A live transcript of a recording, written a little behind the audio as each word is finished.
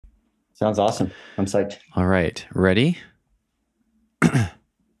Sounds awesome. I'm psyched. All right, ready?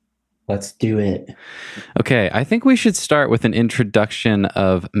 Let's do it. Okay, I think we should start with an introduction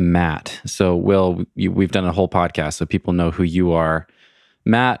of Matt. So, Will, we've done a whole podcast so people know who you are.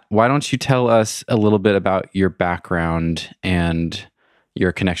 Matt, why don't you tell us a little bit about your background and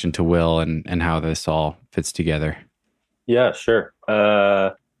your connection to Will and how this all fits together? Yeah, sure.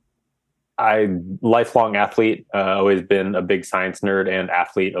 I lifelong athlete, always been a big science nerd and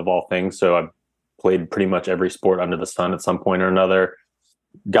athlete of all things. So I've played pretty much every sport under the sun at some point or another.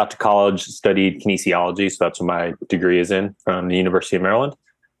 Got to college, studied kinesiology, so that's what my degree is in from the University of Maryland,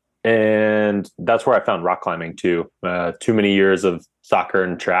 and that's where I found rock climbing too. Too many years of soccer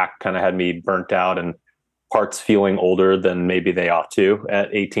and track kind of had me burnt out and parts feeling older than maybe they ought to at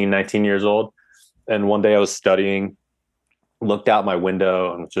 18, 19 years old. And one day I was studying, looked out my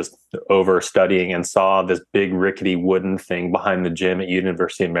window and just over studying and saw this big rickety wooden thing behind the gym at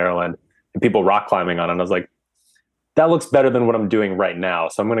University of Maryland and people rock climbing on it. And I was like, that looks better than what I'm doing right now.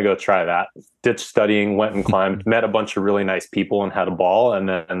 So I'm going to go try that. Ditched studying, went and climbed, met a bunch of really nice people and had a ball, and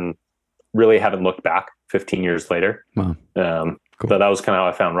then really haven't looked back 15 years later. Wow, cool. So that was kind of how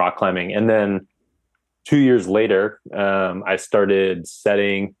I found rock climbing. And then 2 years later, I started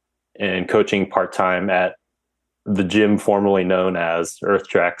setting and coaching part-time at the gym formerly known as Earth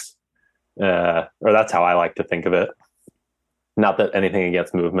Treks, or that's how I like to think of it. Not that anything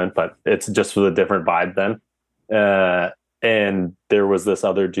against movement, but it's just with a different vibe then. And there was this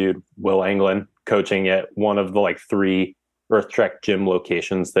other dude, Will Anglin, coaching at one of the like three Earth Trek gym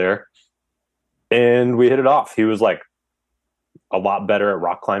locations there. And we hit it off. He was like a lot better at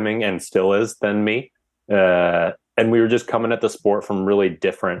rock climbing and still is than me. And we were just coming at the sport from really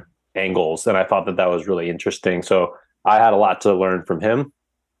different angles. And I thought that that was really interesting. So I had a lot to learn from him.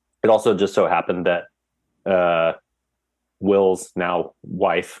 It also just so happened that Will's now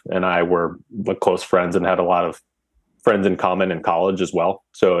wife and I were close friends and had a lot of friends in common in college as well.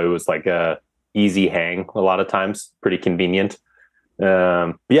 So it was like a easy hang a lot of times, pretty convenient.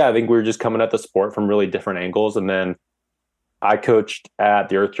 Yeah, I think we were just coming at the sport from really different angles. And then I coached at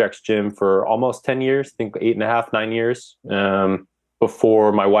the Earth Treks gym for almost 10 years, I think 8.5, 9 years,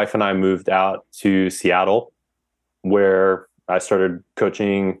 before my wife and I moved out to Seattle, where I started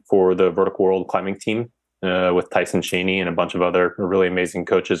coaching for the Vertical World climbing team with Tyson Shaney and a bunch of other really amazing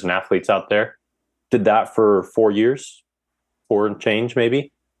coaches and athletes out there. Did that for 4 years, four and change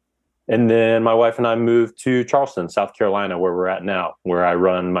maybe. And then my wife and I moved to Charleston, South Carolina, where we're at now, where I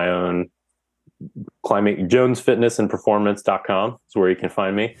run my own climbing, jonesfitnessandperformance.com is where you can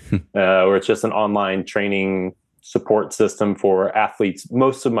find me, where it's just an online training support system for athletes.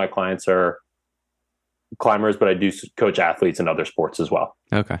 Most of my clients are climbers, but I do coach athletes in other sports as well.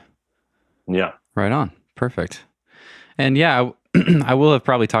 Okay. Yeah. Right on. Perfect. And yeah, I will have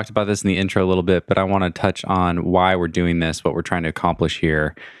probably talked about this in the intro a little bit, but I want to touch on why we're doing this, what we're trying to accomplish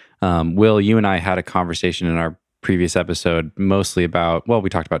here. Will, you and I had a conversation in our previous episode, mostly about, well, we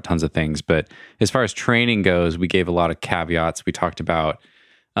talked about tons of things, but as far as training goes, we gave a lot of caveats. We talked about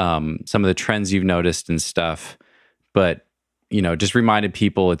some of the trends you've noticed and stuff, but just reminded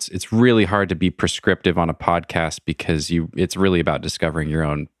people it's really hard to be prescriptive on a podcast because it's really about discovering your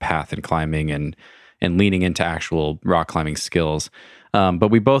own path in climbing and leaning into actual rock climbing skills.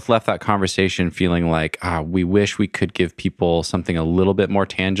 But we both left that conversation feeling like we wish we could give people something a little bit more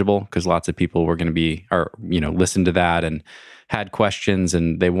tangible, because lots of people were going to listen to that and had questions,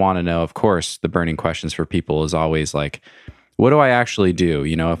 and they want to know, of course, the burning questions for people is always like, what do I actually do?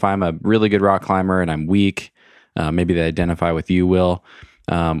 If I'm a really good rock climber and I'm weak, maybe they identify with you, Will.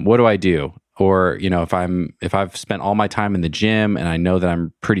 What do I do? Or, if I've spent all my time in the gym and I know that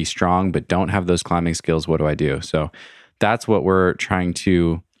I'm pretty strong but don't have those climbing skills, what do I do? So that's what we're trying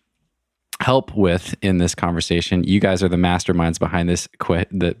to help with in this conversation. You guys are the masterminds behind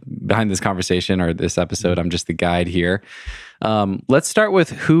this conversation or this episode. I'm just the guide here. Let's start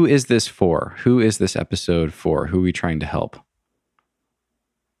with, who is this for? Who is this episode for? Who are we trying to help?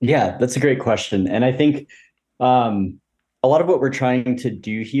 Yeah, that's a great question. And I think a lot of what we're trying to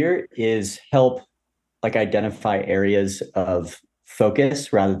do here is help identify areas of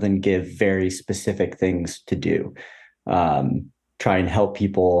focus rather than give very specific things to do. Try and help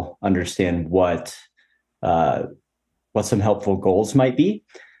people understand what some helpful goals might be.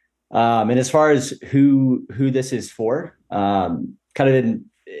 And as far as who this is for, kind of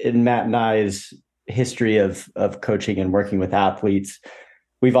in Matt and I's history of coaching and working with athletes,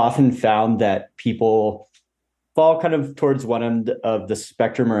 we've often found that people fall kind of towards one end of the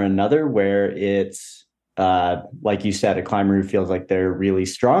spectrum or another, where it's like you said, a climber who feels like they're really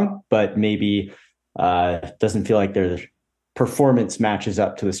strong, but maybe doesn't feel like they're performance matches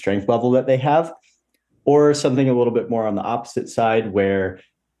up to the strength level that they have, or something a little bit more on the opposite side where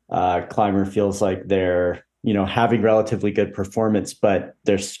climber feels like they're having relatively good performance, but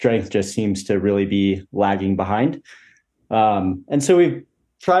their strength just seems to really be lagging behind. And so we've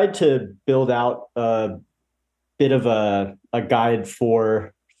tried to build out a bit of a guide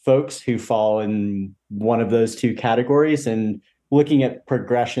for folks who fall in one of those two categories, and looking at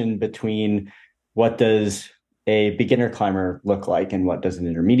progression between what does a beginner climber look like and what does an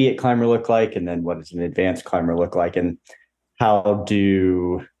intermediate climber look like, and then what does an advanced climber look like, and how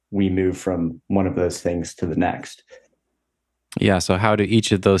do we move from one of those things to the next. Yeah. So how do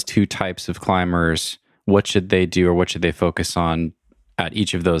each of those two types of climbers, what should they do or what should they focus on at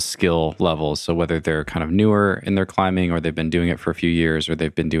each of those skill levels? So whether they're kind of newer in their climbing, or they've been doing it for a few years, or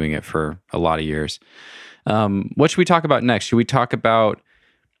they've been doing it for a lot of years. What should we talk about next? Should we talk about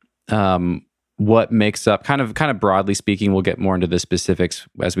what makes up, kind of broadly speaking, we'll get more into the specifics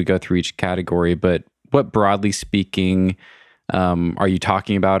as we go through each category, but what broadly speaking are you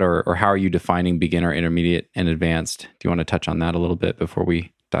talking about, or how are you defining beginner, intermediate, and advanced? Do you want to touch on that a little bit before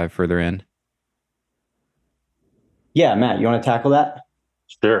we dive further in? Yeah, Matt, you want to tackle that?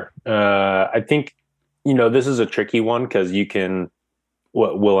 Sure. I think, this is a tricky one because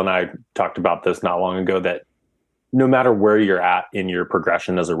what Will and I talked about this not long ago, that no matter where you're at in your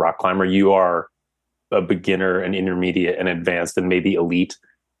progression as a rock climber, you are a beginner, an intermediate, and advanced, and maybe elite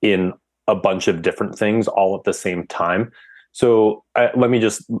in a bunch of different things all at the same time. So let me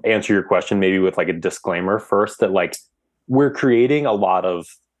just answer your question maybe with like a disclaimer first, that like we're creating a lot of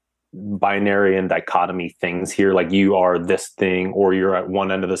binary and dichotomy things here. Like you are this thing, or you're at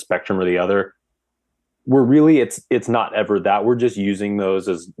one end of the spectrum or the other. We're really, it's not ever that. We're just using those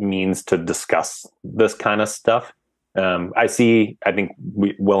as means to discuss this kind of stuff. I think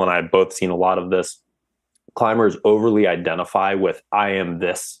Will and I have both seen a lot of this. Climbers overly identify with, I am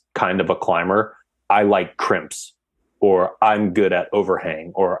this kind of a climber. I like crimps, or I'm good at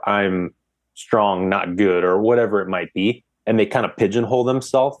overhang, or I'm strong, not good, or whatever it might be. And they kind of pigeonhole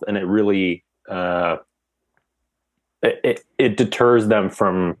themselves, and it really, it deters them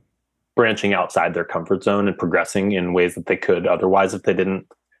from branching outside their comfort zone and progressing in ways that they could otherwise if they didn't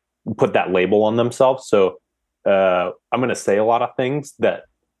put that label on themselves. So I'm going to say a lot of things that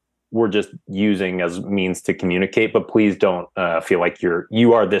we're just using as means to communicate, but please don't feel like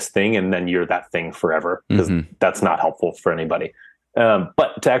you are this thing and then you're that thing forever, because that's not helpful for anybody.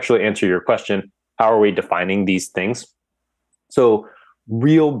 But to actually answer your question, how are we defining these things? So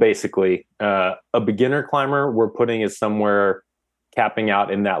basically, a beginner climber we're putting is somewhere capping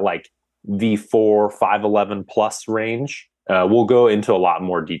out in that like V4, 511 plus range. We'll go into a lot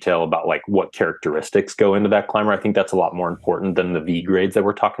more detail about like what characteristics go into that climber. I think that's a lot more important than the V grades that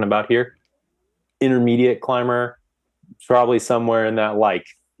we're talking about here. Intermediate climber, probably somewhere in that like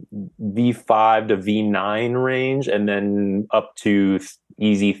V5 to V9 range, and then up to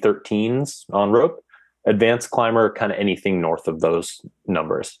easy 13s on rope. Advanced climber, kind of anything north of those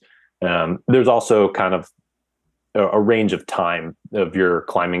numbers. There's also kind of a range of time of your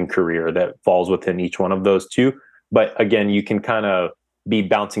climbing career that falls within each one of those two. But again, you can kind of be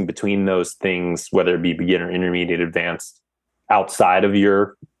bouncing between those things, whether it be beginner, intermediate, advanced, outside of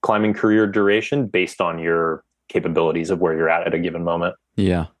your climbing career duration based on your capabilities of where you're at a given moment.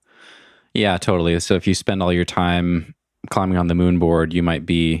 Yeah. Yeah, totally. So if you spend all your time climbing on the moon board, you might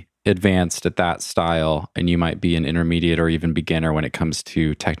be advanced at that style, and you might be an intermediate or even beginner when it comes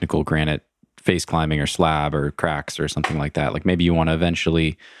to technical granite face climbing or slab or cracks or something like that. Like maybe you want to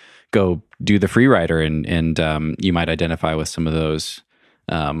eventually go do the free rider, and you might identify with some of those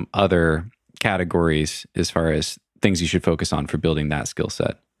other categories as far as things you should focus on for building that skill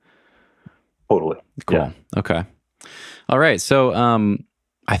set. Totally. Cool. Yeah. Okay. All right. So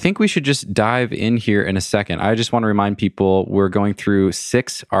I think we should just dive in here in a second. I just want to remind people we're going through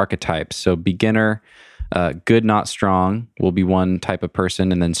 6 archetypes. So beginner, good, not strong will be one type of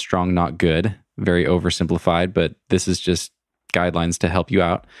person, and then strong, not good. Very oversimplified, but this is just guidelines to help you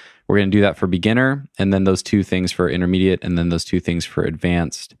out. We're going to do that for beginner, and then those 2 things for intermediate, and then those 2 things for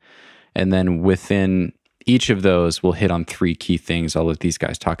advanced. And then within each of those, we'll hit on 3 key things. I'll let these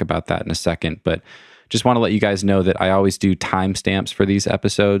guys talk about that in a second, but just want to let you guys know that I always do timestamps for these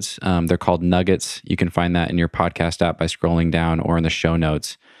episodes. They're called nuggets. You can find that in your podcast app by scrolling down or in the show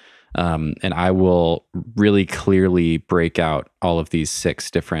notes. And I will really clearly break out all of these 6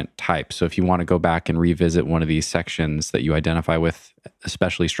 different types. So if you want to go back and revisit one of these sections that you identify with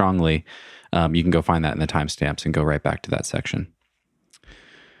especially strongly, you can go find that in the timestamps and go right back to that section.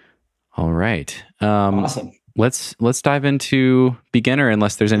 All right. Awesome. Let's dive into beginner,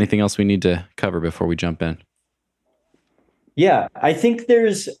 unless there's anything else we need to cover before we jump in. Yeah, I think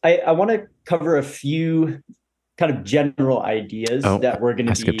I want to cover a few kind of general ideas Oh, that we're going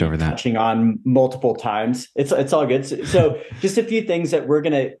I to skipped be over that. touching on multiple times. It's all good. So just a few things that we're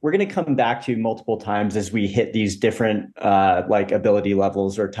gonna come back to multiple times as we hit these different like ability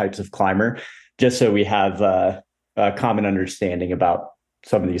levels or types of climber, just so we have a common understanding about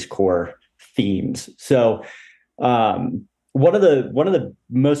some of these core themes. So one of the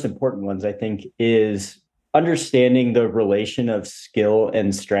most important ones I think is understanding the relation of skill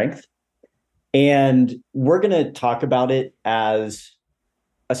and strength. And we're going to talk about it as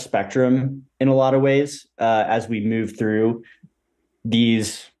a spectrum in a lot of ways as we move through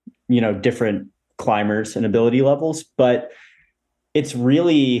these, different climbers and ability levels. But it's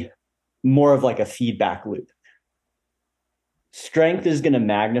really more of like a feedback loop. Strength is going to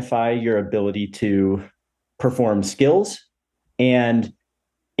magnify your ability to perform skills, and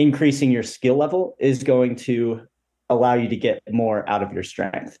increasing your skill level is going to allow you to get more out of your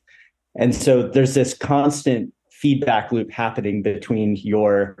strength. And so there's this constant feedback loop happening between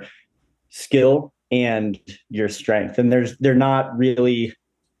your skill and your strength. And they're not really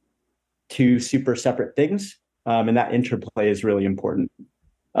two super separate things. And that interplay is really important.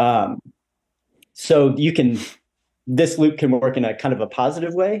 Um, so this loop can work in a kind of a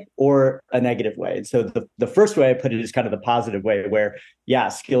positive way or a negative way. And so the first way I put it is kind of the positive way where, yeah,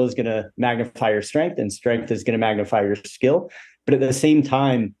 skill is going to magnify your strength and strength is going to magnify your skill. But at the same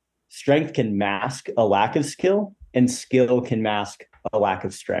time, strength can mask a lack of skill and skill can mask a lack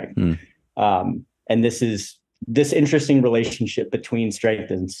of strength. Mm. And this interesting relationship between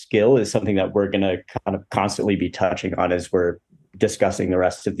strength and skill is something that we're going to kind of constantly be touching on as we're discussing the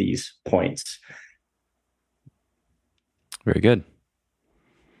rest of these points. Very good.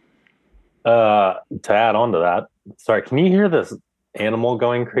 To add on to that, sorry, can you hear this animal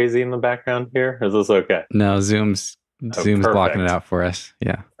going crazy in the background here? Is this okay? No, Zoom's blocking it out for us.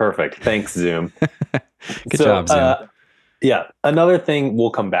 Yeah. Perfect. Thanks, Zoom. Good job, Zoom. Yeah. Another thing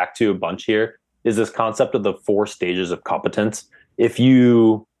we'll come back to a bunch here is this concept of the 4 stages of competence. If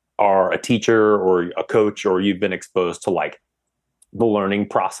you are a teacher or a coach, or you've been exposed to like the learning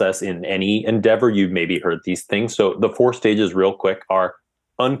process in any endeavor, you've maybe heard these things. So the 4 stages real quick are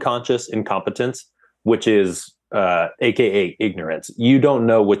unconscious incompetence, which is AKA ignorance. You don't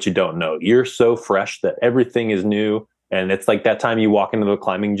know what you don't know. You're so fresh that everything is new. And it's like that time you walk into the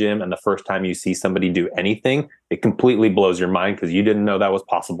climbing gym and the first time you see somebody do anything, it completely blows your mind because you didn't know that was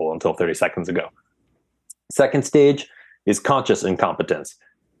possible until 30 seconds ago. Second stage is conscious incompetence.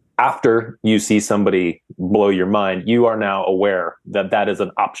 After you see somebody blow your mind, you are now aware that that is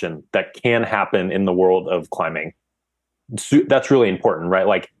an option that can happen in the world of climbing. So that's really important, right?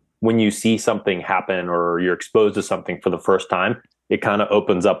 Like when you see something happen or you're exposed to something for the first time, it kind of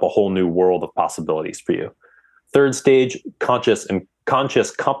opens up a whole new world of possibilities for you. Third stage, conscious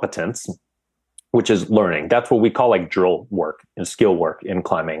competence, which is learning. That's what we call like drill work and skill work in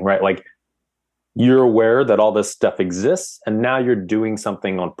climbing, right? Like you're aware that all this stuff exists and now you're doing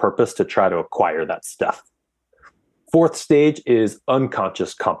something on purpose to try to acquire that stuff. Fourth stage is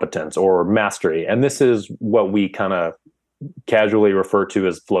unconscious competence or mastery. And this is what we kind of casually refer to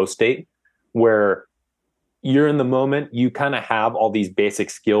as flow state, where you're in the moment, you kind of have all these basic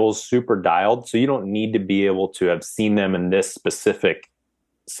skills super dialed. So you don't need to be able to have seen them in this specific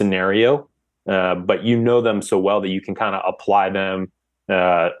scenario, but you know them so well that you can kind of apply them.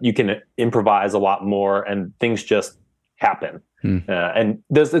 You can improvise a lot more and things just happen. And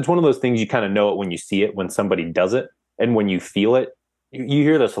it's one of those things you kind of know it when you see it, when somebody does it. And when you feel it, you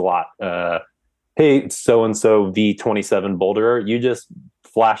hear this a lot. Hey, so-and-so V27 boulderer, you just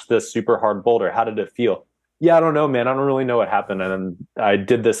flashed this super hard boulder. How did it feel? Yeah, I don't know, man. I don't really know what happened. And then I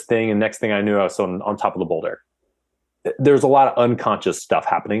did this thing, and next thing I knew, I was on top of the boulder. There's a lot of unconscious stuff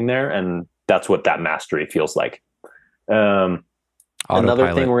happening there, and that's what that mastery feels like.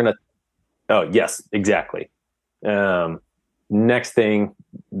 Another thing we're going to... Oh, yes, exactly. Next thing,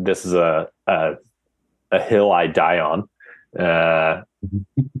 this is a hill I die on.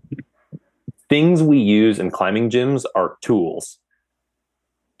 Things we use in climbing gyms are tools.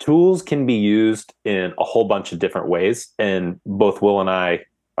 Tools can be used in a whole bunch of different ways, and both Will and I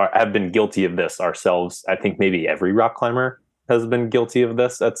have been guilty of this ourselves. I think maybe every rock climber has been guilty of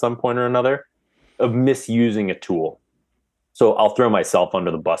this at some point or another, of misusing a tool. So I'll throw myself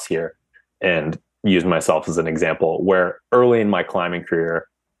under the bus here and use myself as an example, where early in my climbing career,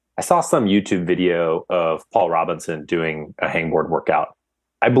 I saw some YouTube video of Paul Robinson doing a hangboard workout.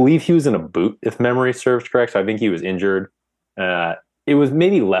 I believe he was in a boot, if memory serves correct. So I think he was injured. It was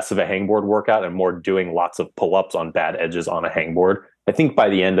maybe less of a hangboard workout and more doing lots of pull-ups on bad edges on a hangboard. I think by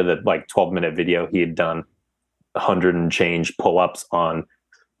the end of the 12-minute video, he had done 100 and change pull-ups on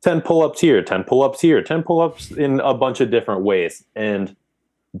 10 pull-ups here, 10 pull-ups here, 10 pull-ups in a bunch of different ways. And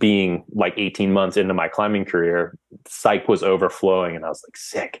being like 18 months into my climbing career, psych was overflowing. And I was like,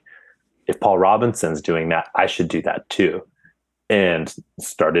 sick. If Paul Robinson's doing that, I should do that too. And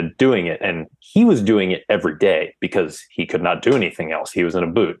started doing it. And he was doing it every day because he could not do anything else. He was in a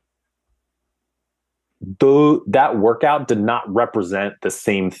boot. Though that workout did not represent the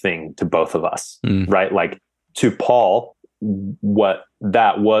same thing to both of us, right? Like to Paul, what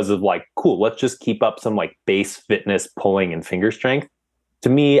that was of like, cool, let's just keep up some like base fitness, pulling and finger strength. To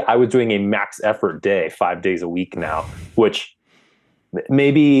me, I was doing a max effort day, 5 days a week now, which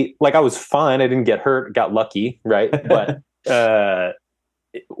maybe like I was fine. I didn't get hurt, got lucky, right? But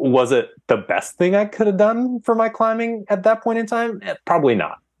was it the best thing I could have done for my climbing at that point in time? Probably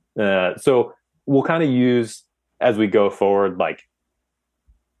not. So we'll kind of use as we go forward, like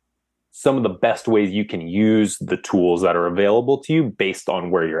some of the best ways you can use the tools that are available to you based on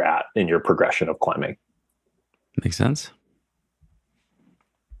where you're at in your progression of climbing. Makes sense.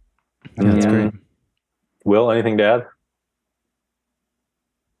 Yeah, that's great. Will, anything to add?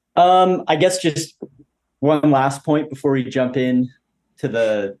 I guess just one last point before we jump in to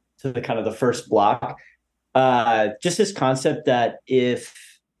the kind of the first block. Just this concept that if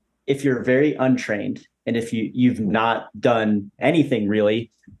you're very untrained and if you've not done anything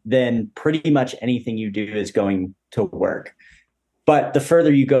really, then pretty much anything you do is going to work. But the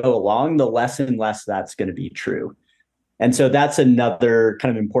further you go along, the less and less that's going to be true. And so that's another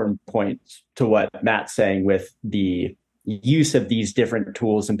kind of important point to what Matt's saying with the use of these different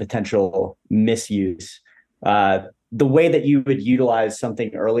tools and potential misuse. The way that you would utilize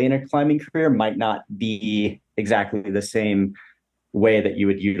something early in a climbing career might not be exactly the same way that you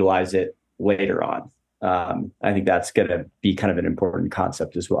would utilize it later on. I think that's going to be kind of an important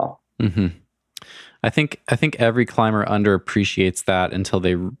concept as well. Mm-hmm. I think every climber underappreciates that until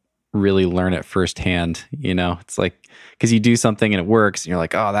they really learn it firsthand. You know, it's like, because you do something and it works and you're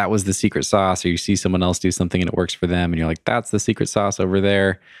like, oh, that was the secret sauce. Or you see someone else do something and it works for them and you're like, that's the secret sauce over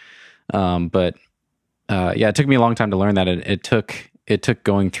there. But it took me a long time to learn that. It took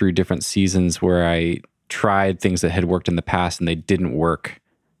going through different seasons where I tried things that had worked in the past and they didn't work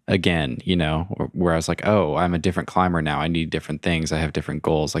again, you know, where I was like, oh, I'm a different climber now. I need different things. I have different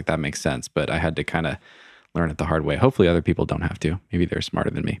goals. Like that makes sense. But I had to kind of learn it the hard way. Hopefully other people don't have to. Maybe they're smarter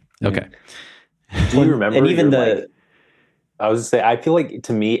than me. Okay. Do you remember? And even I was gonna say, I feel like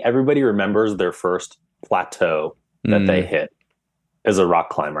to me, everybody remembers their first plateau that they hit as a rock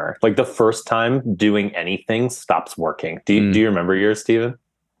climber. Like the first time doing anything stops working. Do you remember yours, Steven?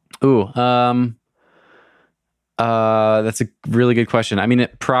 Ooh, that's a really good question. I mean,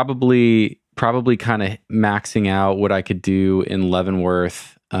 it probably kind of maxing out what I could do in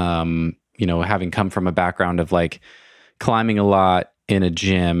Leavenworth, you know, having come from a background of like climbing a lot in a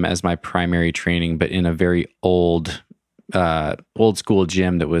gym as my primary training, but in a very old school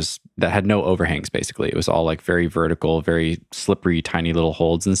gym that had no overhangs. Basically, it was all like very vertical, very slippery, tiny little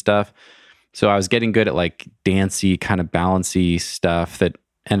holds and stuff. So I was getting good at like dancey, kind of balancy stuff that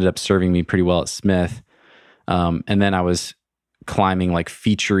ended up serving me pretty well at Smith. And then I was climbing like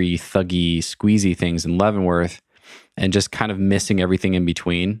featurey, thuggy, squeezy things in Leavenworth and just kind of missing everything in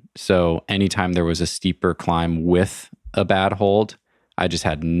between. So anytime there was a steeper climb with a bad hold, I just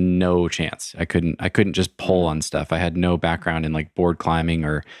had no chance. I couldn't just pull on stuff. I had no background in like board climbing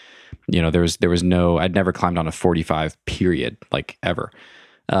or, you know, there was no, I'd never climbed on a 45 period, like ever.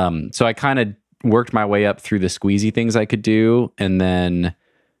 So I kind of worked my way up through the squeezy things I could do and then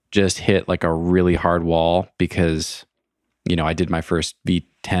just hit like a really hard wall because, you know, I did my first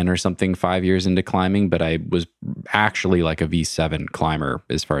V10 or something 5 years into climbing, but I was actually like a V7 climber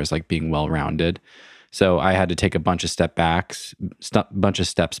as far as like being well-rounded. So I had to take a bunch of steps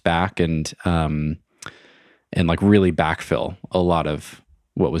back and like really backfill a lot of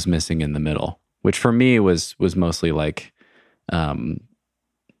what was missing in the middle, which for me was mostly like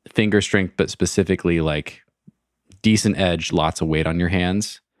finger strength, but specifically like decent edge, lots of weight on your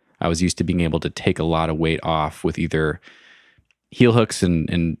hands. I was used to being able to take a lot of weight off with either heel hooks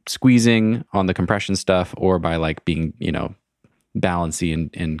and squeezing on the compression stuff or by like being, you know, balancy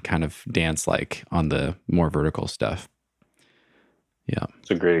and kind of dance like on the more vertical stuff. Yeah. It's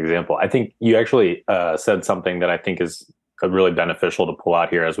a great example. I think you actually said something that I think is really beneficial to pull out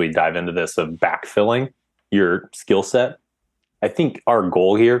here as we dive into this of backfilling your skill set. I think our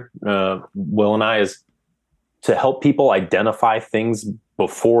goal here, Will and I, is to help people identify things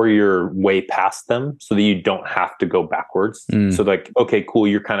before you're way past them so that you don't have to go backwards. So like, okay, cool.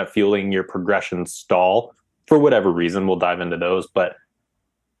 You're kind of feeling your progression stall for whatever reason. We'll dive into those, but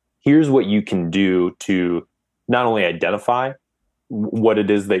here's what you can do to not only identify what it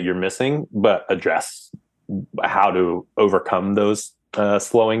is that you're missing, but address how to overcome those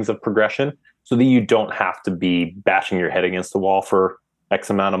slowings of progression so that you don't have to be bashing your head against the wall for X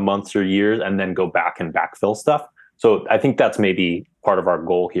amount of months or years and then go back and backfill stuff. So I think that's maybe part of our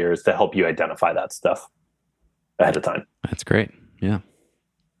goal here, is to help you identify that stuff ahead of time. That's great. Yeah.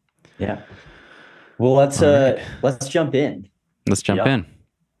 Yeah. Well, let's jump in. Let's jump in.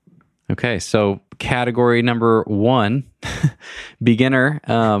 Okay, so category number 1, beginner.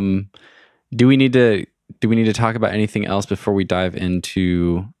 Do we need to talk about anything else before we dive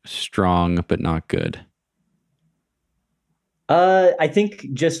into strong but not good? I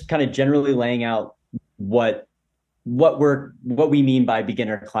think just kind of generally laying out what we mean by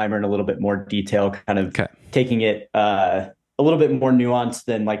beginner climber in a little bit more detail, kind of taking it a little bit more nuanced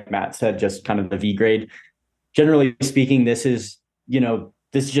than, like Matt said, just kind of the V grade. Generally speaking, this is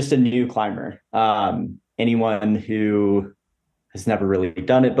just a new climber. Anyone who has never really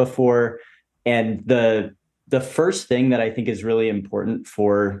done it before. And the first thing that I think is really important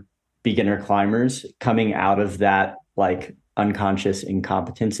for beginner climbers coming out of that like unconscious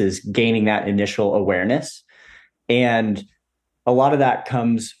incompetence is gaining that initial awareness. And a lot of that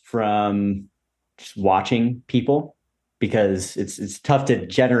comes from just watching people, because it's tough to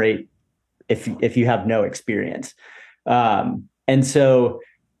generate if you have no experience. And so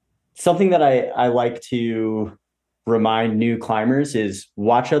something that I like to remind new climbers is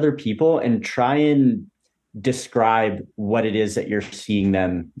watch other people and try and describe what it is that you're seeing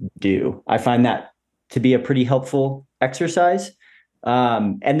them do. I find that to be a pretty helpful exercise.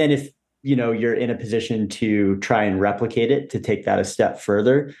 And then if you're in a position to try and replicate it, to take that a step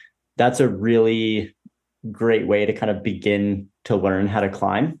further, that's a really great way to kind of begin to learn how to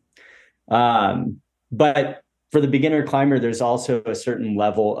climb. But for the beginner climber, there's also a certain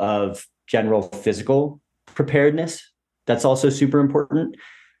level of general physical preparedness that's also super important.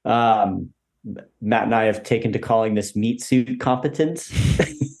 Matt and I have taken to calling this meat suit competence,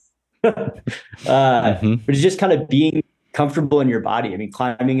 which is just kind of being comfortable in your body. I mean,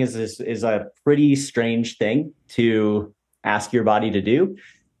 climbing is a pretty strange thing to ask your body to do.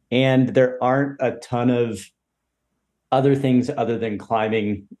 And there aren't a ton of other things other than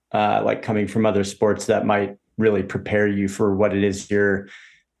climbing, like coming from other sports, that might really prepare you for what it is you're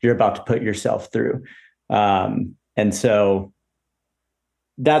about to put yourself through. And so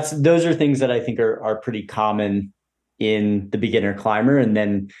those are things that I think are pretty common in the beginner climber. And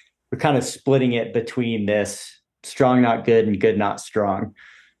then we're kind of splitting it between this strong, not good, and good, not strong.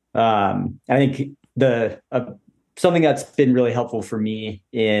 I think something that's been really helpful for me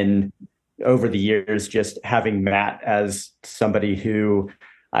over the years, just having Matt as somebody who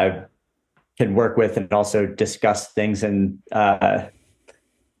I can work with and also discuss things and try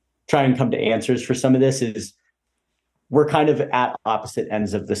and come to answers for some of this, is we're kind of at opposite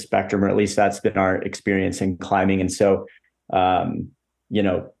ends of the spectrum, or at least that's been our experience in climbing. And so,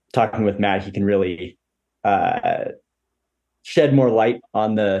 talking with Matt, he can really shed more light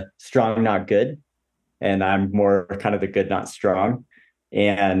on the strong, not good. And I'm more kind of the good, not strong.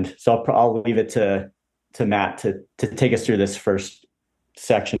 And so I'll leave it to Matt to take us through this first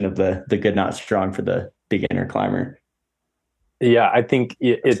section of the good, not strong for the beginner climber. Yeah, I think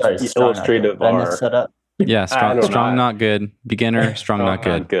it's illustrative of our setup. Yeah, strong, not good. Beginner, strong, not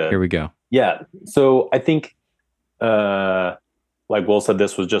good. Here we go. Yeah. So I think, like Will said,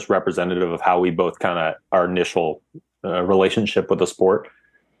 this was just representative of how we both kind of, our initial relationship with the sport,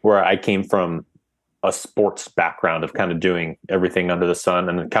 where I came from a sports background of kind of doing everything under the sun.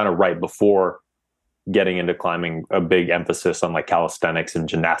 And then kind of right before getting into climbing, a big emphasis on like calisthenics and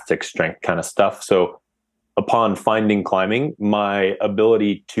gymnastics, strength kind of stuff. So upon finding climbing, my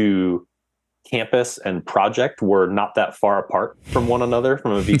ability to campus and project were not that far apart from one another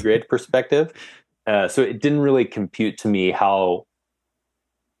from a V grade perspective. So it didn't really compute to me how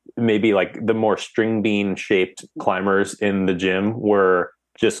maybe like the more string bean shaped climbers in the gym were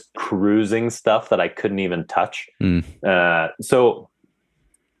just cruising stuff that I couldn't even touch. So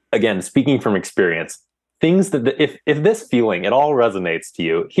again, speaking from experience, things that if this feeling at all resonates to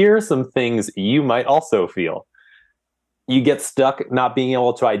you, here are some things you might also feel. You get stuck not being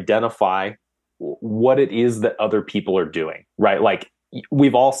able to identify what it is that other people are doing, right? Like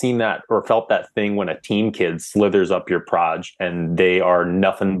we've all seen that or felt that thing when a teen kid slithers up your proj and they are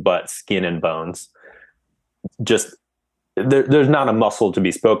nothing but skin and bones. Just there's not a muscle to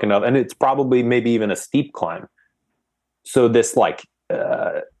be spoken of, and it's probably maybe even a steep climb. So this like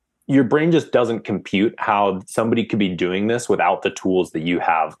your brain just doesn't compute how somebody could be doing this without the tools that you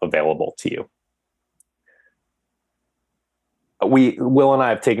have available to you. Will and I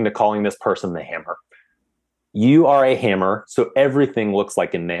have taken to calling this person the hammer. you are a hammer, so everything looks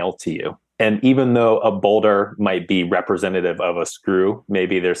like a nail to you. And even though a boulder might be representative of a screw,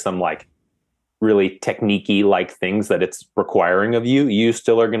 maybe there's some like really techniquey like things that it's requiring of you, you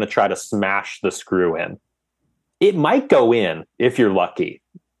still are going to try to smash the screw in. It might go in if you're lucky,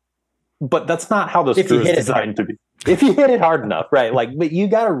 but that's not how the screw is designed to be. If you hit it hard enough, right? Like, but you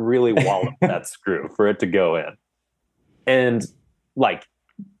got to really wallop that screw for it to go in. And like,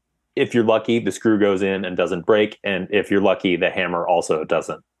 if you're lucky, the screw goes in and doesn't break. And if you're lucky, the hammer also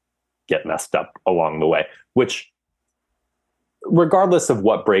doesn't get messed up along the way, which regardless of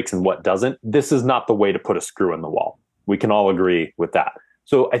what breaks and what doesn't, this is not the way to put a screw in the wall. We can all agree with that.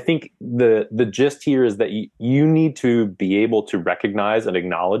 So I think the gist here is that you need to be able to recognize and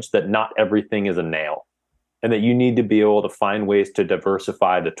acknowledge that not everything is a nail, and that you need to be able to find ways to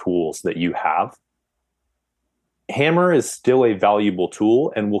diversify the tools that you have. Hammer is still a valuable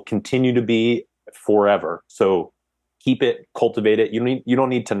tool and will continue to be forever. So keep it, cultivate it. You don't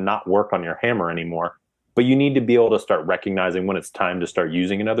need to not work on your hammer anymore, but you need to be able to start recognizing when it's time to start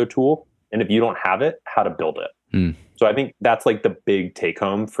using another tool. And if you don't have it, how to build it. Mm. So I think that's like the big take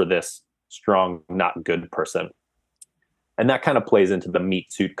home for this strong, not good person. And that kind of plays into the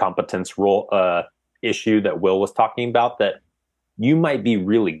meat suit competence role issue that Will was talking about, that you might be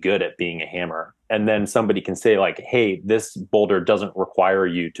really good at being a hammer. And then somebody can say like, hey, this boulder doesn't require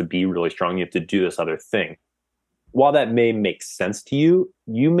you to be really strong. You have to do this other thing. While that may make sense to you,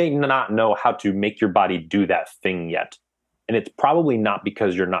 you may not know how to make your body do that thing yet. And it's probably not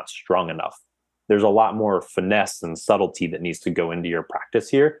because you're not strong enough. There's a lot more finesse and subtlety that needs to go into your practice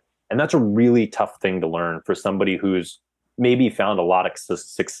here. And that's a really tough thing to learn for somebody who's maybe found a lot of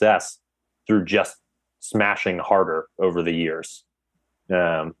success through just smashing harder over the years.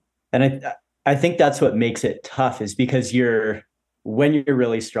 And I think that's what makes it tough, is because when you're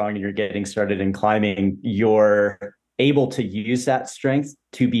really strong and you're getting started in climbing, you're able to use that strength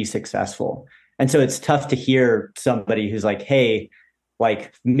to be successful. And so it's tough to hear somebody who's like, hey,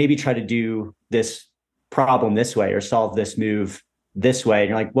 like maybe try to do this problem this way or solve this move this way. And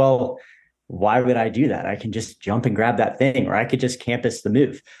you're like, well, why would I do that? I can just jump and grab that thing, or I could just campus the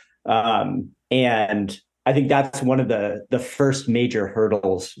move. And I think that's one of the first major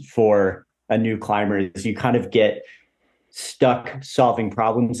hurdles for a new climber, is you kind of get stuck solving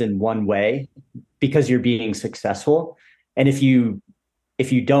problems in one way because you're being successful. And if you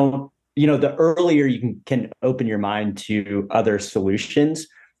don't, the earlier you can open your mind to other solutions,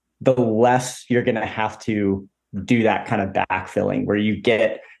 the less you're going to have to do that kind of backfilling where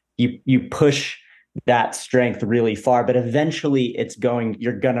you push that strength really far, but eventually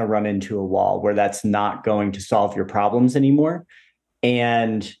you're going to run into a wall where that's not going to solve your problems anymore.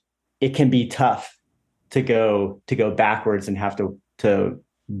 And it can be tough to go backwards and have to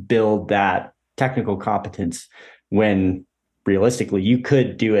build that technical competence when realistically you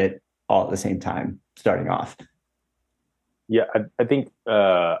could do it all at the same time starting off. Yeah, I think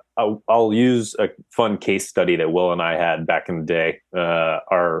I'll use a fun case study that Will and I had back in the day.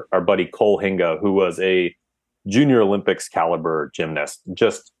 Our buddy Cole Hinga, who was a junior Olympics caliber gymnast,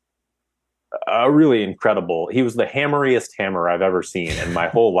 just really incredible. He was the hammeriest hammer I've ever seen in my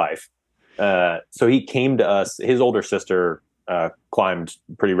whole life. So he came to us. His older sister climbed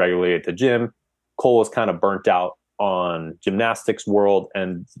pretty regularly at the gym. Cole was kind of burnt out on gymnastics world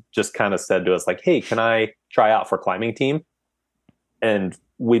and just kind of said to us like, hey, can I try out for climbing team? And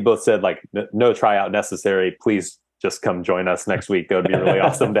we both said like, no tryout necessary. Please just come join us next week. That would be really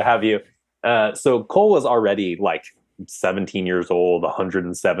awesome to have you. So Cole was already like 17 years old,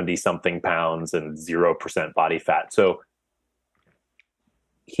 170 something pounds and 0% body fat. So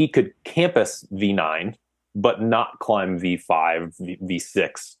he could campus V9, but not climb V5,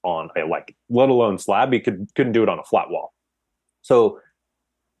 V6 on a let alone slab. He couldn't do it on a flat wall. So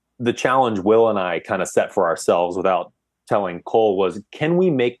the challenge Will and I kind of set for ourselves without telling Cole was, can we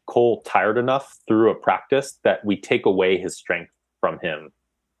make Cole tired enough through a practice that we take away his strength from him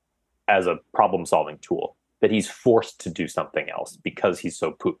as a problem-solving tool, that he's forced to do something else because he's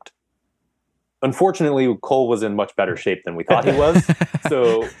so pooped. Unfortunately, Cole was in much better shape than we thought he was.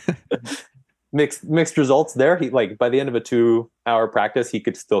 So mixed results there. He by the end of a 2-hour practice, he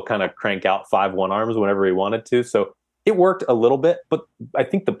could still kind of crank out 5 one-arms whenever he wanted to. So it worked a little bit, but I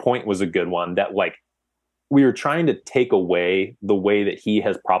think the point was a good one, that we were trying to take away the way that he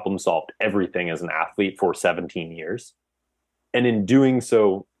has problem solved everything as an athlete for 17 years. And in doing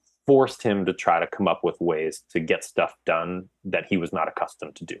so, forced him to try to come up with ways to get stuff done that he was not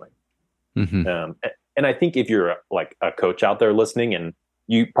accustomed to doing. Mm-hmm. And I think if you're a coach out there listening, and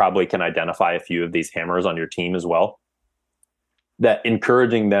you probably can identify a few of these hammers on your team as well, that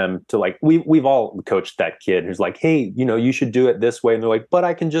encouraging them to like, we've all coached that kid who's like, hey, you should do it this way. And they're like, but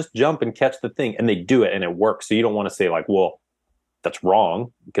I can just jump and catch the thing. And they do it and it works. So you don't want to say like, well, that's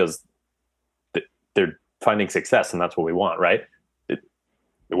wrong, because they're finding success and that's what we want, right? It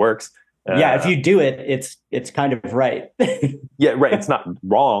works. Yeah, if you do it, it's kind of right. Yeah, right. It's not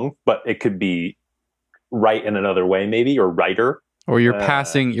wrong, but it could be right in another way, maybe, or righter. Or you're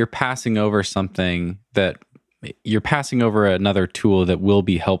passing over something that you're passing over another tool that will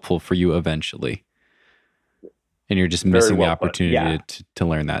be helpful for you eventually. And you're just missing the opportunity to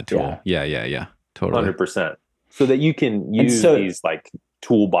learn that tool. Yeah. Totally. 100%. So that you can use these like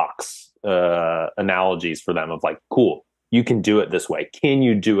toolbox analogies for them of like, cool, you can do it this way. Can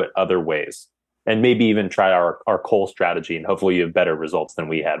you do it other ways? And maybe even try our Cole strategy, and hopefully you have better results than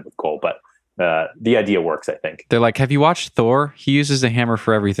we had with Cole. But the idea works, I think. They're like, have you watched Thor? He uses a hammer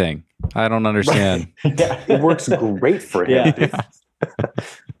for everything. I don't understand. It works great for him. Yeah.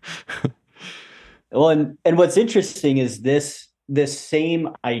 Well, and what's interesting is this same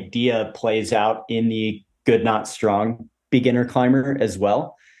idea plays out in the good, not strong beginner climber as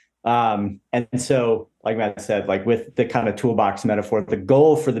well. And so, like Matt said, like with the kind of toolbox metaphor, the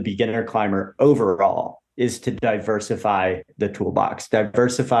goal for the beginner climber overall is to diversify the toolbox,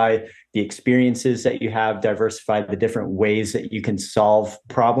 diversify the experiences that you have, diversify the different ways that you can solve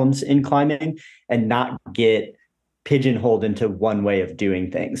problems in climbing, and not get pigeonholed into one way of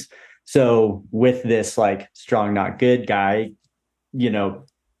doing things. So with this like strong, not good guy,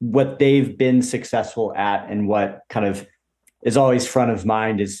 what they've been successful at and what kind of is always front of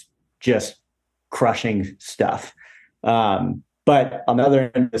mind is just crushing stuff. But on the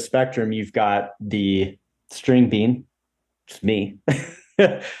other end of the spectrum, you've got the string bean, it's me,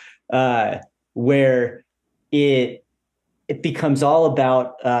 where it becomes all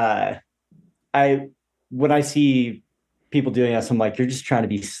about when I see people doing this, I'm like, you're just trying to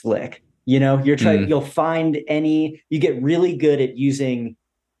be slick. You'll find you get really good at using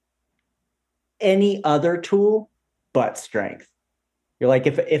any other tool but strength. You're like,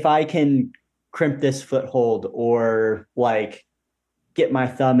 if I can crimp this foothold, or like get my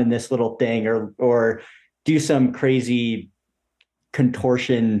thumb in this little thing, or do some crazy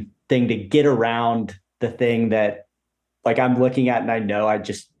contortion thing to get around the thing that like I'm looking at, and I know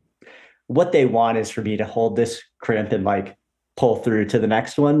what they want is for me to hold this crimp and like pull through to the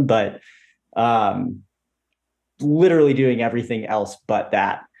next one, but literally doing everything else but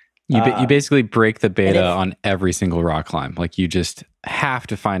that. You basically break the beta on every single rock climb. Like you just have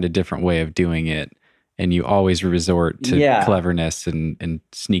to find a different way of doing it, and you always resort to cleverness and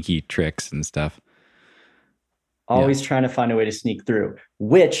sneaky tricks and stuff. Always trying to find a way to sneak through,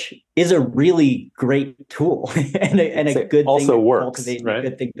 which is a really great tool and a good also thing works, to cultivate, right? a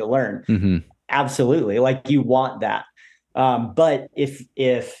good thing to learn. Mm-hmm. Absolutely. Like you want that. But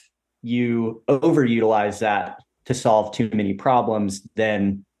if you overutilize that to solve too many problems,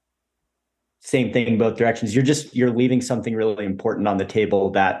 then same thing, both directions. You're leaving something really important on the table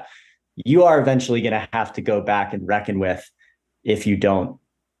that you are eventually going to have to go back and reckon with if you don't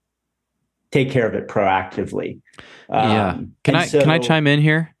take care of it proactively. Can I chime in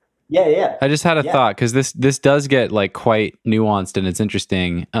here? Yeah. I just had a thought, because this does get like quite nuanced, and it's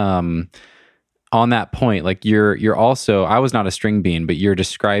interesting. On that point, like you're also, I was not a string bean, but you're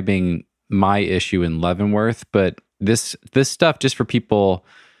describing my issue in Leavenworth. But this stuff, just for people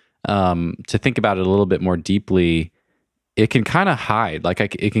to think about it a little bit more deeply, it can kind of hide. Like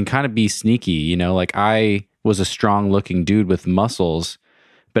it can kind of be sneaky, like I was a strong looking dude with muscles,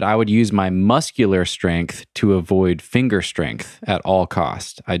 but I would use my muscular strength to avoid finger strength at all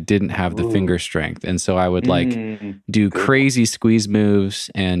costs. I didn't have the finger strength. And so I would do crazy squeeze moves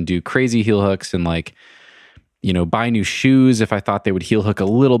and do crazy heel hooks, and buy new shoes if I thought they would heel hook a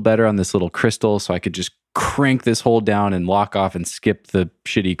little better on this little crystal, so I could just crank this hole down and lock off and skip the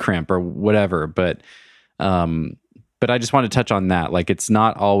shitty crimp or whatever. But I just want to touch on that. Like, it's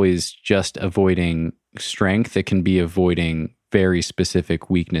not always just avoiding strength. It can be avoiding very specific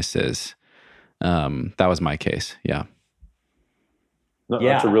weaknesses. That was my case. Yeah. No,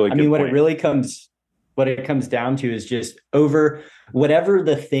 that's a really good point. What it comes down to is just over whatever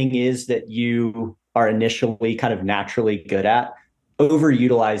the thing is that you are initially kind of naturally good at,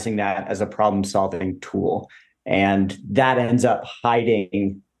 overutilizing that as a problem solving tool. And that ends up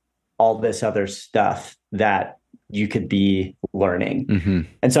hiding all this other stuff that you could be learning. Mm-hmm.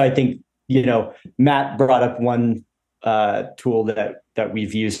 And so I think, Matt brought up one tool that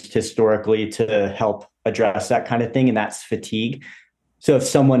we've used historically to help address that kind of thing, and that's fatigue. So if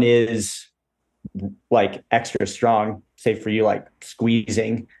someone is like extra strong, say for you, like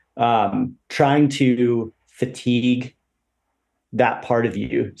squeezing, trying to fatigue that part of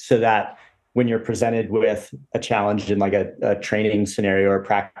you so that when you're presented with a challenge in like a training scenario or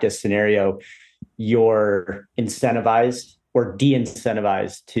practice scenario, you're incentivized or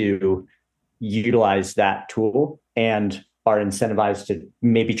de-incentivized to utilize that tool and are incentivized to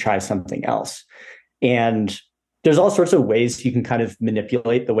maybe try something else. And there's all sorts of ways you can kind of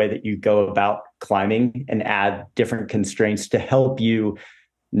manipulate the way that you go about climbing and add different constraints to help you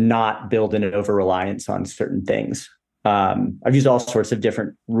not build an over reliance on certain things. I've used all sorts of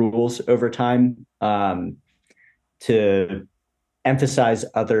different rules over time to emphasize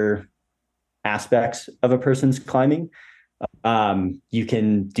other aspects of a person's climbing. You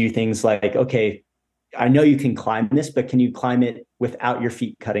can do things like, okay, I know you can climb this, but can you climb it without your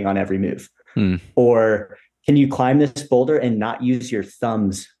feet cutting on every move? Or can you climb this boulder and not use your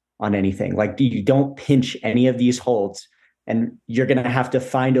thumbs on anything? Like you don't pinch any of these holds, and you're going to have to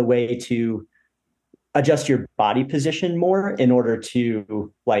find a way to adjust your body position more in order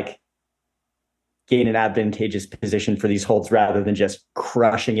to like gain an advantageous position for these holds rather than just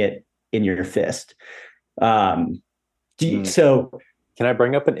crushing it in your fist. So can I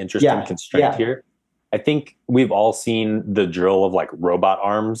bring up an interesting constraint here? I think we've all seen the drill of like robot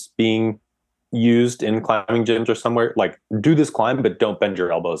arms being used in climbing gyms or somewhere, like do this climb, but don't bend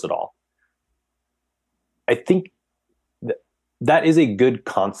your elbows at all. I think that is a good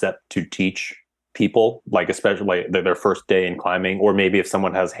concept to teach people, like especially their first day in climbing, or maybe if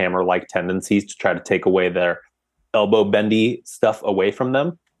someone has hammer-like tendencies to try to take away their elbow bendy stuff away from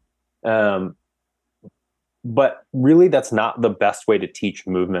them. But really that's not the best way to teach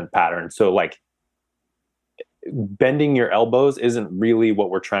movement patterns. So like bending your elbows isn't really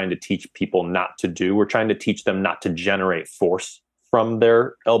what we're trying to teach people not to do. We're trying to teach them not to generate force from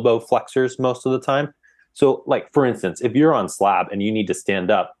their elbow flexors most of the time. So like, for instance, if you're on slab and you need to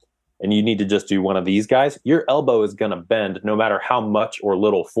stand up and you need to just do one of these guys, your elbow is going to bend no matter how much or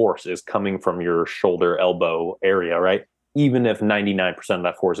little force is coming from your shoulder elbow area, right? Even if 99% of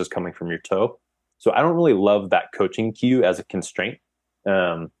that force is coming from your toe. So I don't really love that coaching cue as a constraint.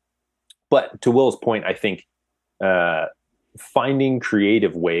 But to Will's point, I think finding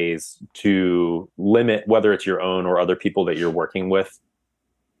creative ways to limit, whether it's your own or other people that you're working with,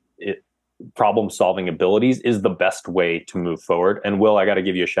 problem solving abilities is the best way to move forward. And Will, I got to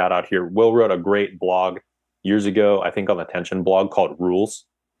give you a shout out here. Will wrote a great blog years ago, I think on the Tension blog, called Rules,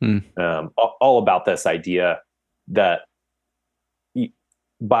 all about this idea that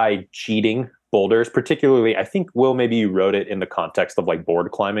by cheating boulders, particularly, I think, Will, maybe you wrote it in the context of like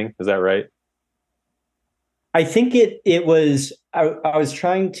board climbing. Is that right? I think it was, I was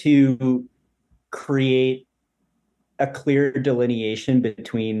trying to create a clear delineation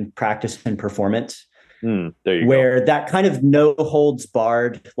between practice and performance, where go. That kind of no holds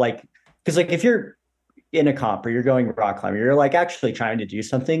barred, like, because like if you're in a comp or you're going rock climbing, you're like actually trying to do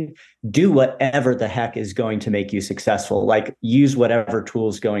something, do whatever the heck is going to make you successful, like use whatever tool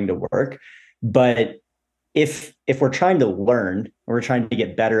is going to work. But if we're trying to learn, or we're trying to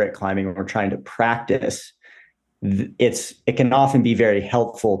get better at climbing, or we're trying to practice, it can often be very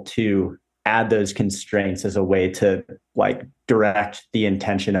helpful to add those constraints as a way to like direct the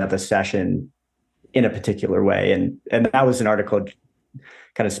intention of a session in a particular way. And that was an article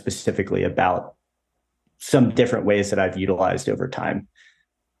kind of specifically about some different ways that I've utilized over time.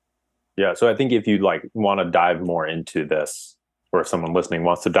 Yeah. So I think if you like want to dive more into this, or if someone listening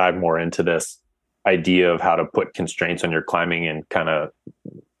wants to dive more into this idea of how to put constraints on your climbing and kind of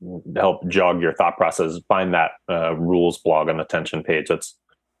help jog your thought process, find that rules blog on the Tension page.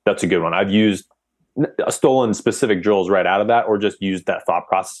 That's a good one. I've stolen specific drills right out of that, or just used that thought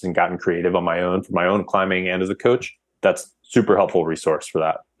process and gotten creative on my own for my own climbing and as a coach. That's super helpful resource for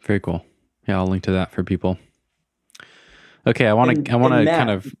that. Very cool. Yeah, I'll link to that for people. Okay, I want to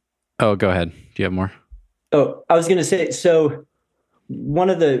kind of. Oh, go ahead. Do you have more? Oh, I was going to say. So one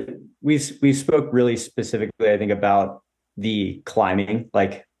of we spoke really specifically, I think, about the climbing,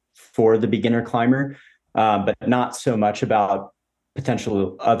 like for the beginner climber, but not so much about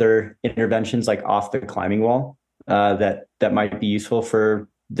potential other interventions like off the climbing wall that might be useful for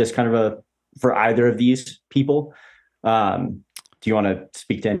this kind of for either of these people. Do you want to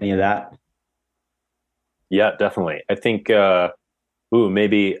speak to any of that? Yeah, definitely. I think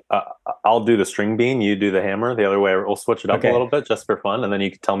maybe I'll do the string bean, you do the hammer. The other way, we'll switch it up a little bit just for fun, and then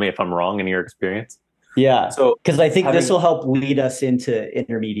you can tell me if I'm wrong in your experience. Yeah, so because I think this will help lead us into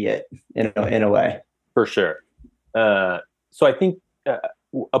intermediate in a way. For sure. So I think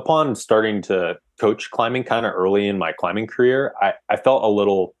upon starting to coach climbing kind of early in my climbing career, I felt a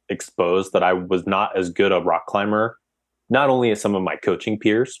little exposed that I was not as good a rock climber, not only as some of my coaching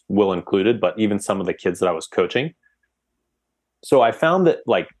peers, Will included, but even some of the kids that I was coaching. So I found that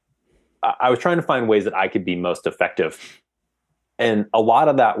like I was trying to find ways that I could be most effective. And a lot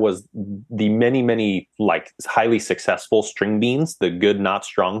of that was the many, many like highly successful string beans, the good, not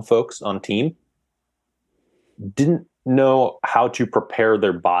strong folks on team, didn't know how to prepare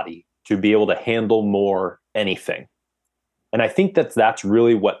their body to be able to handle more anything. And I think that's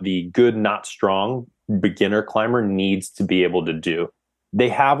really what the good, not strong beginner climber needs to be able to do. They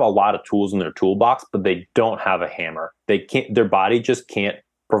have a lot of tools in their toolbox, but they don't have a hammer. They can't, their body just can't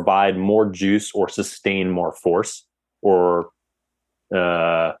provide more juice or sustain more force or,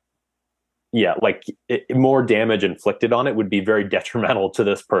 more damage inflicted on it would be very detrimental to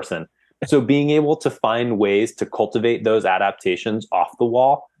this person. So being able to find ways to cultivate those adaptations off the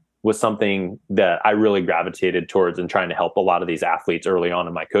wall was something that I really gravitated towards and trying to help a lot of these athletes early on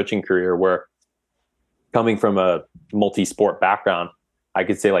in my coaching career, where coming from a multi-sport background, I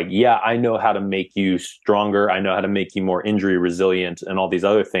could say like, yeah, I know how to make you stronger. I know how to make you more injury resilient and all these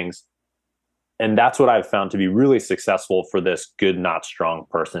other things. And that's what I've found to be really successful for this good, not strong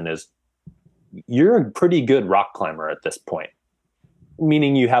person is you're a pretty good rock climber at this point,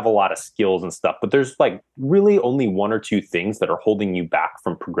 meaning you have a lot of skills and stuff, but there's like really only one or two things that are holding you back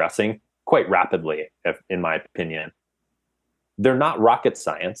from progressing quite rapidly, in my opinion. They're not rocket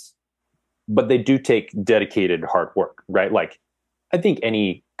science, but they do take dedicated hard work, right? Like I think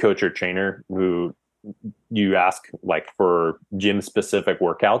any coach or trainer who you ask like for gym specific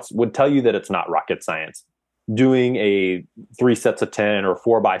workouts would tell you that it's not rocket science. Doing a 3 sets of 10 or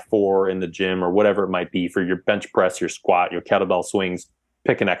 4x4 in the gym or whatever it might be for your bench press, your squat, your kettlebell swings,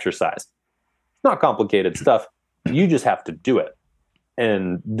 pick an exercise. It's not complicated stuff. You just have to do it.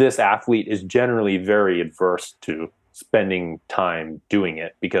 And this athlete is generally very adverse to spending time doing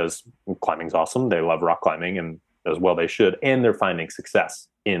it because climbing's awesome. They love rock climbing and as well they should. And they're finding success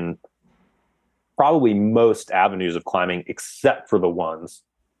in probably most avenues of climbing, except for the ones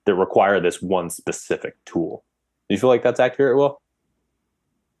that require this one specific tool. Do you feel like that's accurate, Will?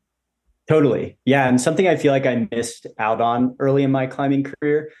 Totally. Yeah. And something I feel like I missed out on early in my climbing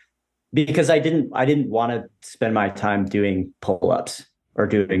career because I didn't want to spend my time doing pull-ups or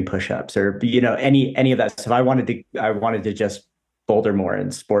doing push-ups or, any of that stuff. I wanted to just boulder more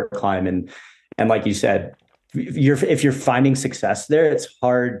and sport climb. And like you said, if you're finding success there, it's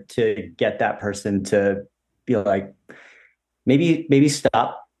hard to get that person to be like, maybe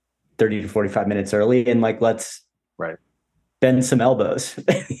stop 30 to 45 minutes early and like, let's bend some elbows.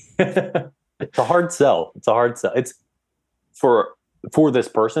 It's a hard sell. It's for this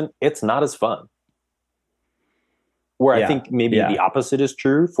person, it's not as fun. Where I think maybe the opposite is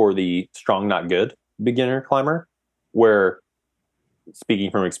true for the strong, not good beginner climber, where speaking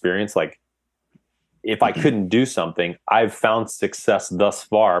from experience, like if I couldn't do something, I've found success thus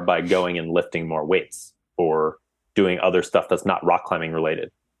far by going and lifting more weights or doing other stuff that's not rock climbing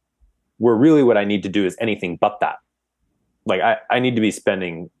related. Where really what I need to do is anything but that. Like I need to be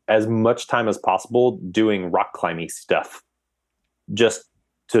spending as much time as possible doing rock climbing stuff just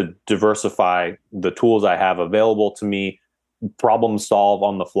to diversify the tools I have available to me, problem solve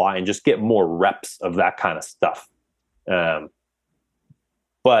on the fly, and just get more reps of that kind of stuff.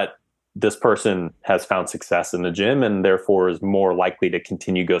 But this person has found success in the gym and therefore is more likely to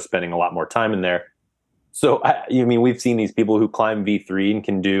continue spending a lot more time in there. So, we've seen these people who climb V3 and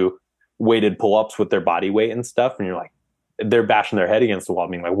can do weighted pull-ups with their body weight and stuff. And you're like, they're bashing their head against the wall. I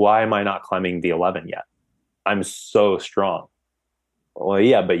mean, like, why am I not climbing V11 yet? I'm so strong. Well,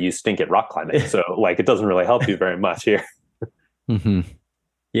 yeah, but you stink at rock climbing. So like, it doesn't really help you very much here. Mm-hmm.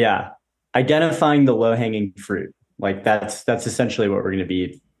 Yeah. Identifying the low-hanging fruit. Like that's essentially what we're going to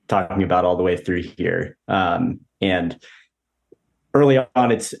be talking about all the way through here. And early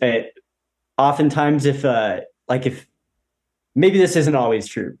on, it's oftentimes if maybe this isn't always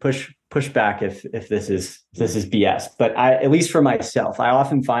true, push back if this is BS, but at least for myself, I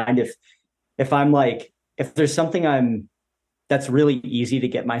often find if I'm like, if there's something that's really easy to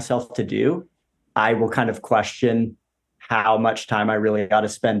get myself to do, I will kind of question how much time I really ought to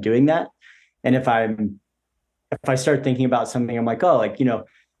spend doing that. And if I start thinking about something, I'm like, oh,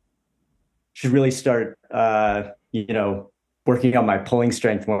 should really start, working on my pulling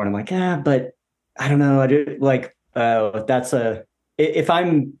strength more. And I'm like, but I don't know. If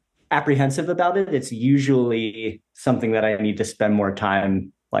I'm apprehensive about it, it's usually something that I need to spend more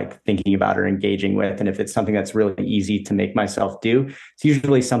time like thinking about or engaging with. And if it's something that's really easy to make myself do, it's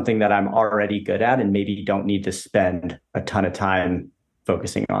usually something that I'm already good at and maybe don't need to spend a ton of time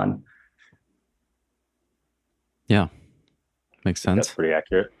focusing on. Yeah. Makes sense. That's pretty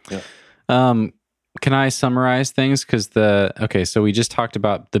accurate. Yeah. Can I summarize things? So we just talked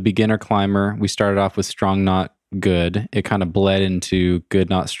about the beginner climber. We started off with strong, not good. It kind of bled into good,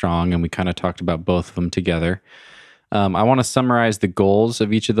 not strong, and we kind of talked about both of them together. I want to summarize the goals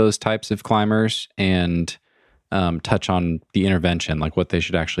of each of those types of climbers and touch on the intervention, like what they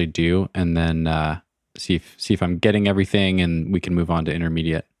should actually do, and then see if I'm getting everything, and we can move on to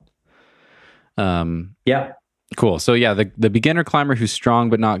intermediate. Yeah. Cool. So yeah, the beginner climber who's strong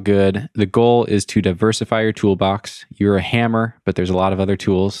but not good, the goal is to diversify your toolbox. You're a hammer, but there's a lot of other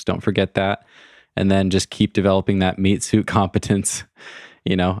tools. Don't forget that. And then just keep developing that meat suit competence.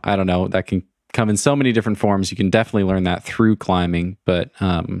 I don't know. That can come in so many different forms. You can definitely learn that through climbing, but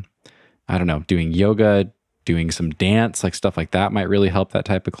I don't know, doing yoga, doing some dance, like stuff like that might really help that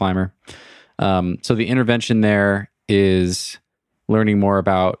type of climber. So the intervention there is learning more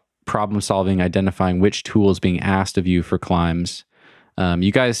about problem solving, identifying which tools being asked of you for climbs.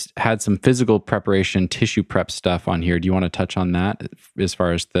 You guys had some physical preparation, tissue prep stuff on here. Do you want to touch on that as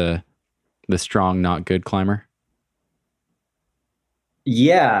far as the strong, not good climber?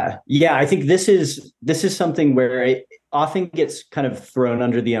 Yeah. I think this is something where it often gets kind of thrown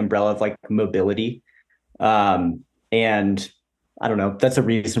under the umbrella of like mobility. And I don't know, that's a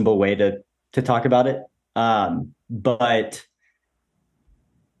reasonable way to talk about it. But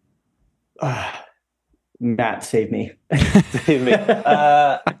Matt, save me. Save me.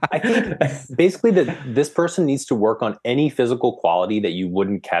 I think basically that this person needs to work on any physical quality that you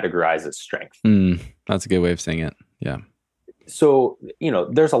wouldn't categorize as strength. That's a good way of saying it. Yeah. So,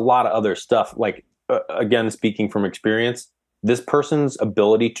 there's a lot of other stuff. Like, again, speaking from experience, this person's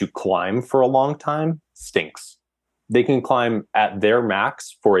ability to climb for a long time stinks. They can climb at their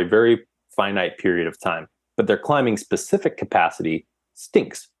max for a very finite period of time, but their climbing specific capacity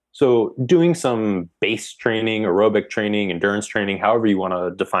stinks. So doing some base training, aerobic training, endurance training, however you want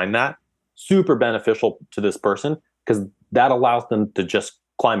to define that, super beneficial to this person because that allows them to just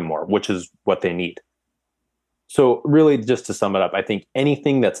climb more, which is what they need. So really, just to sum it up, I think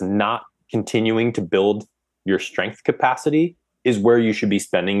anything that's not continuing to build your strength capacity is where you should be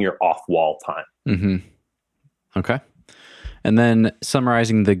spending your off-wall time. Mm-hmm. Okay. And then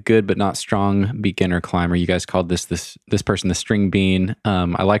summarizing the good but not strong beginner climber, you guys called this person the string bean.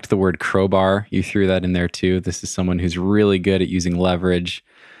 I liked the word crowbar. You threw that in there too. This is someone who's really good at using leverage,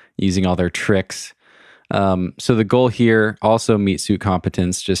 using all their tricks. So the goal here, also meet suit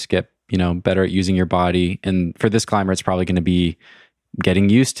competence, just get better at using your body. And for this climber, it's probably going to be getting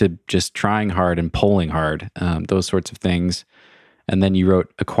used to just trying hard and pulling hard, those sorts of things. And then you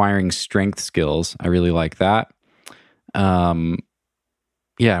wrote acquiring strength skills. I really like that. Working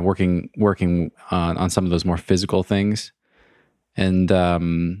on some of those more physical things.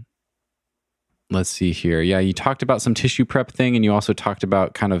 And let's see here. Yeah, you talked about some tissue prep thing, and you also talked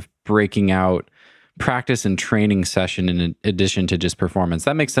about kind of breaking out practice and training session in addition to just performance.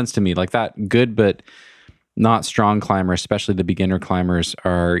 That makes sense to me. Like that good but not strong climber, especially the beginner climbers,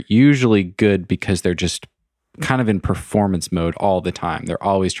 are usually good because they're just kind of in performance mode all the time. They're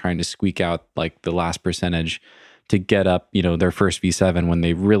always trying to squeak out like the last percentage to get up, their first V7 when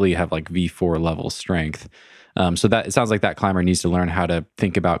they really have like V4 level strength. So that it sounds like that climber needs to learn how to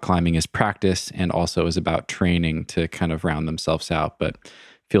think about climbing as practice and also as about training to kind of round themselves out. But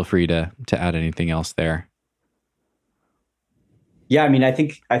feel free to add anything else there. Yeah, I mean, I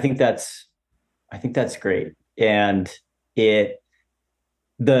think that's great. And the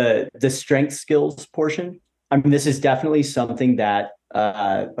strength skills portion, I mean, this is definitely something that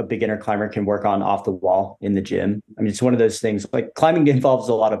a beginner climber can work on off the wall in the gym. I mean, it's one of those things, like climbing involves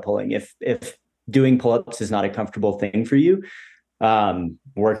a lot of pulling. If doing pull-ups is not a comfortable thing for you,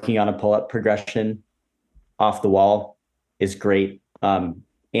 working on a pull-up progression off the wall is great.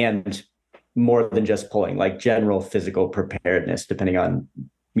 And more than just pulling, like general physical preparedness, depending on,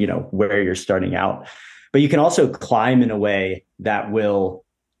 where you're starting out. But you can also climb in a way that will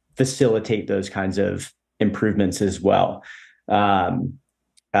facilitate those kinds of improvements as well.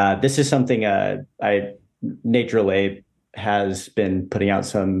 This is something Nature Relay has been putting out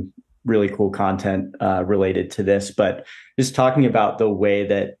some really cool content related to this, but just talking about the way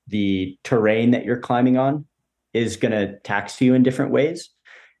that the terrain that you're climbing on is going to tax you in different ways.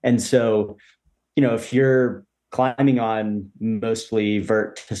 And so, if you're climbing on mostly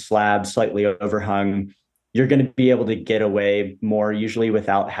vert to slab, slightly overhung, you're going to be able to get away more usually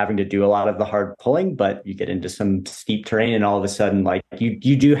without having to do a lot of the hard pulling. But you get into some steep terrain and all of a sudden, like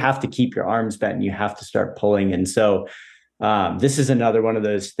you do have to keep your arms bent and you have to start pulling. And so this is another one of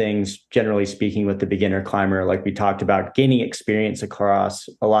those things, generally speaking, with the beginner climber, like we talked about, gaining experience across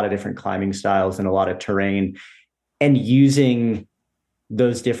a lot of different climbing styles and a lot of terrain, and using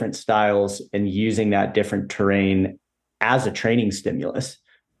those different styles and using that different terrain as a training stimulus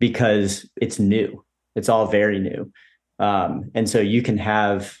because it's new. It's all very new. And so you can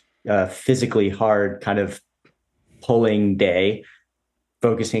have a physically hard kind of pulling day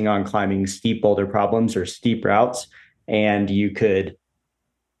focusing on climbing steep boulder problems or steep routes. And you could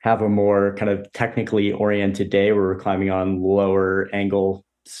have a more kind of technically oriented day where we're climbing on lower angle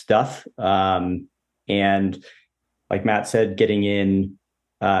stuff. And like Matt said, getting in,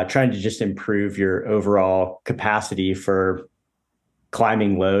 trying to just improve your overall capacity for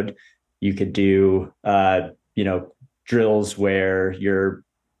climbing load. You could do, drills where you're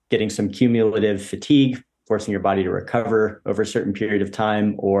getting some cumulative fatigue, forcing your body to recover over a certain period of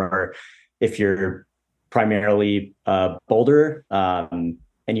time. Or if you're primarily boulder and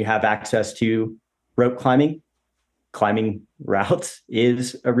you have access to rope climbing routes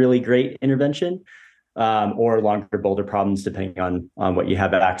is a really great intervention, or longer boulder problems, depending on what you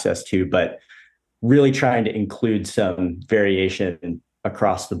have access to. But really trying to include some variation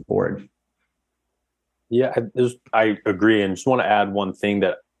across the board. Yeah, I agree. And just want to add one thing,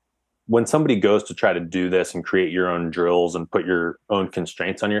 that when somebody goes to try to do this and create your own drills and put your own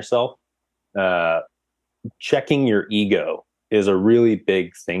constraints on yourself, checking your ego is a really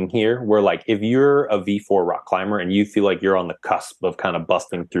big thing here, where like if you're a V4 rock climber and you feel like you're on the cusp of kind of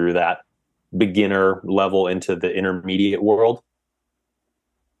busting through that beginner level into the intermediate world,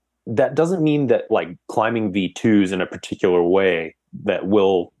 that doesn't mean that like climbing V2s in a particular way that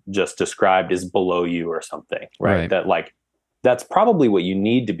Will just described is below you or something, right? That like, that's probably what you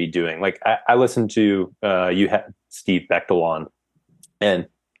need to be doing. Like I listened to, you had Steve Bechtel on, and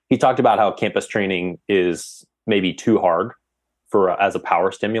he talked about how campus training is maybe too hard for as a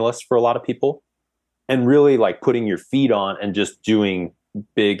power stimulus for a lot of people. And really like putting your feet on and just doing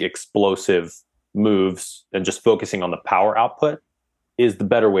big explosive moves and just focusing on the power output is the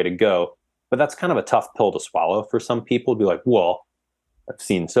better way to go. But that's kind of a tough pill to swallow for some people, to be like, well, I've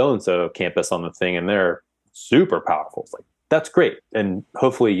seen so-and-so campus on the thing and they're super powerful. It's like, that's great. And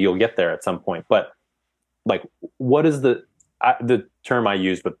hopefully you'll get there at some point. But like, what is the term I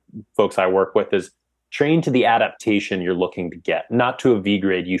use with folks I work with is train to the adaptation you're looking to get, not to a V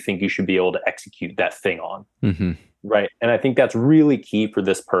grade you think you should be able to execute that thing on. Mm-hmm. Right. And I think that's really key for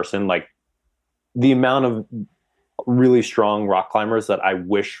this person. Like the amount of really strong rock climbers that I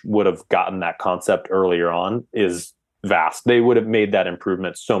wish would have gotten that concept earlier on is vast. They would have made that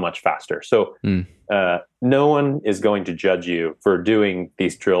improvement so much faster. So no one is going to judge you for doing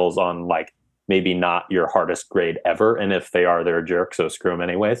these drills on like maybe not your hardest grade ever. And if they are, they're a jerk. So screw them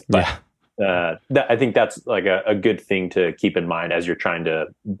anyways. But I think that's like a good thing to keep in mind as you're trying to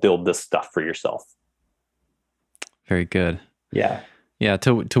build this stuff for yourself. Very good. Yeah. Yeah.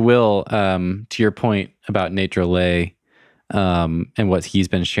 To Will, to your point about Nate Drolet, and what he's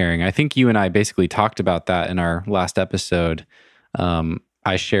been sharing, I think you and I basically talked about that in our last episode.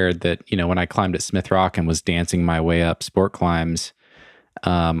 I shared that, when I climbed at Smith Rock and was dancing my way up sport climbs,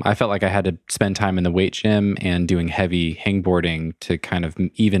 I felt like I had to spend time in the weight gym and doing heavy hangboarding to kind of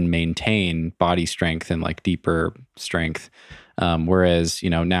even maintain body strength and like deeper strength. Whereas,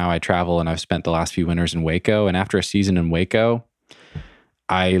 now I travel and I've spent the last few winters in Waco, and after a season in Waco,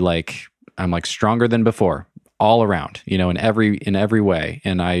 I'm like stronger than before all around, in every way.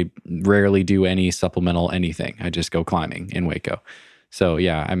 And I rarely do any supplemental anything. I just go climbing in Waco. So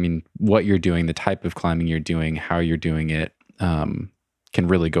yeah, I mean, what you're doing, the type of climbing you're doing, how you're doing it, can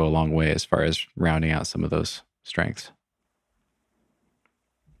really go a long way as far as rounding out some of those strengths.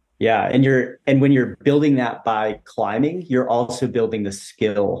 Yeah. And when you're building that by climbing, you're also building the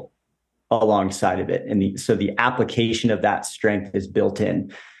skill alongside of it. And so the application of that strength is built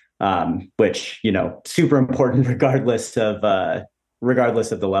in, which, super important regardless of the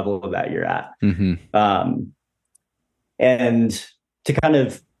level that you're at. Mm-hmm. And to kind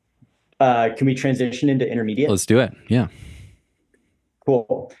of, can we transition into intermediate? Let's do it. Yeah.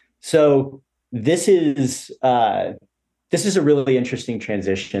 Cool. So this is a really interesting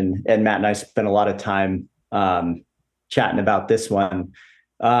transition, and Matt and I spent a lot of time chatting about this one.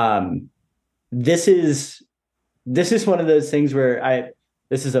 This is one of those things where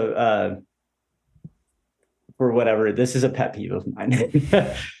this is a pet peeve of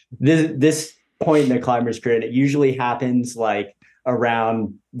mine. This point in the climber's career, and it usually happens like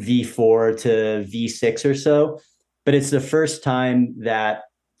around V4 to V6 or so. But it's the first time that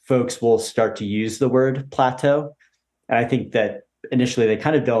folks will start to use the word plateau. And I think that initially they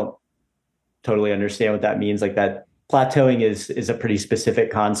kind of don't totally understand what that means. Like that plateauing is a pretty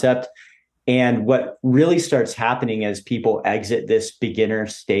specific concept. And what really starts happening as people exit this beginner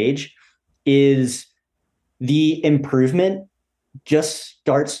stage is the improvement just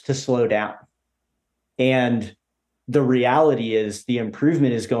starts to slow down. And the reality is the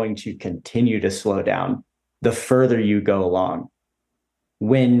improvement is going to continue to slow down the further you go along.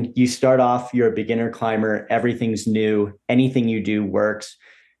 When you start off, you're a beginner climber, everything's new, anything you do works.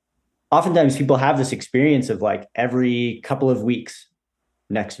 Oftentimes people have this experience of like every couple of weeks,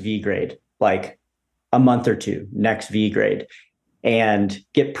 next V grade, like a month or two, next V grade, and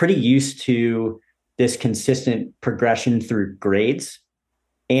get pretty used to this consistent progression through grades.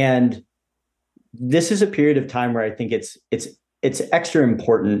 And this is a period of time where I think it's extra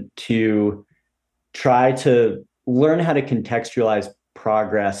important to try to learn how to contextualize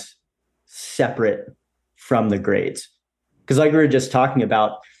progress separate from the grades. Because like we were just talking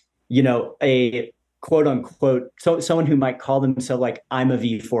about, a quote unquote, someone who might call themselves like, I'm a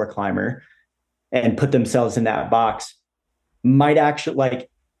V4 climber and put themselves in that box might actually like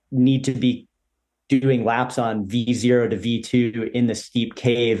need to be doing laps on V0 to V2 in the steep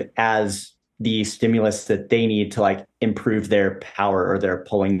cave as the stimulus that they need to like improve their power or their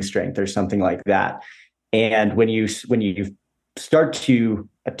pulling strength or something like that. And when you start to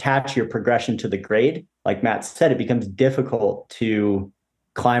attach your progression to the grade, like Matt said, it becomes difficult to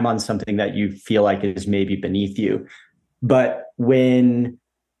climb on something that you feel like is maybe beneath you. But when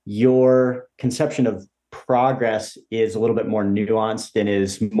your conception of progress is a little bit more nuanced and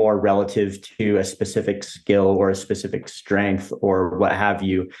is more relative to a specific skill or a specific strength or what have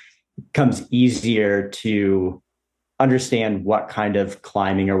you, it becomes easier to understand what kind of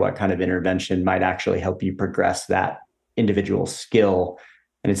climbing or what kind of intervention might actually help you progress that individual skill.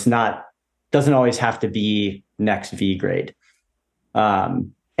 And doesn't always have to be next V grade.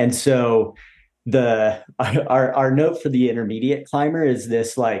 And so our note for the intermediate climber is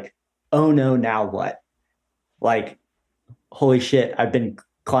this like, oh no, now what? Like, holy shit, I've been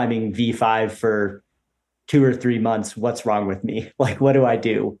climbing V5 for 2 or 3 months. What's wrong with me? Like, what do I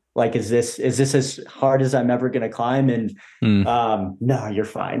do? Like, is this as hard as I'm ever going to climb? And no, you're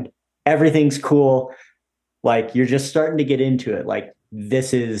fine. Everything's cool. Like, you're just starting to get into it. Like,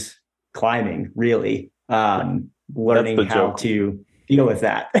 this is climbing, really. Learning how to deal with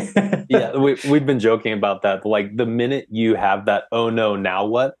that. Yeah, we've been joking about that. Like, the minute you have that, oh no, now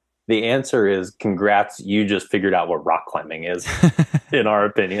what? The answer is congrats, you just figured out what rock climbing is, in our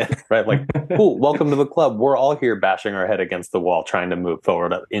opinion, right? Like, cool, welcome to the club. We're all here bashing our head against the wall, trying to move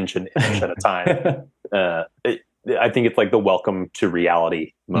forward an inch at a time. I think it's like the welcome to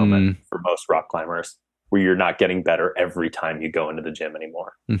reality moment for most rock climbers, where you're not getting better every time you go into the gym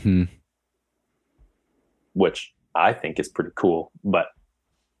anymore. Mm-hmm. Which I think is pretty cool. But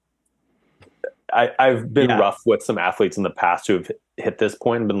I've been rough with some athletes in the past who have hit this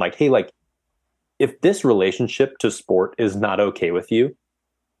point and been like, hey, like, if this relationship to sport is not okay with you,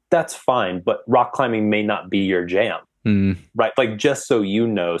 that's fine, but rock climbing may not be your jam, right? Like, just so you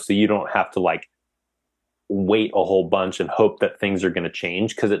know, so you don't have to like wait a whole bunch and hope that things are going to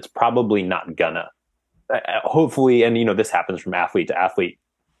change, because it's probably not gonna. Hopefully, and this happens from athlete to athlete,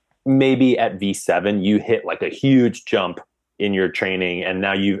 maybe at V7 you hit like a huge jump in your training and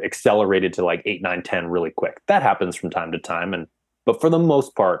now you've accelerated to like 8, 9, 10 really quick. That happens from time to time. But for the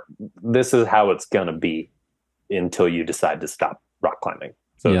most part, this is how it's going to be until you decide to stop rock climbing.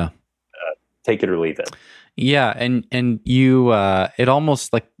 So take it or leave it. Yeah. And you, it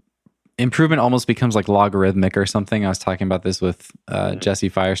almost like improvement almost becomes like logarithmic or something. I was talking about this with Jesse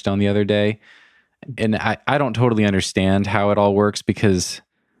Firestone the other day. And I don't totally understand how it all works, because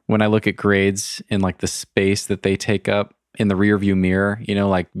when I look at grades in like the space that they take up in the rear view mirror,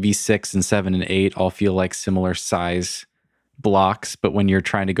 like V6 and 7 and 8 all feel like similar size blocks. But when you're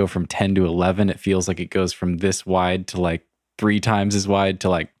trying to go from 10 to 11, it feels like it goes from this wide to like 3 times as wide to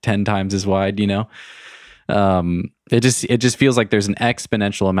like 10 times as wide, It just feels like there's an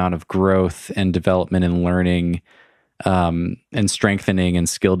exponential amount of growth and development and learning and strengthening and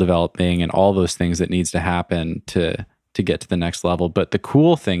skill developing and all those things that needs to happen to get to the next level. But the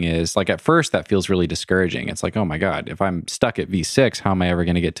cool thing is, like, at first that feels really discouraging. It's like, oh my God, if I'm stuck at V6, how am I ever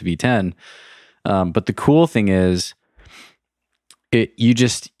going to get to V10? But the cool thing is,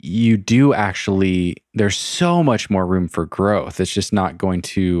 you do actually, there's so much more room for growth. It's just not going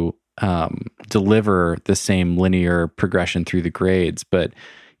to deliver the same linear progression through the grades, but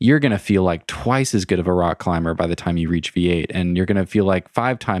you're going to feel like twice as good of a rock climber by the time you reach V8. And you're going to feel like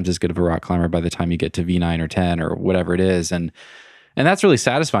 5 times as good of a rock climber by the time you get to V9 or 10 or whatever it is. And that's really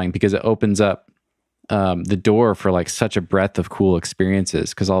satisfying, because it opens up the door for like such a breadth of cool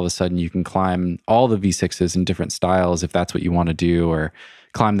experiences, because all of a sudden you can climb all the V6s in different styles if that's what you want to do, or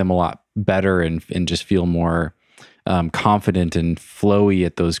climb them a lot better and just feel more confident and flowy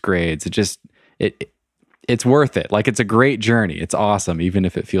at those grades. It's worth it. Like, it's a great journey. It's awesome, even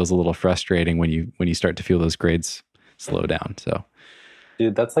if it feels a little frustrating when you start to feel those grades slow down. So,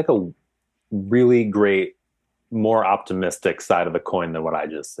 Dude, that's like a really great, more optimistic side of the coin than what I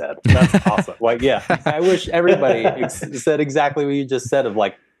just said. That's awesome. Like, yeah, I wish everybody said exactly what you just said of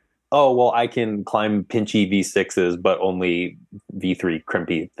like, oh, well, I can climb pinchy V6s, but only V3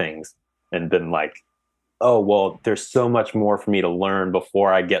 crimpy things. And then like, oh, well, there's so much more for me to learn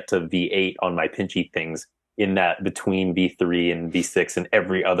before I get to V8 on my pinchy things in that between V3 and V6 and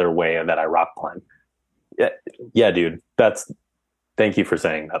every other way that I rock climb. Yeah, yeah, dude. Thank you for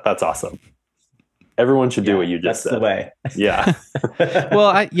saying that. That's awesome. Everyone should do what you just said. That's the way. Yeah. well,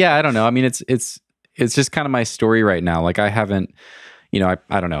 I don't know. I mean, it's just kind of my story right now. Like I haven't, I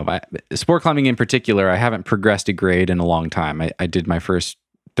don't know. Sport climbing in particular, I haven't progressed a grade in a long time. I did my first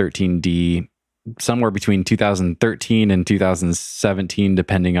 13D somewhere between 2013 and 2017,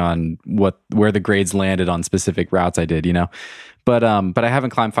 depending on where the grades landed on specific routes I did, but I haven't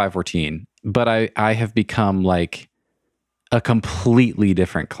climbed 514, but I have become like a completely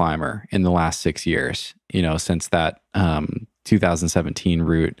different climber in the last 6 years, since that 2017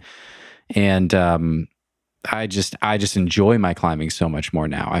 route. And I just enjoy my climbing so much more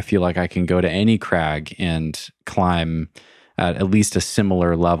now. I feel like I can go to any crag and climb at least a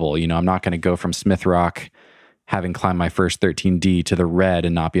similar level. I'm not going to go from Smith Rock having climbed my first 13D to the red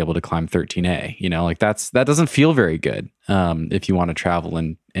and not be able to climb 13A. Like that doesn't feel very good if you want to travel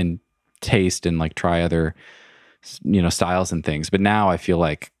and taste and like try other styles and things. But now I feel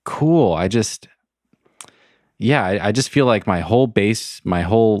like cool. I just feel like my whole base, my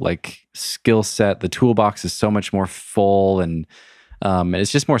whole like skill set, the toolbox is so much more full, and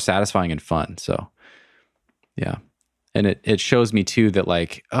it's just more satisfying and fun. So yeah. And it shows me too that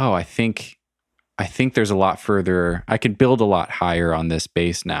like, oh, I think there's a lot further. I could build a lot higher on this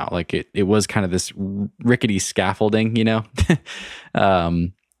base now. Like it was kind of this rickety scaffolding,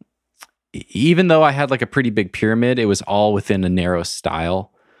 even though I had like a pretty big pyramid, it was all within a narrow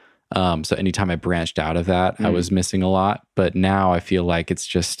style. So anytime I branched out of that, I was missing a lot. But now I feel like it's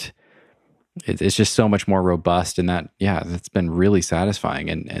just so much more robust, and that's been really satisfying.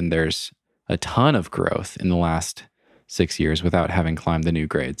 And there's a ton of growth in the last 6 years without having climbed the new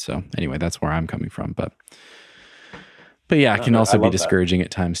grade. So anyway, that's where I'm coming from. But yeah, it can also be discouraging at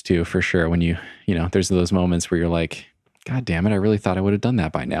times too, for sure. When there's those moments where you're like, God damn it, I really thought I would have done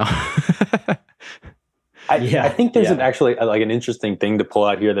that by now. I think there's actually like an interesting thing to pull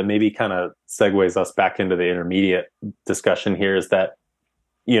out here that maybe kind of segues us back into the intermediate discussion here, is that,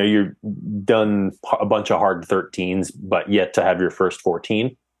 you're done a bunch of hard 13s, but yet to have your first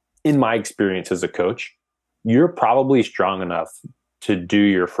 14. In my experience as a coach, you're probably strong enough to do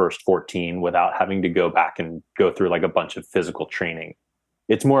your first 14 without having to go back and go through like a bunch of physical training.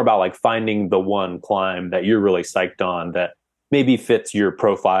 It's more about like finding the one climb that you're really psyched on that maybe fits your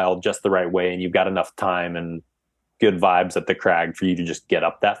profile just the right way, and you've got enough time and good vibes at the crag for you to just get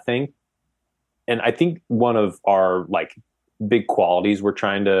up that thing. And I think one of our like big qualities we're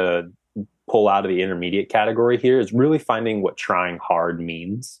trying to pull out of the intermediate category here is really finding what trying hard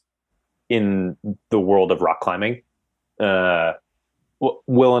means in the world of rock climbing. Will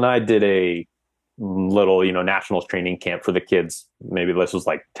and I did a little, nationals training camp for the kids. Maybe this was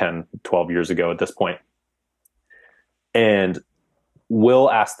like 10, 12 years ago at this point. And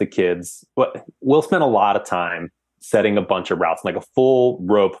Will asked the kids, Will spent a lot of time setting a bunch of routes, like a full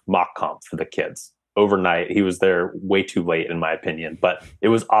rope mock comp for the kids overnight. He was there way too late, in my opinion, but it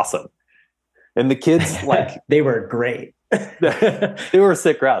was awesome. And the kids, like, they were great. They were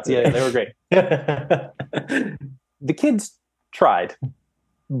sick routes. Yeah, they were great. The kids tried,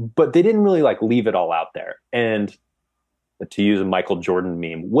 but they didn't really like leave it all out there. And to use a Michael Jordan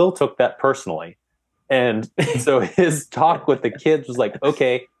meme, Will took that personally. And so his talk with the kids was like,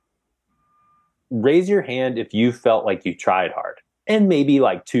 okay, raise your hand if you felt like you tried hard. And maybe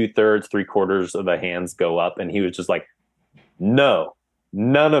like 2/3, 3/4 of the hands go up. And he was just like, no,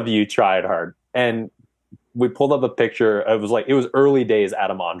 none of you tried hard. And we pulled up a picture. It was early days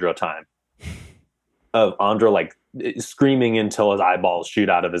Adam Andro time of Andro like screaming until his eyeballs shoot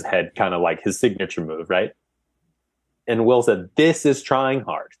out of his head, kind of like his signature move, right? And Will said, this is trying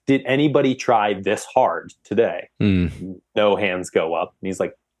hard. Did anybody try this hard today? No hands go up. And he's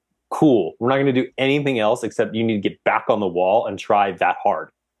like, cool. We're not going to do anything else except you need to get back on the wall and try that hard.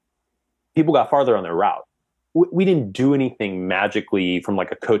 People got farther on their route. We didn't do anything magically from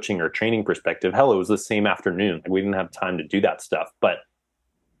like a coaching or training perspective. Hell, it was the same afternoon. Like, we didn't have time to do that stuff. But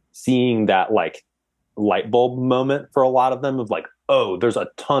seeing that like light bulb moment for a lot of them of like, oh, there's a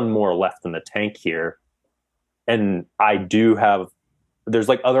ton more left in the tank here. And there's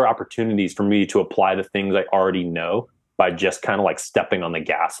like other opportunities for me to apply the things I already know by just kind of like stepping on the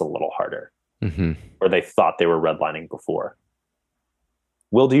gas a little harder. Mm-hmm. or they thought they were redlining before.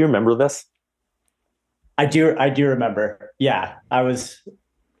 Will, do you remember this? I do remember. Yeah, I was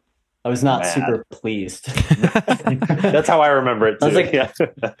not Mad. super pleased. That's how I remember it too. I was like, yeah.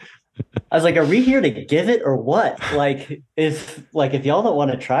 I was like, are we here to give it or what? If y'all don't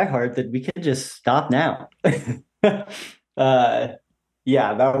want to try hard, then we can just stop now. uh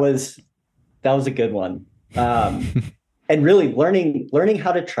yeah, that was a good one. And really learning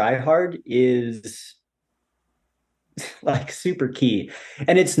how to try hard is like super key.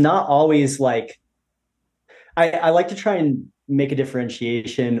 And it's not always like I like to try and make a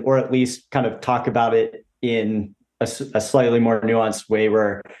differentiation or at least kind of talk about it in a slightly more nuanced way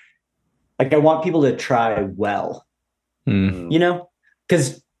where like I want people to try well, Mm. you know,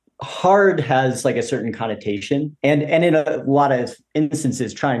 because hard has like a certain connotation, and in a lot of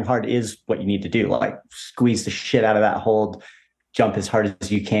instances, trying hard is what you need to do. Like squeeze the shit out of that hold, jump as hard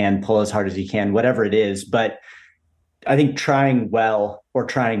as you can, pull as hard as you can, whatever it is. But I think trying well or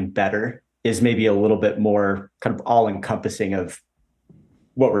trying better is maybe a little bit more kind of all encompassing of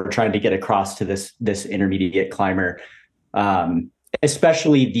what we're trying to get across to this intermediate climber,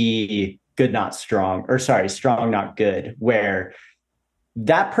 especially the good not strong, or sorry, strong not good, where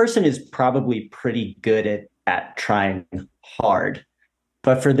that person is probably pretty good at trying hard,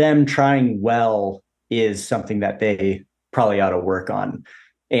 but for them trying well is something that they probably ought to work on,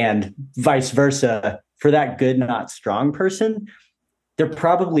 and vice versa for that good not strong person. They're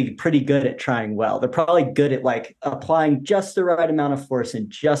probably pretty good at trying well. They're probably good at like applying just the right amount of force in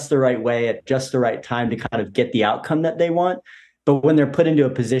just the right way at just the right time to kind of get the outcome that they want. But when they're put into a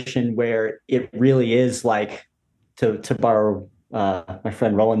position where it really is like, to borrow my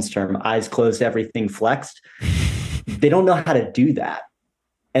friend Roland's term, eyes closed, everything flexed, they don't know how to do that.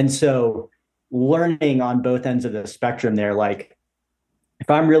 And so learning on both ends of the spectrum there, like if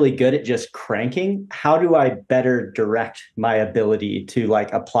I'm really good at just cranking, how do I better direct my ability to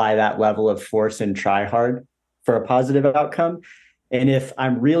like apply that level of force and try hard for a positive outcome? And if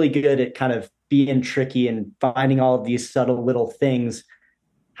I'm really good at kind of being tricky and finding all of these subtle little things,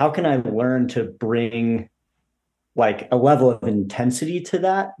 how can I learn to bring like a level of intensity to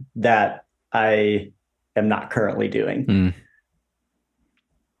that I am not currently doing? Mm.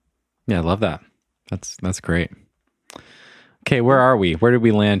 Yeah, I love that. That's great. Okay, where are we? Where did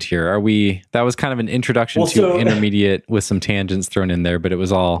we land here? That was kind of an introduction to intermediate with some tangents thrown in there, but it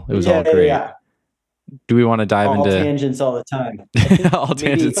was all great. Yeah. Do we want to dive all into tangents all the time? all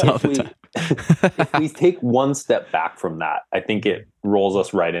tangents all the time? If we take one step back from that, I think it rolls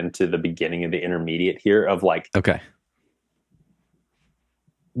us right into the beginning of the intermediate here of like, okay,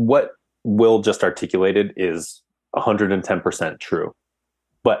 what Will just articulated is 110% true.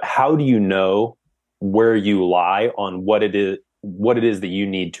 But how do you know where you lie on what it is that you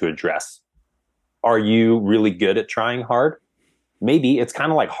need to address? Are you really good at trying hard? Maybe it's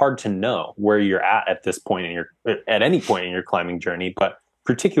kind of like hard to know where you're at this point at any point in your climbing journey, but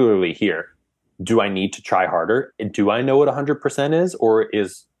particularly here, do I need to try harder? Do I know what 100% is, or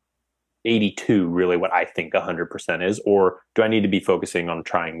is 82 really what I think 100% is, or do I need to be focusing on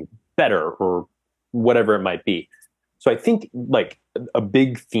trying better or whatever it might be? So I think like a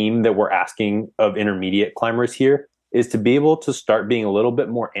big theme that we're asking of intermediate climbers here is to be able to start being a little bit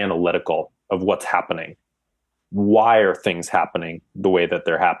more analytical of what's happening. Why are things happening the way that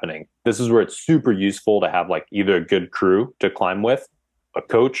they're happening? This is where it's super useful to have like either a good crew to climb with, a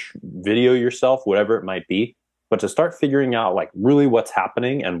coach, video yourself, whatever it might be, but to start figuring out like really what's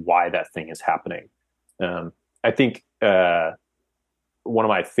happening and why that thing is happening. I think one of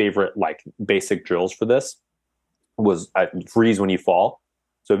my favorite like basic drills for this was freeze when you fall.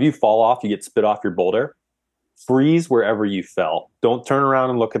 So if you fall off, you get spit off your boulder, freeze wherever you fell. Don't turn around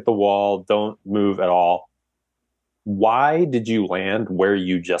and look at the wall. Don't move at all. Why did you land where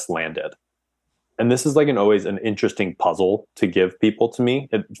you just landed? And this is like always an interesting puzzle to give people, to me,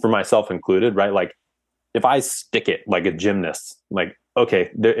 for myself included, right? Like if I stick it like a gymnast, like,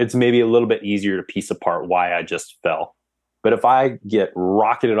 okay, it's maybe a little bit easier to piece apart why I just fell. But if I get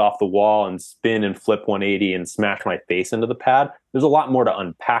rocketed off the wall and spin and flip 180 and smash my face into the pad, there's a lot more to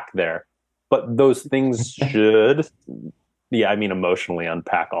unpack there. But those things should, yeah, I mean, emotionally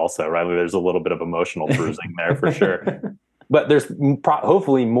unpack also, right? I mean, there's a little bit of emotional bruising there for sure. But there's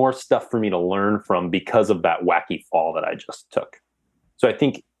hopefully more stuff for me to learn from because of that wacky fall that I just took. So I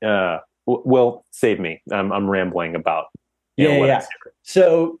think, Will, save me. I'm rambling about. Yeah.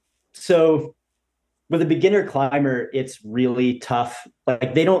 So with a beginner climber, it's really tough.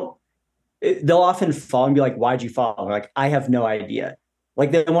 Like they'll often fall and be like, why'd you fall? They're like, I have no idea.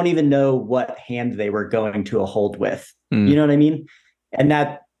 Like they won't even know what hand they were going to a hold with. You know what I mean? And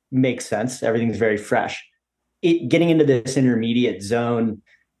makes sense. Everything's very fresh. Getting into this intermediate zone,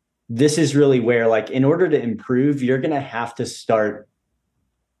 this is really where, like, in order to improve, you're going to have to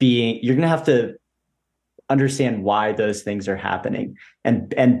you're going to have to understand why those things are happening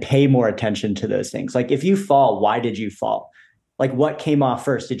and pay more attention to those things. Like, if you fall, why did you fall? Like, what came off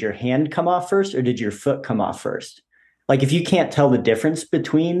first? Did your hand come off first, or did your foot come off first? Like, if you can't tell the difference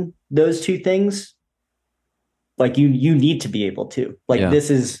between those two things, like, you need to be able to, like, Yeah.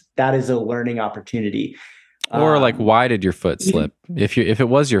 that is a learning opportunity. Or like, why did your foot slip? If it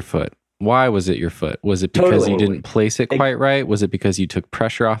was your foot, why was it your foot? Was it because you didn't place it quite right? Was it because you took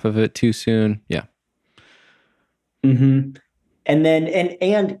pressure off of it too soon? Yeah. Mm-hmm. And then,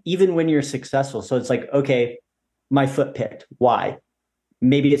 and even when you're successful, so it's like, okay, my foot picked. Why?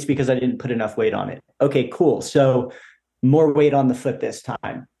 Maybe it's because I didn't put enough weight on it. Okay, cool. So more weight on the foot this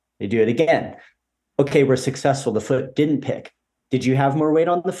time. They do it again. Okay, we're successful. The foot didn't pick. Did you have more weight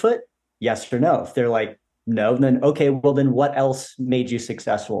on the foot? Yes or no? If they're like, no, then okay, well, then what else made you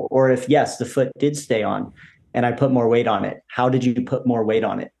successful? Or if yes, the foot did stay on and I put more weight on it, how did you put more weight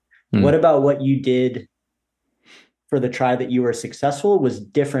on it? What about what you did for the try that you were successful was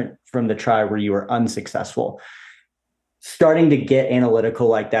different from the try where you were unsuccessful? Starting to get analytical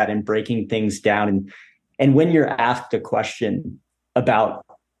like that and breaking things down. And when you're asked a question about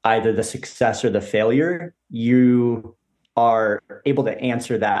either the success or the failure, you are able to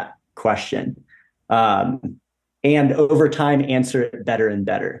answer that question. And over time, answer it better and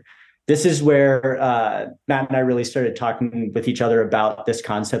better. This is where Matt and I really started talking with each other about this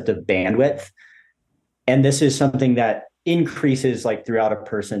concept of bandwidth. And this is something that increases, like, throughout a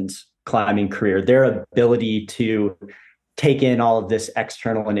person's climbing career, their ability to take in all of this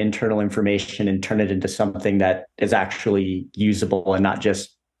external and internal information and turn it into something that is actually usable and not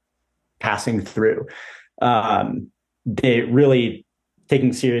just passing through. They really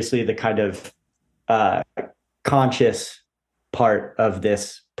taking seriously the kind of conscious part of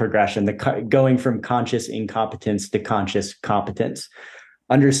this progression, going from conscious incompetence to conscious competence,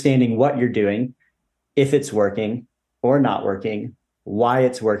 understanding what you're doing, if it's working or not working, why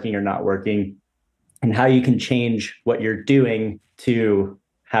it's working or not working, and how you can change what you're doing to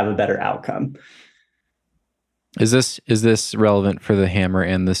have a better outcome. Is this relevant for the hammer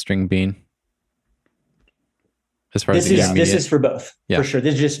and the string bean? As far as this is for both, for sure.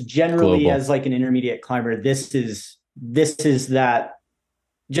 This is just generally global. As like an intermediate climber, this is that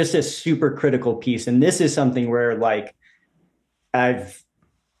just a super critical piece. And this is something where, like,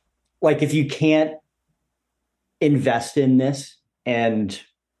 if you can't invest in this and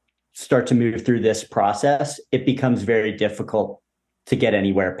start to move through this process, it becomes very difficult to get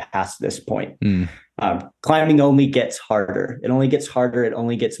anywhere past this point. Climbing only gets harder. It only gets harder. It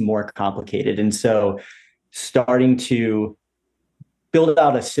only gets more complicated. And so starting to build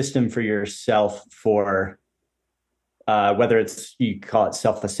out a system for yourself for whether it's, you call it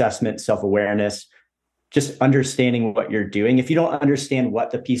self-assessment, self-awareness, just understanding what you're doing. If you don't understand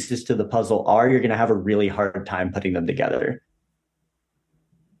what the pieces to the puzzle are, you're going to have a really hard time putting them together.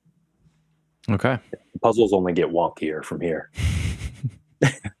 Okay. Puzzles only get wonkier from here.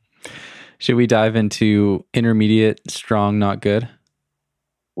 Should we dive into intermediate, strong, not good?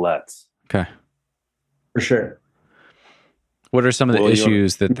 Let's. Okay. For sure. What are some of the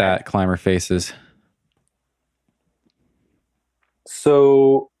issues that climber faces?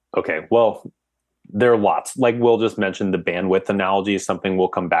 So, okay, well, there are lots. Like Will just mentioned, the bandwidth analogy is something we'll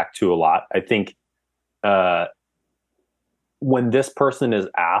come back to a lot. I think when this person is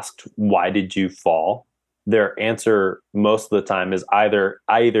asked, why did you fall? Their answer most of the time is I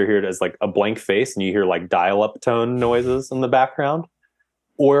either hear it as like a blank face and you hear like dial-up tone noises in the background,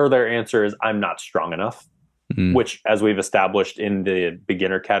 or their answer is I'm not strong enough, which, as we've established in the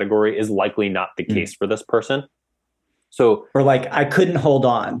beginner category, is likely not the case for this person. So, or like, I couldn't hold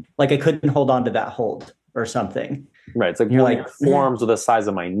on. Like, I couldn't hold on to that hold or something. Right. It's like, you're like, forearms are the size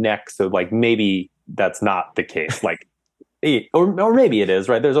of my neck. So like, maybe that's not the case. Like, or maybe it is,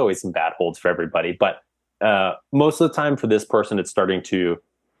 right? There's always some bad holds for everybody. But most of the time for this person, it's starting to,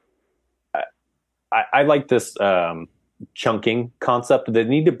 I like this chunking concept. They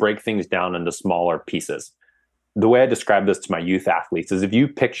need to break things down into smaller pieces. The way I describe this to my youth athletes is if you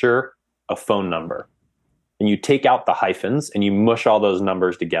picture a phone number and you take out the hyphens and you mush all those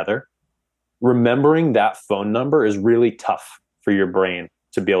numbers together, remembering that phone number is really tough for your brain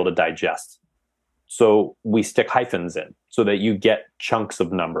to be able to digest. So we stick hyphens in so that you get chunks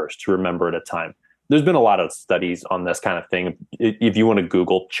of numbers to remember at a time. There's been a lot of studies on this kind of thing. If you want to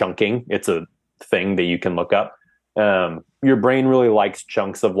Google chunking, it's a thing that you can look up. Your brain really likes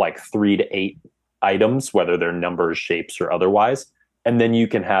chunks of like 3 to 8 items, whether they're numbers, shapes, or otherwise. And then you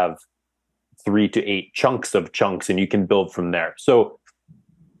can have 3 to 8 chunks of chunks, and you can build from there. So,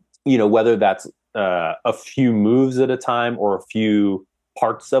 whether that's a few moves at a time or a few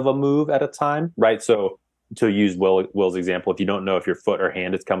parts of a move at a time, right? So to use Will's example, if you don't know if your foot or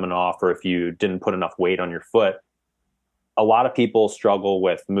hand is coming off, or if you didn't put enough weight on your foot, a lot of people struggle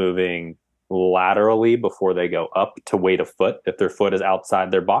with moving laterally before they go up to weight a foot if their foot is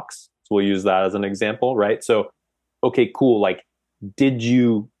outside their box. So we'll use that as an example, right? So, okay, cool. Like, did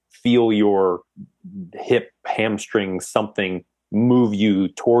you feel your hip, hamstring, something move you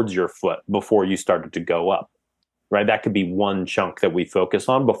towards your foot before you started to go up, right? That could be one chunk that we focus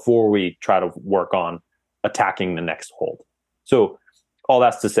on before we try to work on attacking the next hold. So all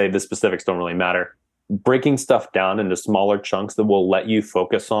that's to say, the specifics don't really matter. Breaking stuff down into smaller chunks that will let you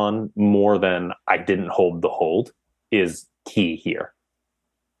focus on more than I didn't hold the hold is key here.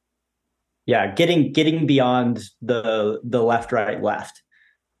 Yeah, getting beyond the left, right, left.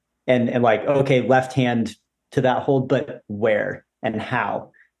 And like, okay, left hand to that hold, but where and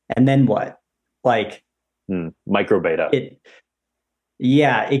how? And then what? Like micro beta.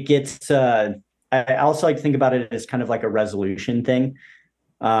 It gets I also like to think about it as kind of like a resolution thing.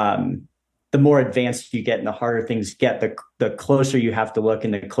 The more advanced you get and the harder things get, the closer you have to look,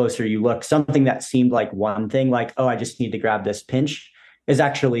 and the closer you look, something that seemed like one thing, like, oh, I just need to grab this pinch, is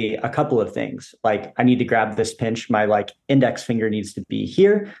actually a couple of things. Like, I need to grab this pinch. My like index finger needs to be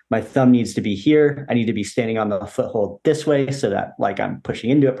here. My thumb needs to be here. I need to be standing on the foothold this way so that like I'm pushing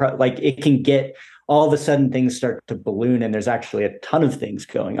into it. Like, it can get, all of a sudden things start to balloon, and there's actually a ton of things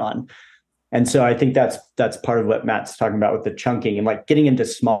going on. And so I think that's part of what Matt's talking about with the chunking, and like getting into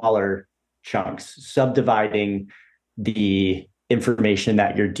smaller chunks, subdividing the information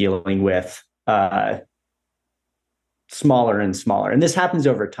that you're dealing with, smaller and smaller. And this happens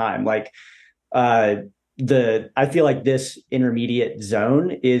over time. Like I feel like this intermediate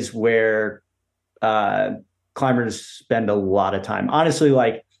zone is where climbers spend a lot of time. Honestly,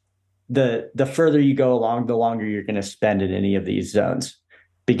 like the further you go along, the longer you're going to spend in any of these zones.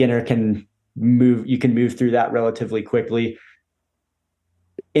 Beginner can move, you can move through that relatively quickly.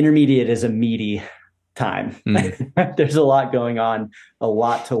 Intermediate is a meaty time. There's a lot going on, a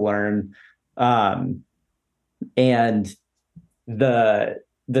lot to learn. And the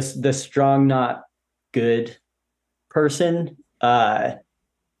strong, not good person,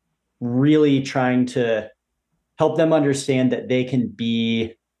 really trying to help them understand that they can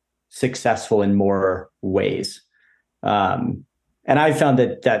be successful in more ways. And I found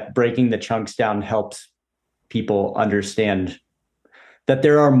that breaking the chunks down helps people understand that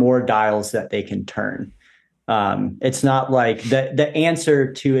there are more dials that they can turn. It's not like the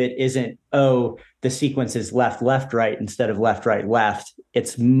answer to it isn't, oh, the sequence is left, left, right instead of left, right, left.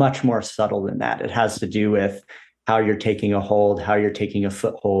 It's much more subtle than that. It has to do with how you're taking a hold, how you're taking a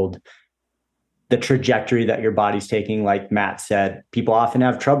foothold, the trajectory that your body's taking. Like Matt said, people often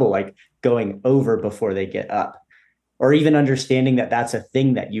have trouble like going over before they get up, or even understanding that that's a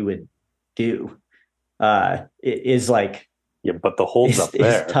thing that you would do. It is like, yeah, but the hold's up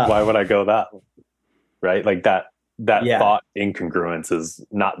there. Why would I go that way? Right? Like that thought incongruence is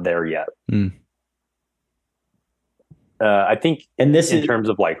not there yet. I think, and this in terms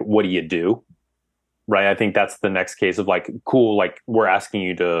of like, what do you do? Right. I think that's the next case of like, cool, like we're asking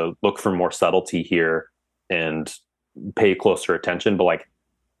you to look for more subtlety here and pay closer attention, but like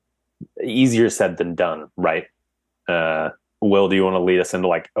easier said than done. Right. Will, do you want to lead us into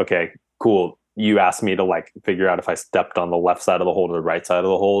like, okay, cool. You asked me to like figure out if I stepped on the left side of the hold or the right side of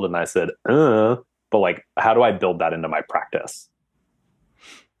the hold. And I said, but like, how do I build that into my practice?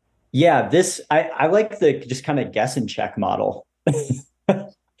 Yeah, I like the just kind of guess and check model.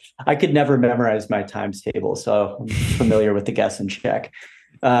 I could never memorize my times table, so I'm familiar with the guess and check.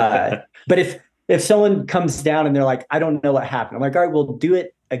 But if someone comes down and they're like, I don't know what happened, I'm like, all right, we'll do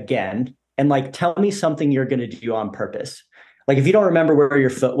it again. And like, tell me something you're going to do on purpose. Like, if you don't remember where your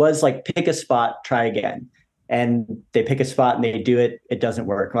foot was, like pick a spot, try again. And they pick a spot and they do it. It doesn't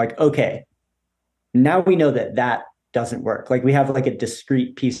work. I'm like, okay, now we know that doesn't work. Like, we have like a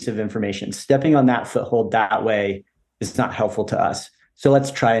discrete piece of information. Stepping on that foothold that way is not helpful to us. So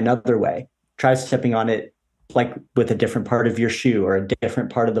let's try another way. Try stepping on it like with a different part of your shoe or a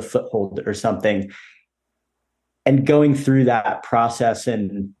different part of the foothold or something. And going through that process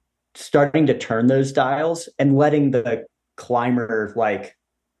and starting to turn those dials and letting the climber like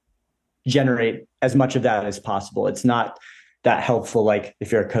generate as much of that as possible. It's not that helpful. Like,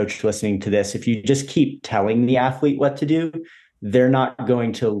 if you're a coach listening to this, if you just keep telling the athlete what to do, they're not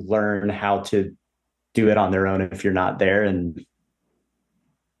going to learn how to do it on their own if you're not there. And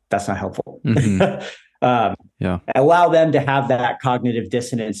that's not helpful. Yeah. Allow them to have that cognitive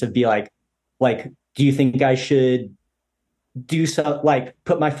dissonance of be like, do you think I should do so, like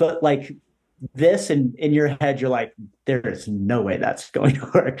put my foot like this? And in your head, you're like, there's no way that's going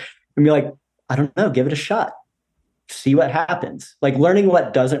to work. And be like, I don't know, give it a shot. See what happens. Like learning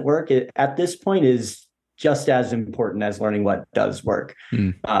what doesn't work at this point is just as important as learning what does work.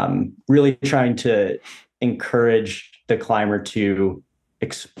 Really trying to encourage the climber to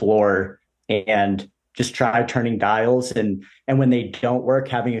explore and just try turning dials, and when they don't work,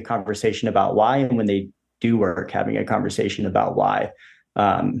 having a conversation about why, and when they do work, having a conversation about why.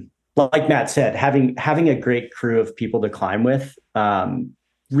 Like Matt said, having a great crew of people to climb with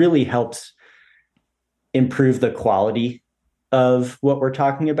really helps improve the quality of what we're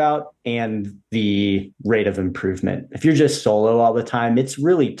talking about and the rate of improvement. If you're just solo all the time, it's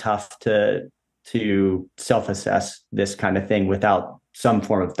really tough to self-assess this kind of thing without some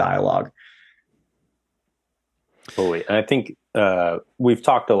form of dialogue. Totally. And I think we've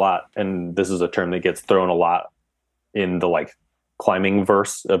talked a lot, and this is a term that gets thrown a lot in the like climbing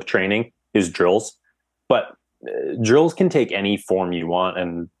verse of training, is drills. But drills can take any form you want.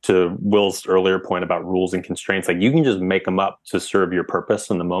 And to Will's earlier point about rules and constraints, like you can just make them up to serve your purpose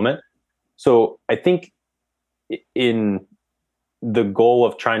in the moment. So I think in the goal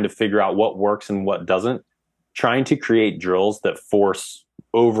of trying to figure out what works and what doesn't, trying to create drills that force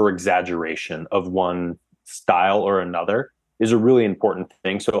over exaggeration of one style or another is a really important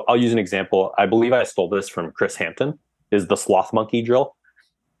thing. So I'll use an example. I believe I stole this from Chris Hampton, is the sloth monkey drill,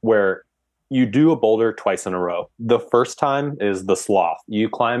 where you do a boulder twice in a row. The first time is the sloth. You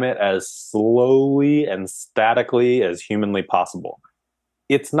climb it as slowly and statically as humanly possible.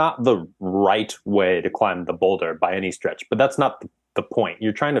 It's not the right way to climb the boulder by any stretch, but that's not the point.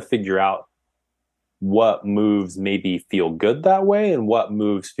 You're trying to figure out what moves maybe feel good that way and what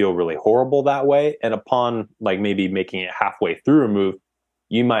moves feel really horrible that way. And upon like maybe making it halfway through a move,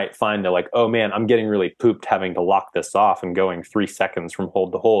 you might find that like, oh man, I'm getting really pooped having to lock this off and going 3 seconds from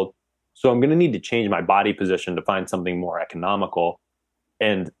hold to hold. So I'm going to need to change my body position to find something more economical.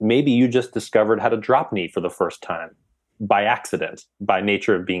 And maybe you just discovered how to drop knee for the first time by accident, by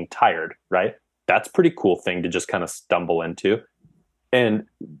nature of being tired, right? That's a pretty cool thing to just kind of stumble into. And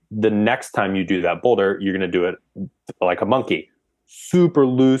the next time you do that boulder, you're going to do it like a monkey, super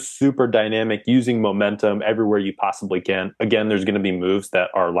loose, super dynamic, using momentum everywhere you possibly can. Again, there's going to be moves that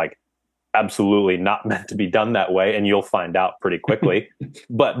are like absolutely not meant to be done that way, and you'll find out pretty quickly.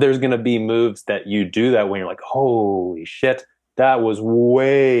 But there's going to be moves that you do that when you're like, holy shit, that was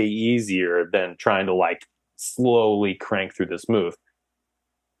way easier than trying to like slowly crank through this move.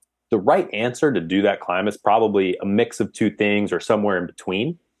 The right answer to do that climb is probably a mix of two things or somewhere in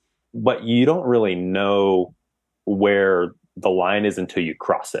between, but you don't really know where the line is until you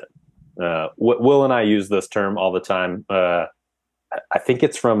cross it. Will and I use this term all the time. I think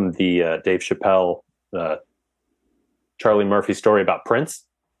it's from the Dave Chappelle, Charlie Murphy story about Prince,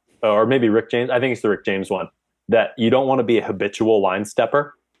 or maybe Rick James. I think it's the Rick James one, that you don't want to be a habitual line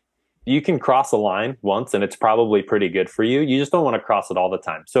stepper. You can cross a line once and it's probably pretty good for you. You just don't want to cross it all the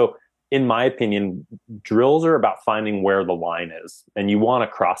time. So in my opinion, drills are about finding where the line is, and you want to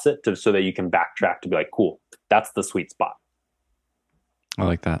cross it so that you can backtrack to be like, cool, that's the sweet spot. I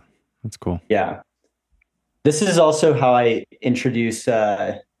like that. That's cool. Yeah. This is also how I introduce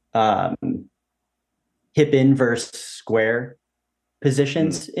hip in versus square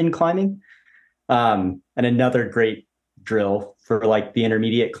positions in climbing. And another great drill for like the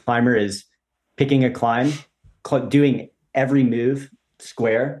intermediate climber is picking a climb, doing every move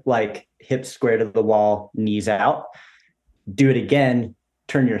square, like hips square to the wall, knees out. Do it again,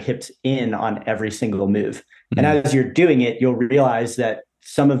 turn your hips in on every single move. And as you're doing it, you'll realize that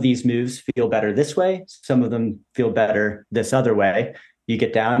some of these moves feel better this way, some of them feel better this other way. You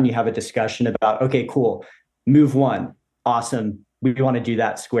get down, you have a discussion about, okay, cool. Move 1, awesome. We want to do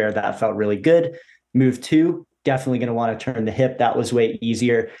that square. That felt really good. Move 2, definitely going to want to turn the hip. That was way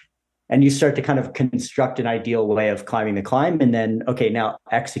easier. And you start to kind of construct an ideal way of climbing the climb. And then, okay, now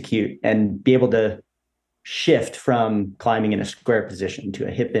execute and be able to shift from climbing in a square position to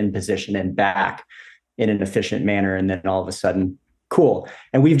a hip in position and back in an efficient manner. And then all of a sudden, cool.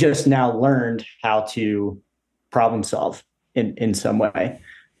 And we've just now learned how to problem solve in some way.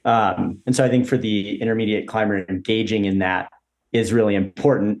 And so I think for the intermediate climber, engaging in that is really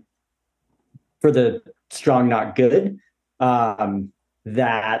important. For the strong, not good,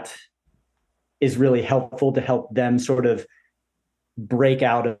 that is really helpful to help them sort of break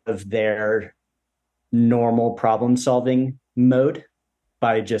out of their normal problem solving mode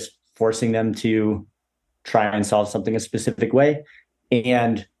by just forcing them to try and solve something a specific way.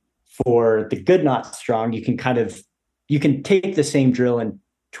 And for the good, not strong, you can take the same drill and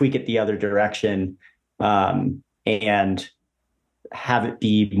tweak it the other direction, and have it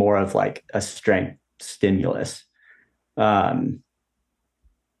be more of like a strength stimulus. We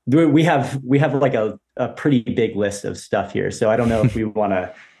have like a pretty big list of stuff here, so I don't know if we want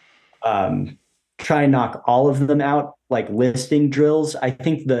to try and knock all of them out, like listing drills. I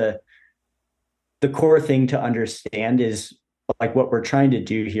think the core thing to understand is like what we're trying to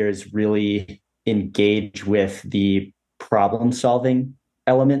do here is really engage with the problem solving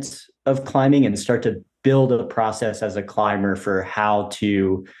elements of climbing and start to build a process as a climber for how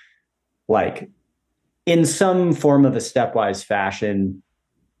to, like, in some form of a stepwise fashion,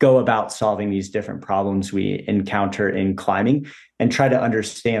 go about solving these different problems we encounter in climbing, and try to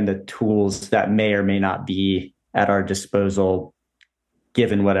understand the tools that may or may not be at our disposal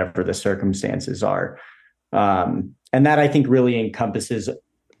given whatever the circumstances are. And that, I think, really encompasses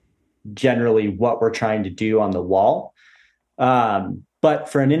generally what we're trying to do on the wall. But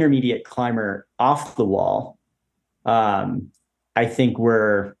for an intermediate climber off the wall, I think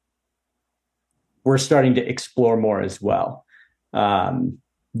we're starting to explore more as well.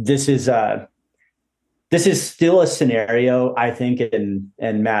 This is still a scenario, I think,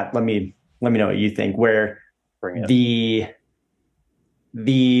 and Matt, let me know what you think, where the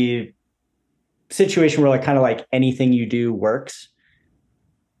situation where like kind of like anything you do works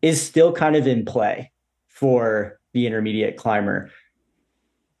is still kind of in play for the intermediate climber.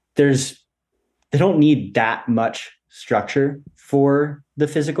 They don't need that much structure for the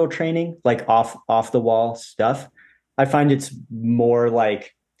physical training, like off the wall stuff. I find it's more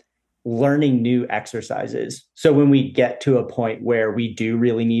like learning new exercises. So when we get to a point where we do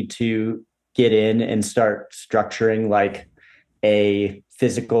really need to get in and start structuring like a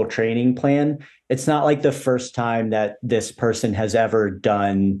physical training plan, it's not like the first time that this person has ever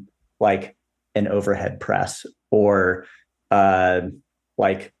done like an overhead press or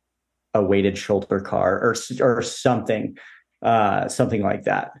like a weighted shoulder car or something like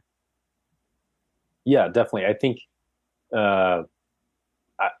that. Yeah, definitely. I think a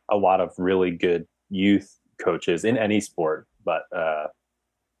lot of really good youth coaches in any sport, but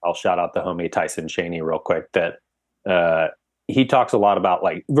I'll shout out the homie Tyson Chaney real quick, that he talks a lot about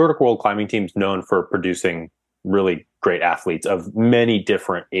like vertical world climbing teams known for producing really great athletes of many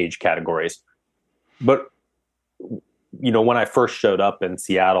different age categories. But, you know, when I first showed up in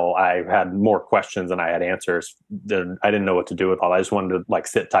Seattle, I had more questions than I had answers. I didn't know what to do with all. I just wanted to like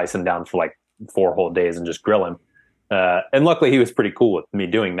sit Tyson down for like 4 whole days and just grill him. And luckily he was pretty cool with me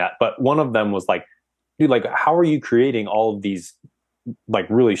doing that. But one of them was like, dude, like, how are you creating all of these like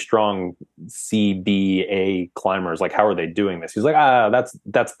really strong CBA climbers? Like, how are they doing this? He's like,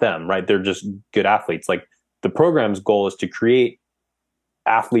 that's them, right? They're just good athletes. Like, the program's goal is to create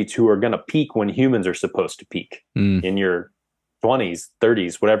athletes who are going to peak when humans are supposed to peak in your 20s,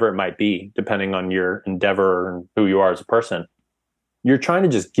 30s, whatever it might be, depending on your endeavor and who you are as a person. You're trying to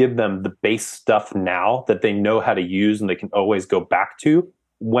just give them the base stuff now that they know how to use and they can always go back to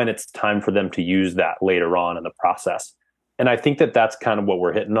when it's time for them to use that later on in the process. And I think that that's kind of what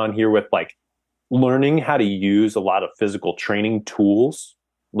we're hitting on here with like learning how to use a lot of physical training tools.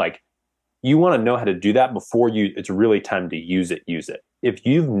 Like, you want to know how to do that before it's really time to use it. If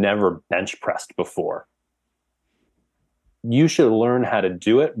you've never bench pressed before, you should learn how to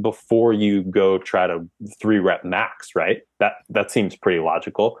do it before you go try to 3-rep max, right? That seems pretty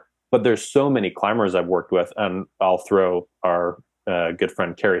logical. But there's so many climbers I've worked with, and I'll throw our good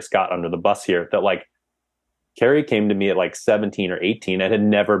friend Carrie Scott under the bus here, that like Carrie came to me at like 17 or 18 and had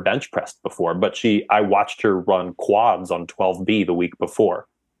never bench pressed before, but I watched her run quads on 12B the week before,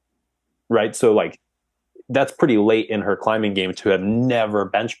 right? So like that's pretty late in her climbing game to have never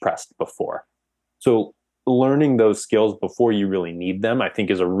bench pressed before. So learning those skills before you really need them, I think,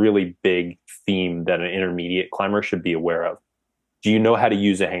 is a really big theme that an intermediate climber should be aware of. Do you know how to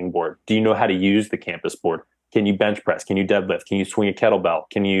use a hangboard? Do you know how to use the campus board? Can you bench press? Can you deadlift? Can you swing a kettlebell?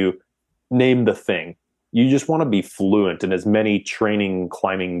 Can you name the thing? You just want to be fluent in as many training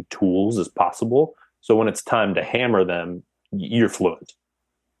climbing tools as possible. So when it's time to hammer them, you're fluent.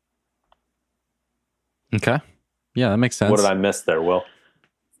 Okay. Yeah, that makes sense. What did I miss there, Will?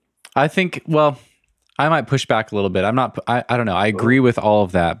 I think, well, I might push back a little bit. I don't know. I agree with all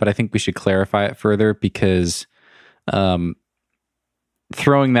of that, but I think we should clarify it further, because throwing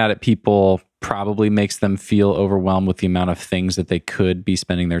that at people probably makes them feel overwhelmed with the amount of things that they could be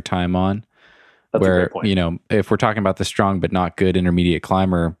spending their time on. That's where, a great point. you know, if we're talking about the strong but not good intermediate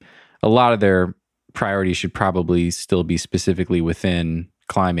climber, a lot of their priorities should probably still be specifically within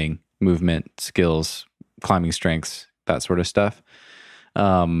climbing, movement, skills, climbing strengths, that sort of stuff.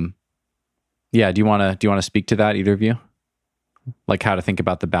 Yeah. Do you want to speak to that, either of you? Like how to think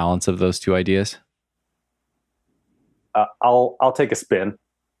about the balance of those two ideas? I'll take a spin.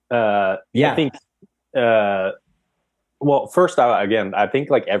 I Yeah. think, well, first, again, I think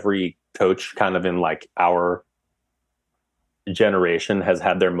like every coach kind of in like our generation has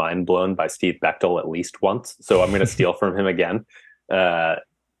had their mind blown by Steve Bechtel at least once. So I'm going to steal from him again.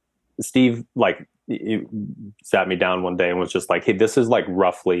 Steve, like, he sat me down one day and was just like, hey, this is like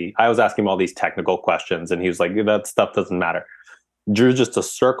roughly, I was asking him all these technical questions and he was like, that stuff doesn't matter. Drew just a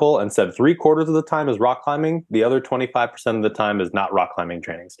circle and said 3/4 of the time is rock climbing. The other 25% of the time is not rock climbing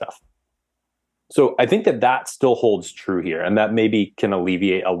training stuff. So I think that still holds true here, and that maybe can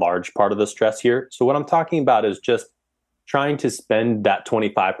alleviate a large part of the stress here. So what I'm talking about is just trying to spend that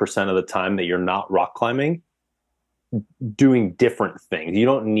 25% of the time that you're not rock climbing doing different things. You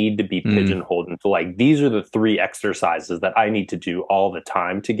don't need to be pigeonholed into like, these are the 3 exercises that I need to do all the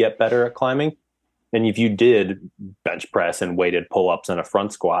time to get better at climbing. And if you did bench press and weighted pull-ups and a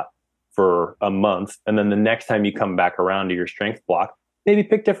front squat for a month, and then the next time you come back around to your strength block, maybe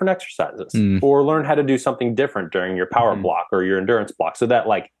pick different exercises or learn how to do something different during your power block or your endurance block, so that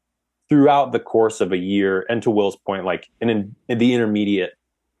like throughout the course of a year, and to Will's point, like in the intermediate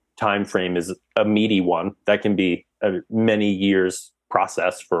time frame is a meaty one that can be a many years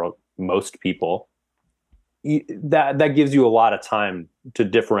process for most people. That gives you a lot of time to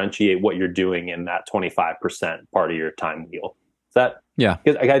differentiate what you're doing in that 25% part of your time wheel. Is that, Yeah.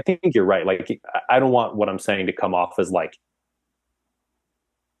 because I think you're right. Like, I don't want what I'm saying to come off as like,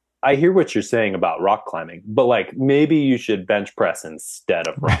 I hear what you're saying about rock climbing, but like maybe you should bench press instead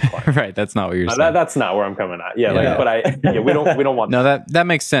of rock climbing. Right. That's not what you're saying. That's not where I'm coming at. Yeah. Yeah. But we don't want No, that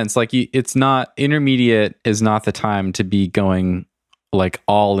makes sense. Like it's not, intermediate is not the time to be going like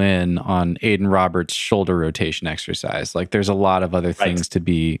all in on Aiden Roberts' shoulder rotation exercise. Like there's a lot of other things to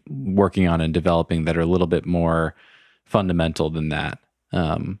be working on and developing that are a little bit more fundamental than that.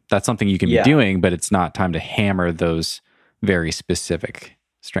 That's something you can be doing, but it's not time to hammer those very specific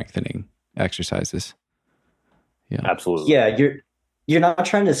strengthening exercises. Yeah. Absolutely. Yeah, you're not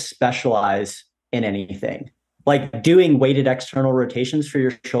trying to specialize in anything. Like doing weighted external rotations for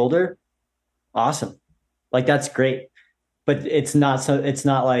your shoulder, awesome. Like that's great. But it's not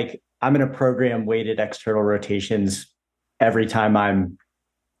like I'm going to program weighted external rotations every time I'm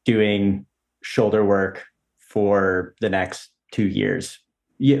doing shoulder work for the next 2 years.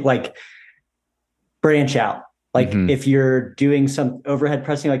 Like branch out. Like if you're doing some overhead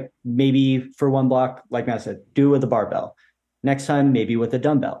pressing, like maybe for one block, like Matt said, do it with a barbell. Next time, maybe with a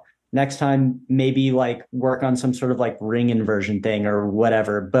dumbbell. Next time, maybe like work on some sort of like ring inversion thing or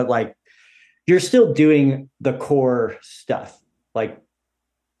whatever. But like you're still doing the core stuff. Like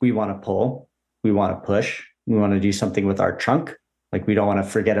we want to pull, we want to push, we want to do something with our trunk. Like we don't want to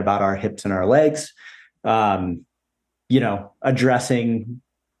forget about our hips and our legs. Addressing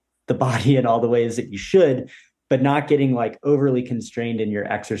the body in all the ways that you should, but not getting like overly constrained in your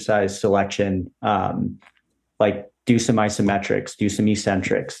exercise selection. Like do some isometrics, do some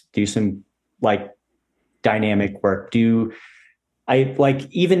eccentrics, do some like dynamic work, even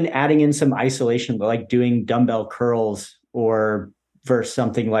adding in some isolation, like doing dumbbell curls or versus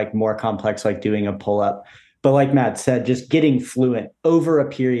something like more complex, like doing a pull-up. But like Matt said, just getting fluent over a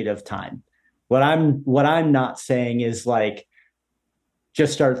period of time. What I'm not saying is like,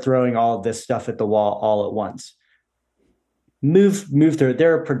 just start throwing all of this stuff at the wall all at once. Move through it.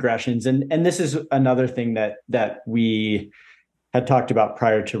 There are progressions. And this is another thing that we had talked about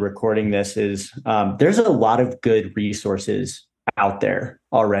prior to recording this is there's a lot of good resources out there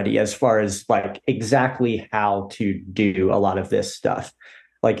already as far as like exactly how to do a lot of this stuff.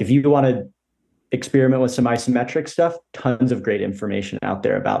 Like if you want to experiment with some isometric stuff, tons of great information out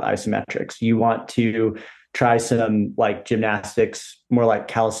there about isometrics. You want to try some like gymnastics, more like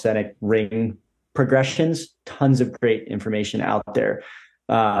calisthenic ring progressions, tons of great information out there.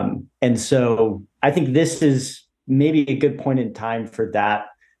 And so I think this is maybe a good point in time for that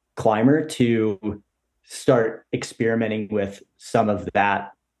climber to start experimenting with some of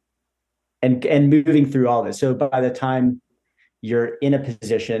that and moving through all this. So by the time you're in a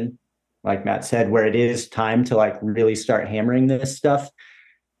position, like Matt said, where it is time to like really start hammering this stuff,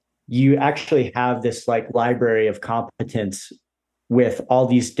 you actually have this like library of competence with all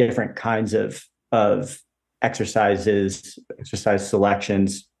these different kinds of exercises, exercise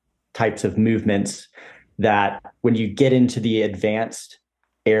selections, types of movements that when you get into the advanced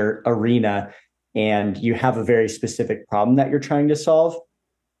arena and you have a very specific problem that you're trying to solve,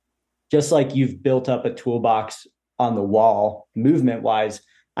 just like you've built up a toolbox on the wall movement wise,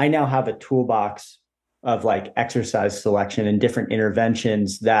 I now have a toolbox of like exercise selection and different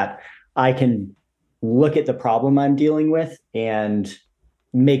interventions that I can look at the problem I'm dealing with and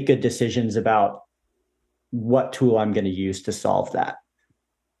make good decisions about what tool I'm going to use to solve that.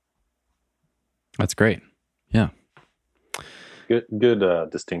 That's great. Yeah. Good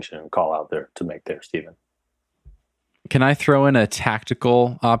distinction and call out there to make there, Stephen. Can I throw in a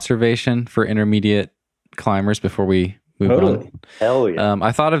tactical observation for intermediate climbers before we move on? Hell yeah.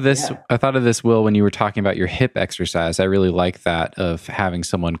 I thought of this. Yeah. I thought of this, Will, when you were talking about your hip exercise. I really like that, of having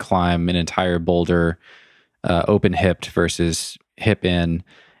someone climb an entire boulder open hipped versus hip in,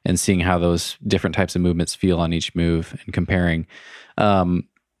 and seeing how those different types of movements feel on each move and comparing.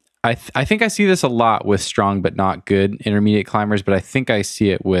 I think I see this a lot with strong but not good intermediate climbers, but I think I see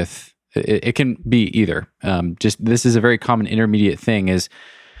it with, it can be either. Just this is a very common intermediate thing is,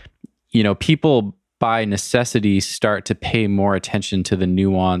 people by necessity start to pay more attention to the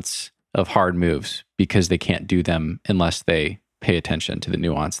nuance of hard moves because they can't do them unless they pay attention to the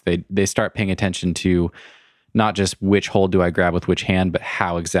nuance. They start paying attention to not just which hold do I grab with which hand, but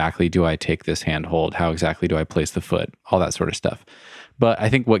how exactly do I take this hand hold? How exactly do I place the foot? All that sort of stuff. But I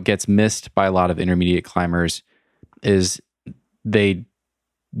think what gets missed by a lot of intermediate climbers is they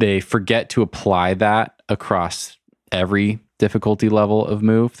forget to apply that across every difficulty level of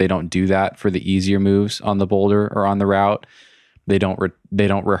move. They don't do that for the easier moves on the boulder or on the route. They don't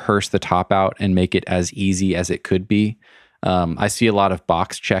rehearse the top out and make it as easy as it could be. I see a lot of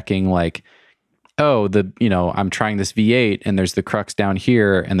box checking, like, oh, I'm trying this V8 and there's the crux down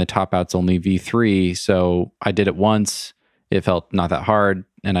here and the top out's only V3. So I did it once. It felt not that hard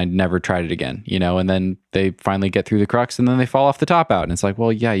and I never tried it again, and then they finally get through the crux and then they fall off the top out. And it's like,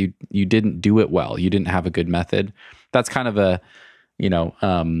 well, yeah, you didn't do it well. You didn't have a good method. That's kind of a,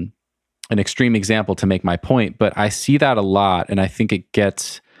 an extreme example to make my point, but I see that a lot. And I think it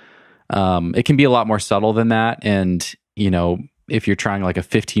gets, it can be a lot more subtle than that. And, if you're trying like a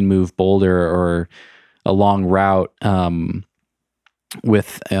 15 move boulder or a long route,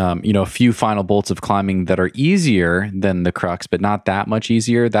 with a few final bolts of climbing that are easier than the crux, but not that much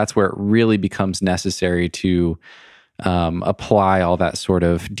easier, that's where it really becomes necessary to apply all that sort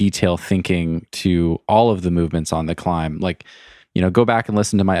of detail thinking to all of the movements on the climb. Like, go back and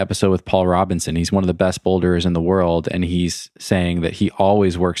listen to my episode with Paul Robinson. He's one of the best boulderers in the world, and he's saying that he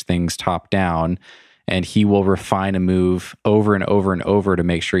always works things top down, and he will refine a move over and over and over to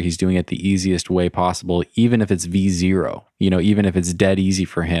make sure he's doing it the easiest way possible, even if it's V0. Even if it's dead easy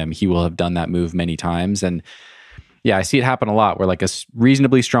for him, he will have done that move many times. And yeah, I see it happen a lot where like a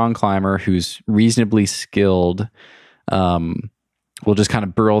reasonably strong climber who's reasonably skilled will just kind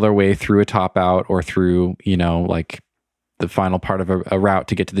of burrow their way through a top out or through, like the final part of a route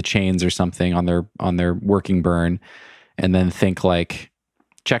to get to the chains or something on their working burn, and then think like,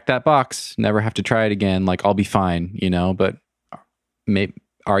 check that box, never have to try it again. Like, I'll be fine, but maybe,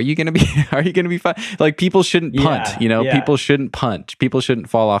 are you going to be fine? Like, people shouldn't punt, people shouldn't punt. People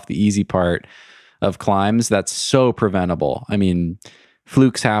shouldn't fall off the easy part of climbs. That's so preventable. I mean,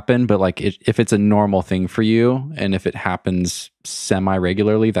 flukes happen, but like if it's a normal thing for you and if it happens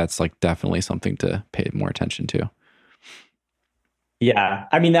semi-regularly, that's like definitely something to pay more attention to. Yeah.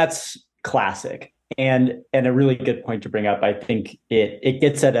 I mean, that's classic. And a really good point to bring up. I think it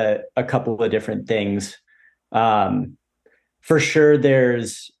gets at a couple of different things. For sure,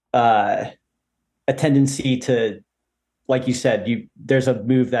 there's a tendency to, like you said, there's a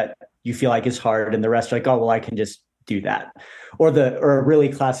move that you feel like is hard, and the rest are like, oh, well, I can just do that. Or a really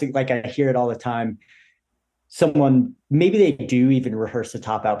classic, like I hear it all the time. Someone, maybe they do even rehearse the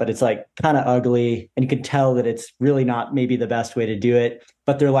top out, but it's like kind of ugly, and you can tell that it's really not maybe the best way to do it.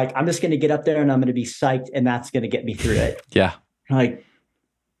 But they're like, I'm just going to get up there and I'm going to be psyched, and that's going to get me through it. Yeah. Like,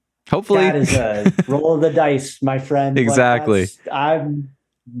 hopefully that is a roll of the dice, my friend. Exactly. Like, I'm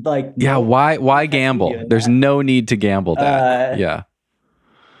like, yeah. Why gamble? There's no need to gamble that. Yeah.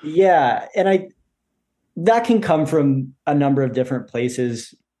 Yeah. And that can come from a number of different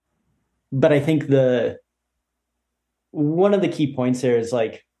places, but I think one of the key points there is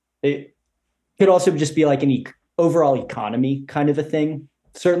like, it could also just be like an overall economy kind of a thing.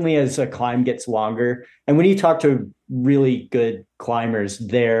 Certainly as a climb gets longer. And when you talk to really good climbers,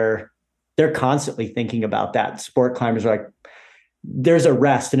 they're constantly thinking about that. Sport climbers are like, there's a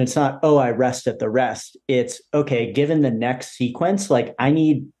rest, and it's not, oh, I rest at the rest. It's okay, given the next sequence, like I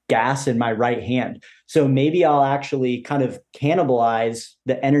need gas in my right hand. So maybe I'll actually kind of cannibalize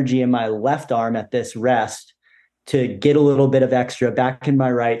the energy in my left arm at this rest to get a little bit of extra back in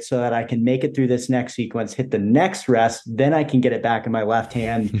my right so that I can make it through this next sequence, hit the next rest, then I can get it back in my left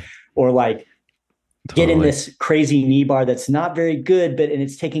hand, or like get in this crazy knee bar that's not very good, and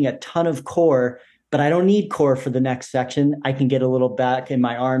it's taking a ton of core, but I don't need core for the next section. I can get a little back in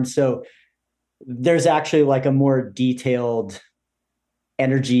my arms. So there's actually like a more detailed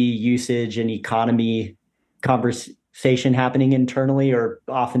energy usage and economy conversation happening internally or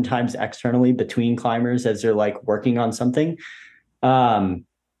oftentimes externally between climbers as they're like working on something. And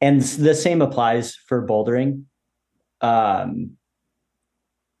the same applies for bouldering.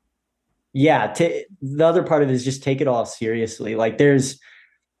 Yeah, the other part of it is just take it all seriously. Like there's,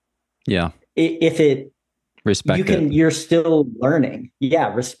 if it, respect it. You're still learning.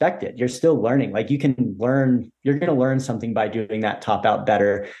 Yeah, respect it. You're still learning. Like you can learn, you're going to learn something by doing that top out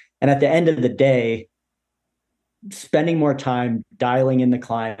better. And at the end of the day, spending more time dialing in the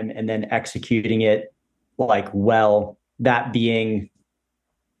climb and then executing it like well, that being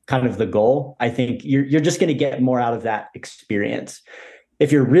kind of the goal. I think you're just going to get more out of that experience.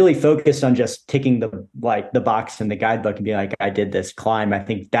 If you're really focused on just ticking the box in the guidebook and being like, I did this climb, I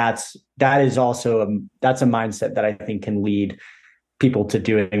think that is also that's a mindset that I think can lead people to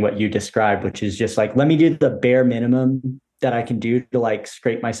doing what you described, which is just like, let me do the bare minimum that I can do to like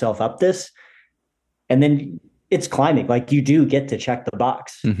scrape myself up this. And then it's climbing. Like you do get to check the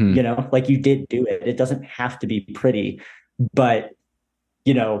box, like you did do it. It doesn't have to be pretty, but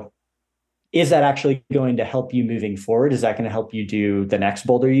is that actually going to help you moving forward? Is that going to help you do the next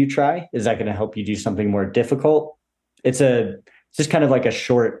boulder you try? Is that going to help you do something more difficult? It's just kind of like a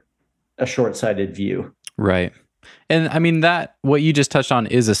short-sighted view. Right. And I mean, that what you just touched on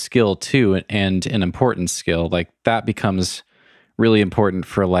is a skill too, and an important skill. Like that becomes really important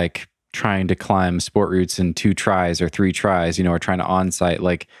for like trying to climb sport routes in 2 tries or 3 tries, or trying to on-site.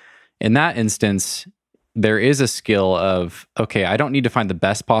 Like in that instance, there is a skill of, okay, I don't need to find the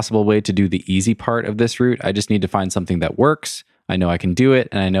best possible way to do the easy part of this route. I just need to find something that works. I know I can do it,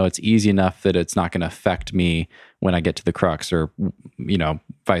 and I know it's easy enough that it's not going to affect me when I get to the crux, or,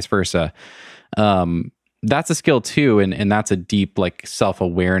 vice versa. That's a skill too, and that's a deep like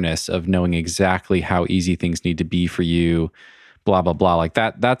self-awareness of knowing exactly how easy things need to be for you, blah, blah, blah. Like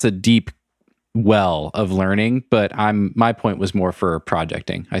that's a deep well of learning, but my point was more for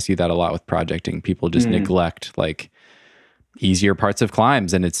projecting. I see that a lot with projecting. People just neglect like easier parts of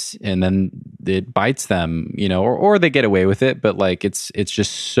climbs, and then it bites them, or they get away with it, but like it's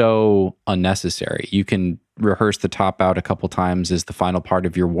just so unnecessary. You can rehearse the top out a couple times as the final part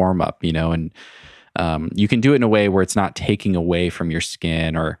of your warm up, and you can do it in a way where it's not taking away from your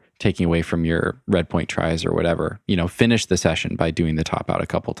skin or taking away from your red point tries or whatever. Finish the session by doing the top out a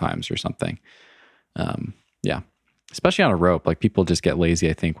couple times or something. Yeah, especially on a rope. Like people just get lazy,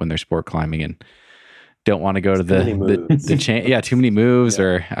 I think, when they're sport climbing and don't want to go to the chain. Yeah, too many moves,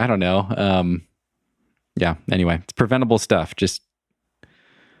 or I don't know. Yeah. Anyway, it's preventable stuff. Just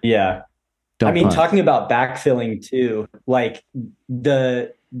don't talking about backfilling too. Like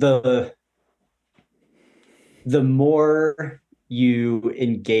the more you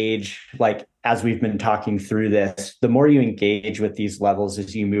engage, like as we've been talking through this, the more you engage with these levels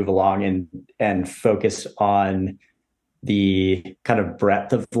as you move along and focus on the kind of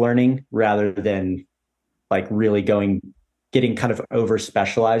breadth of learning rather than like really getting kind of over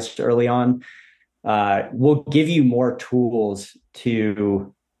specialized early on, will give you more tools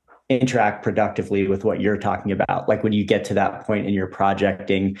to interact productively with what you're talking about. Like when you get to that point in your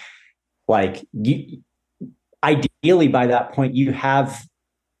projecting, like ideally by that point you have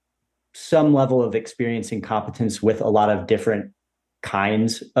some level of experience and competence with a lot of different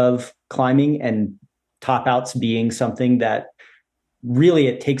kinds of climbing, and top outs being something that really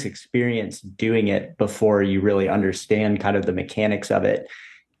it takes experience doing it before you really understand kind of the mechanics of it.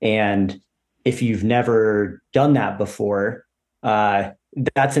 And if you've never done that before,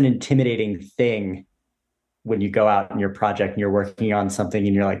 that's an intimidating thing when you go out in your project and you're working on something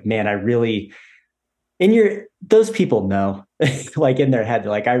and you're like, man, I really, those people know, like in their head,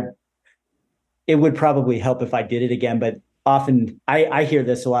 like it would probably help if I did it again. But often I hear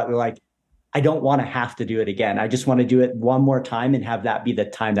this a lot. They're like, I don't want to have to do it again. I just want to do it one more time and have that be the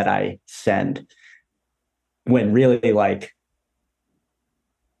time that I send. When really, like,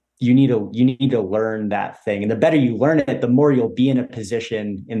 you need to learn that thing. And the better you learn it, the more you'll be in a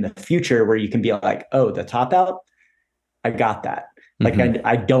position in the future where you can be like, oh, the top out, I got that. Like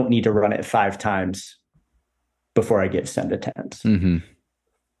I don't need to run it 5 times before I give send attempts. I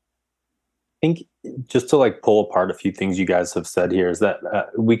think just to like pull apart a few things you guys have said here is that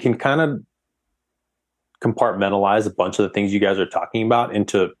we can kind of compartmentalize a bunch of the things you guys are talking about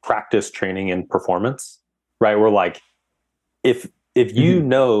into practice, training, and performance, right? We're like, if you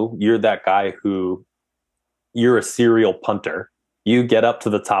know you're that guy who you're a serial punter, you get up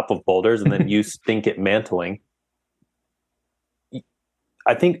to the top of boulders and then you stink at mantling.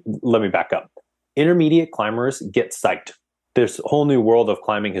 I think, let me back up. Intermediate climbers get psyched. This whole new world of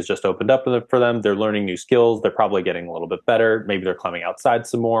climbing has just opened up for them. They're learning new skills. They're probably getting a little bit better. Maybe they're climbing outside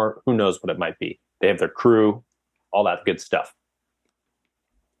some more. Who knows what it might be? They have their crew, all that good stuff.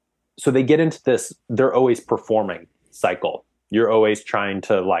 So they get into this, they're always performing cycle. You're always trying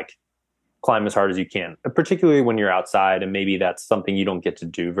to like climb as hard as you can, particularly when you're outside, and maybe that's something you don't get to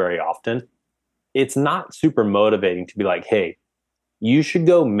do very often. It's not super motivating to be like, hey, you should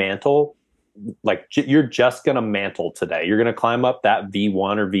go mantle. Like you're just going to mantle today. You're going to climb up that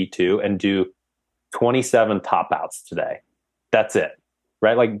V1 or V2 and do 27 top outs today. That's it.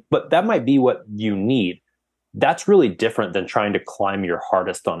 Right. Like, but that might be what you need. That's really different than trying to climb your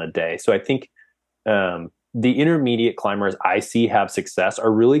hardest on a day. So I think the intermediate climbers I see have success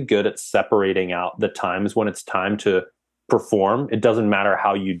are really good at separating out the times when it's time to perform. It doesn't matter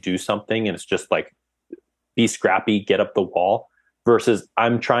how you do something, and it's just like be scrappy, get up the wall, versus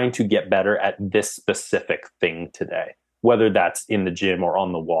I'm trying to get better at this specific thing today. Whether that's in the gym or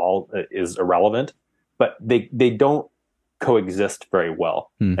on the wall is irrelevant, but they don't coexist very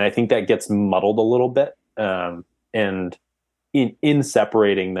well. And I think that gets muddled a little bit. And in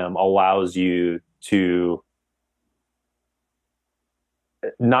separating them allows you to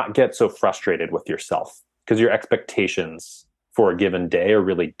not get so frustrated with yourself, because your expectations for a given day are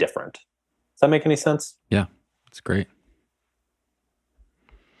really different. Does that make any sense? Yeah, that's great.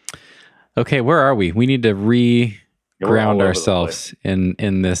 Okay, where are we? We need to ground ourselves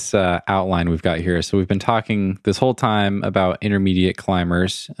in this outline we've got here. So we've been talking this whole time about intermediate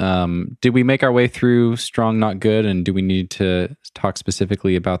climbers. Did we make our way through strong, not good? And do we need to talk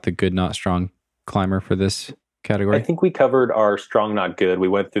specifically about the good, not strong climber for this category? I think we covered our strong, not good. We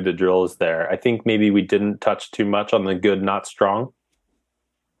went through the drills there. I think maybe we didn't touch too much on the good, not strong.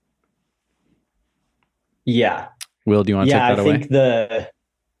 Yeah. Will, do you want to take that away? I think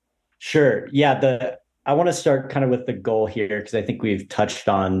sure. Yeah. I want to start kind of with the goal here, because I think we've touched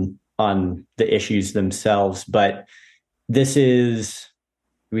on the issues themselves, but this is,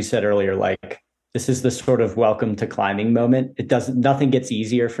 we said earlier, like this is the sort of welcome to climbing moment. Nothing gets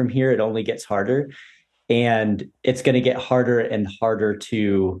easier from here. It only gets harder, and it's going to get harder and harder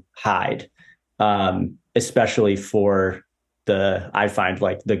to hide. Especially for I find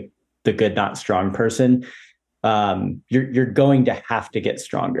like the good, not strong person. You're going to have to get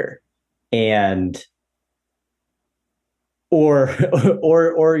stronger, and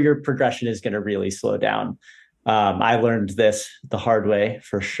or your progression is going to really slow down. I learned this the hard way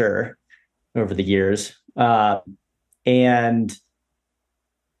for sure over the years. And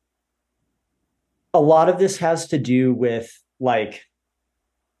a lot of this has to do with, like,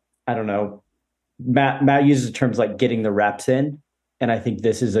 I don't know, Matt uses terms like getting the reps in. And I think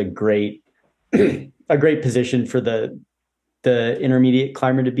this is a great position for the intermediate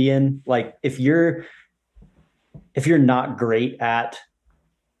climber to be in. Like if you're not great at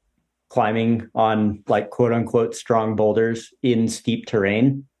climbing on like quote unquote strong boulders in steep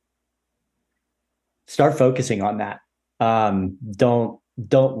terrain, start focusing on that. Don't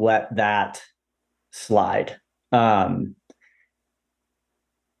let that slide. To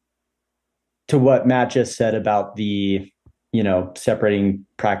what Matt just said about the, separating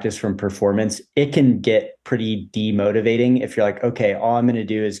practice from performance, it can get pretty demotivating if you're like, okay, all I'm going to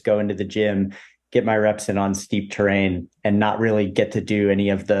do is go into the gym, get my reps in on steep terrain, and not really get to do any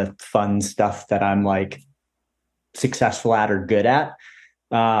of the fun stuff that I'm like successful at or good at.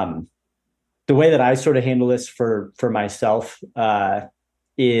 The way that I sort of handle this for myself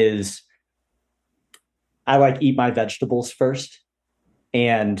is I like eat my vegetables first,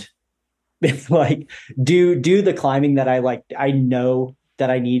 and like do the climbing that I know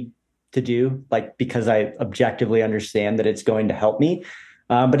that I need to do, like, because I objectively understand that it's going to help me.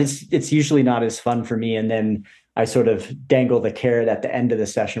 But it's usually not as fun for me. And then I sort of dangle the carrot at the end of the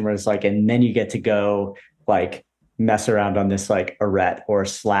session where it's like, and then you get to go like mess around on this like arete or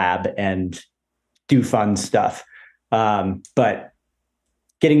slab and do fun stuff. But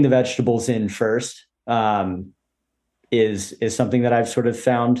getting the vegetables in first is something that I've sort of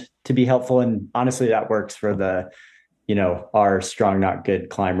found to be helpful. And honestly, that works for our strong, not good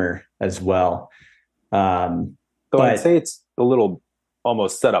climber as well. But I'd say it's a little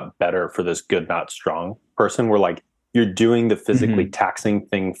almost set up better for this good, not strong person, where like you're doing the physically taxing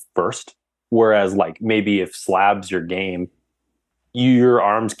thing first. Whereas like maybe if slab's your game, your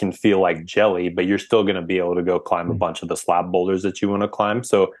arms can feel like jelly, but you're still going to be able to go climb a bunch of the slab boulders that you want to climb.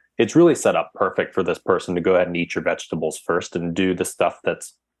 So it's really set up perfect for this person to go ahead and eat your vegetables first and do the stuff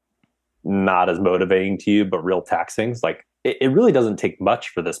that's not as motivating to you, but real taxing. Like it really doesn't take much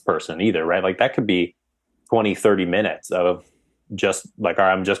for this person either, right? Like that could be 20, 30 minutes of just like, all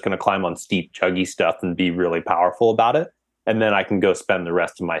right, I'm just going to climb on steep, chuggy stuff and be really powerful about it. And then I can go spend the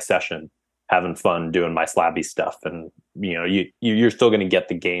rest of my session having fun doing my slabby stuff. And, you're still going to get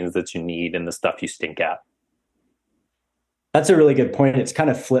the gains that you need and the stuff you stink at. That's a really good point. It's kind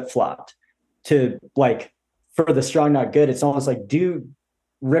of flip-flopped to like, for the strong, not good. It's almost like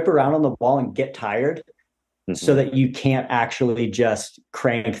rip around on the wall and get tired so that you can't actually just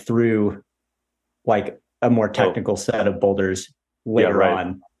crank through like a more technical set of boulders later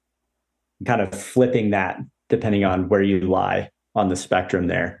on, kind of flipping that depending on where you lie on the spectrum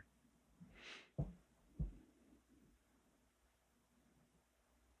there.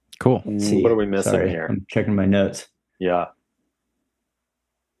 Cool. What are we missing here? I'm checking my notes. Yeah.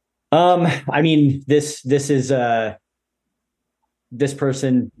 I mean, this is this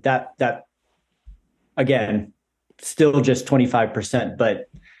person that again, still just 25%, but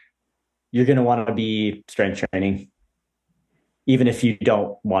you're going to want to be strength training, even if you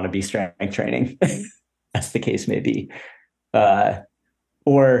don't want to be strength training, as the case may be. And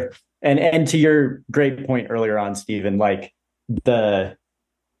to your great point earlier on, Stephen, like the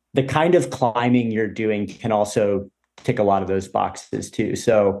kind of climbing you're doing can also tick a lot of those boxes too.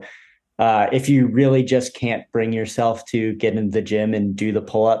 So if you really just can't bring yourself to get into the gym and do the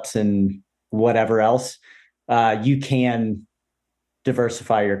pull-ups and whatever else, you can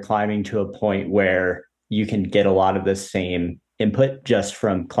diversify your climbing to a point where you can get a lot of the same input just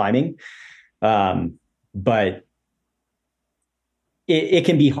from climbing. But it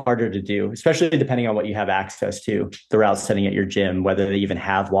can be harder to do, especially depending on what you have access to, the route setting at your gym, whether they even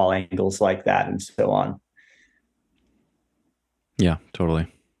have wall angles like that and so on. Yeah, totally.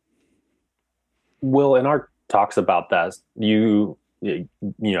 Will, in our talks about that,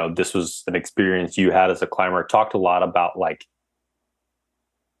 this was an experience you had as a climber, talked a lot about like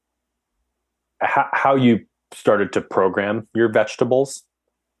how you started to program your vegetables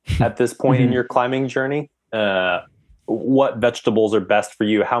at this point in your climbing journey. What vegetables are best for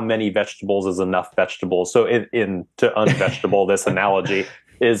you? How many vegetables is enough vegetables? So to unvegetable this analogy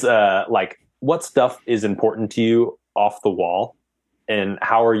is like, what stuff is important to you off the wall, and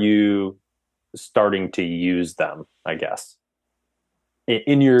how are you starting to use them, I guess,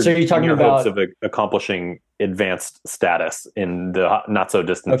 in your hopes of accomplishing advanced status in the not so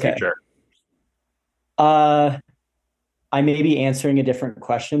distant future? I may be answering a different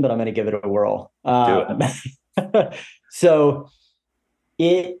question, but I'm going to give it a whirl. Do it. So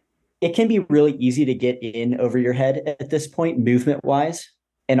it can be really easy to get in over your head at this point, movement wise,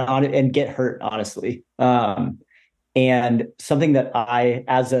 and get hurt, honestly. And something that I,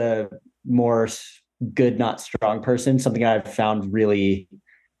 as a more good, not strong person, something I've found really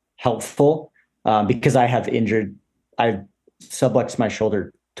helpful, because I've subluxed my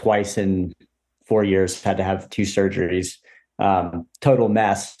shoulder twice in 4 years, had to have 2 surgeries, total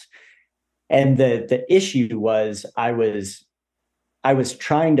mess. And the issue was I was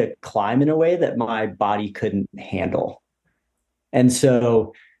trying to climb in a way that my body couldn't handle. And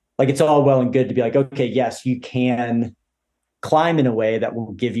so like, it's all well and good to be like, okay, yes, you can climb in a way that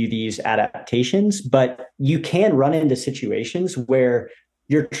will give you these adaptations, but you can run into situations where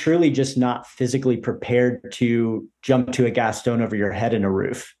you're truly just not physically prepared to jump to a gas stone over your head in a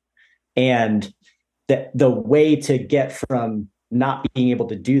roof. And the way to get from not being able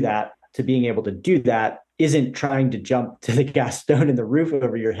to do that to being able to do that isn't trying to jump to the gas stone in the roof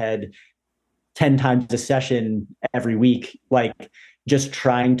over your head 10 times a session every week, like just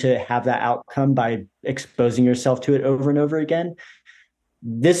trying to have that outcome by exposing yourself to it over and over again.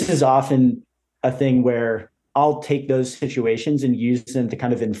 This is often a thing where I'll take those situations and use them to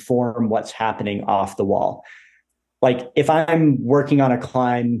kind of inform what's happening off the wall. Like if I'm working on a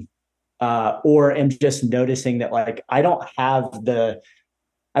climb, or am just noticing that like I don't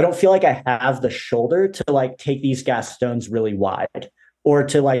feel like I have the shoulder to like take these gas stones really wide, or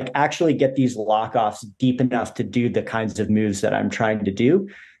to like actually get these lock-offs deep enough to do the kinds of moves that I'm trying to do.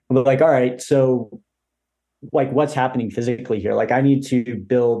 I'm like, all right, so like what's happening physically here? Like I need to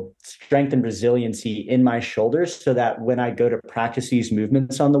build strength and resiliency in my shoulders so that when I go to practice these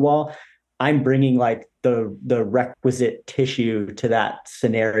movements on the wall, I'm bringing like the requisite tissue to that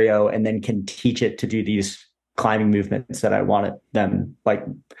scenario, and then can teach it to do these climbing movements that I want to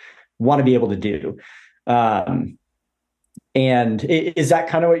be able to do. And is that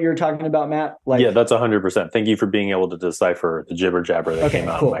kind of what you were talking about, Matt? Like, yeah, that's 100%. Thank you for being able to decipher the jibber jabber that came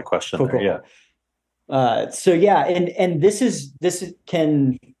out of my question. Cool. Yeah. So yeah, and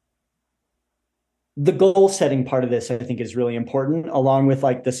the goal setting part of this, I think, is really important, along with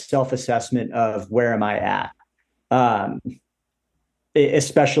like the self-assessment of where am I at,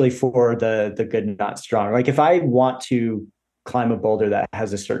 especially for the good, not strong. Like if I want to climb a boulder that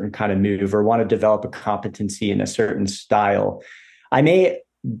has a certain kind of move or want to develop a competency in a certain style, I may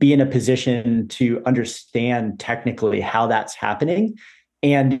be in a position to understand technically how that's happening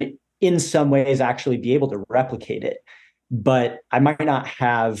and in some ways actually be able to replicate it. But I might not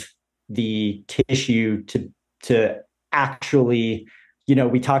have the tissue to actually,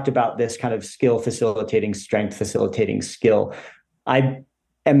 we talked about this kind of skill facilitating strength facilitating skill. I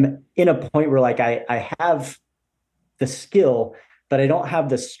am in a point where like I have the skill, but I don't have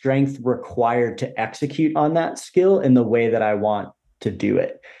the strength required to execute on that skill in the way that I want to do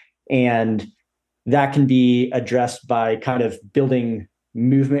it. And that can be addressed by kind of building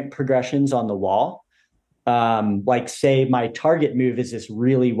movement progressions on the wall. Like say my target move is this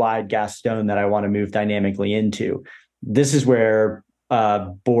really wide gas stone that I want to move dynamically into. This is where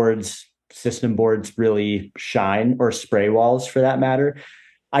system boards really shine, or spray walls for that matter.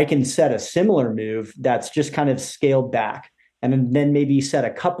 I can set a similar move that's just kind of scaled back, and then maybe set a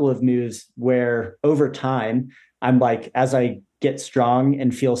couple of moves where over time, I'm like, as I get strong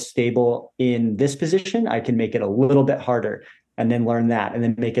and feel stable in this position, I can make it a little bit harder, and then learn that, and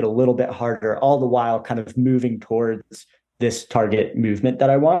then make it a little bit harder, all the while kind of moving towards this target movement that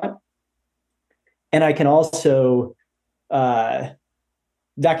I want. And I can also, that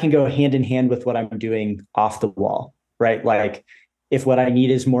can go hand in hand with what I'm doing off the wall, right? Like if what I need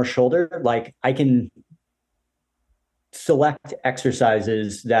is more shoulder, like I can select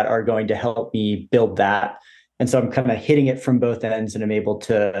exercises that are going to help me build that. And so I'm kind of hitting it from both ends, and I'm able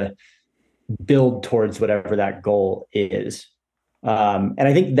to build towards whatever that goal is. And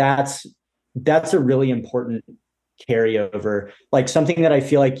I think that's a really important carryover, like something that I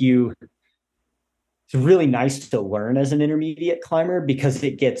feel like it's really nice to learn as an intermediate climber, because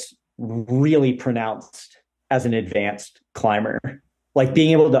it gets really pronounced as an advanced climber. Like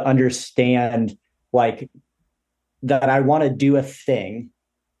being able to understand like that I want to do a thing,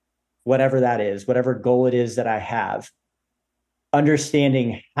 whatever that is, whatever goal it is that I have,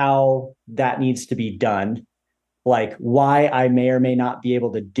 understanding how that needs to be done, like why I may or may not be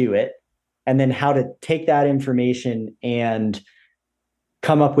able to do it, and then how to take that information and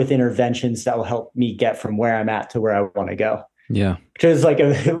come up with interventions that will help me get from where I'm at to where I want to go. Yeah.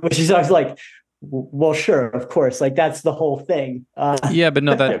 Which is I was like, well, sure, of course, like that's the whole thing. Yeah, but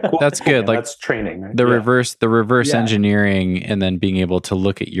no, that's good. Like that's training, right? The reverse engineering, and then being able to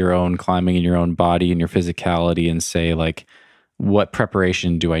look at your own climbing and your own body and your physicality and say like, what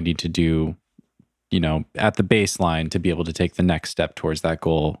preparation do I need to do, at the baseline to be able to take the next step towards that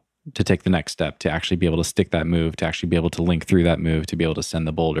goal, to take the next step, to actually be able to stick that move, to actually be able to link through that move, to be able to send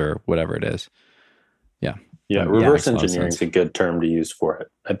the boulder, whatever it is. Yeah. Yeah. Reverse engineering is a good term to use for it.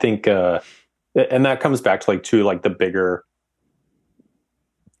 I think, and that comes back to the bigger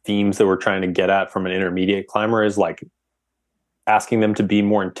themes that we're trying to get at from an intermediate climber, is like asking them to be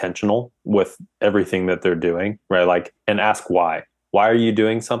more intentional with everything that they're doing, right? Like, and ask why. Why are you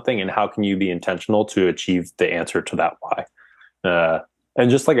doing something, and how can you be intentional to achieve the answer to that why? And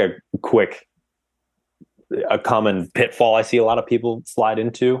just like a common pitfall I see a lot of people slide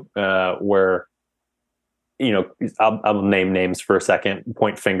into, where, I'll name names for a second,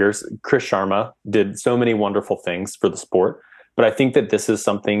 point fingers. Chris Sharma did so many wonderful things for the sport, but I think that this is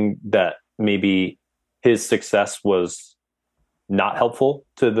something that maybe his success was not helpful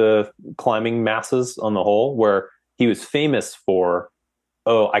to the climbing masses on the whole, where he was famous for,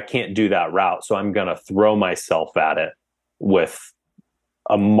 oh, I can't do that route, so I'm going to throw myself at it with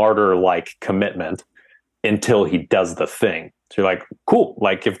a martyr-like commitment until he does the thing. So you're like, cool.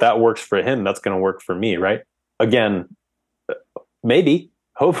 Like if that works for him, that's going to work for me, right? Again, maybe,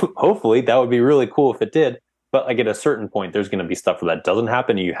 hopefully that would be really cool if it did. But like at a certain point, there's going to be stuff where that doesn't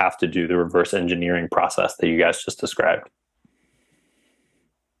happen. And you have to do the reverse engineering process that you guys just described.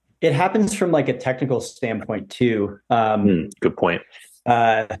 It happens from like a technical standpoint too. Good point.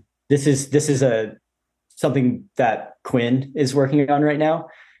 This is something that Quinn is working on right now.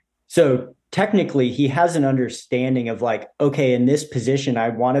 So technically he has an understanding of like, okay, in this position,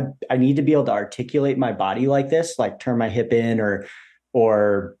 I need to be able to articulate my body like this, like turn my hip in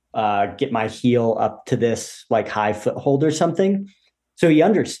or get my heel up to this like high foothold or something. So he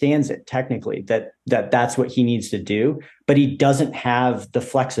understands it technically that's what he needs to do, but he doesn't have the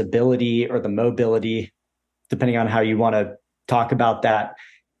flexibility or the mobility, depending on how you want to talk about that.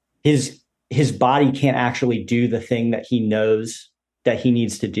 His body can't actually do the thing that he knows that he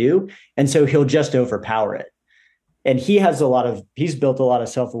needs to do. And so he'll just overpower it. And he's built a lot of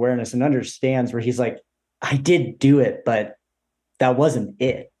self-awareness and understands where he's like, I did do it, but that wasn't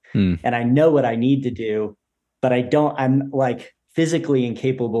it. And I know what I need to do, but I'm like physically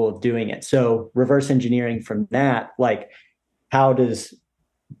incapable of doing it. So reverse engineering from that, like how does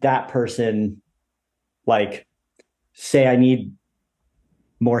that person like say I need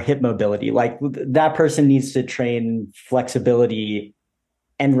more hip mobility? Like that person needs to train flexibility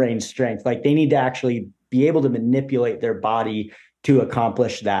and range strength. Like they need to actually be able to manipulate their body to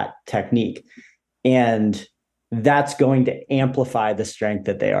accomplish that technique. And that's going to amplify the strength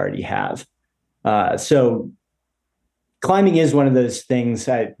that they already have. So climbing is one of those things.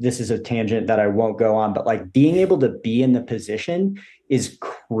 This is a tangent that I won't go on, but like being able to be in the position is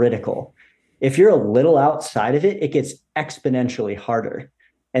critical. If you're a little outside of it, it gets exponentially harder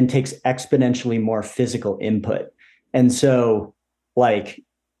and takes exponentially more physical input. And so, like,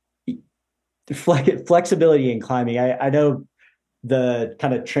 flexibility in climbing, I know the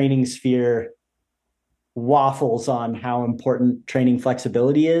kind of training sphere waffles on how important training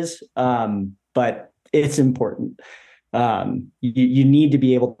flexibility is, but it's important. You need to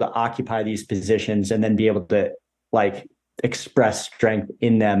be able to occupy these positions and then be able to like express strength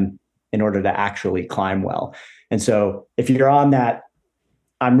in them in order to actually climb well. And so if you're on that,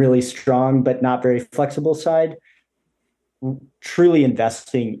 I'm really strong, but not very flexible side, truly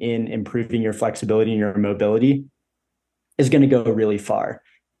investing in improving your flexibility and your mobility is going to go really far.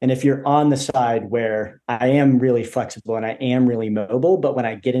 And if you're on the side where I am really flexible and I am really mobile, but when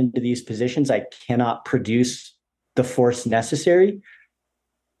I get into these positions, I cannot produce the force necessary,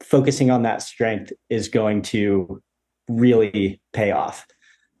 focusing on that strength is going to really pay off.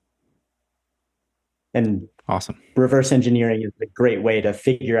 And awesome. Reverse engineering is a great way to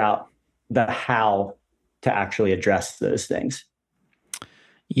figure out the how to actually address those things.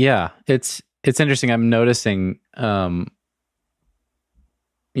 Yeah, it's interesting. I'm noticing, again,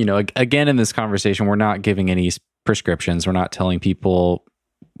 in this conversation, we're not giving any prescriptions. We're not telling people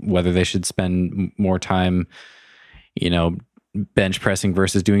whether they should spend more time, bench pressing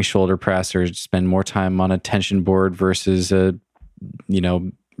versus doing shoulder press, or spend more time on a tension board versus the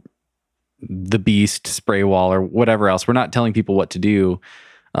beast spray wall or whatever else. We're not telling people what to do.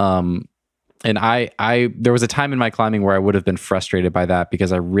 And there was a time in my climbing where I would have been frustrated by that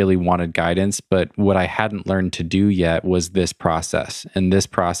because I really wanted guidance, but what I hadn't learned to do yet was this process. And this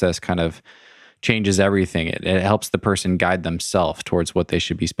process kind of changes everything. It helps the person guide themselves towards what they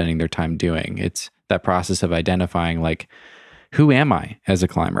should be spending their time doing. It's that process of identifying, like, who am I as a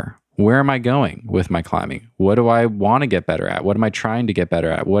climber? Where am I going with my climbing? What do I want to get better at? What am I trying to get better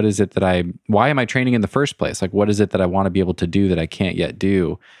at? What is it why am I training in the first place? Like, what is it that I want to be able to do that I can't yet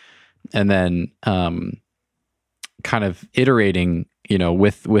do? And then kind of iterating,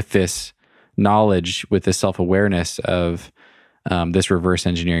 with this knowledge, with this self-awareness of this reverse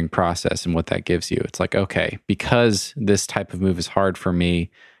engineering process and what that gives you. It's like, okay, because this type of move is hard for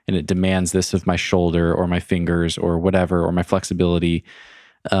me and it demands this of my shoulder or my fingers or whatever, or my flexibility,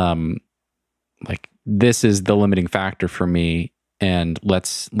 like this is the limiting factor for me. And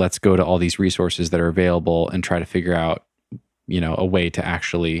let's go to all these resources that are available and try to figure out, a way to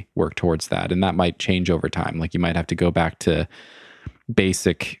actually work towards that. And that might change over time. Like you might have to go back to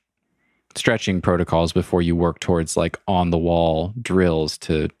basic stretching protocols before you work towards like on the wall drills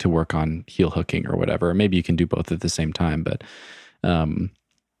to work on heel hooking or whatever. Maybe you can do both at the same time, but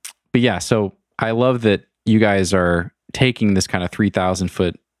yeah, so I love that you guys are taking this kind of 3,000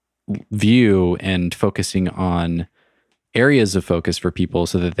 foot view and focusing on areas of focus for people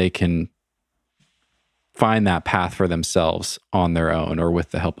so that they can find that path for themselves on their own, or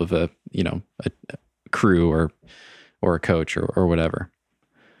with the help of a crew or a coach or whatever.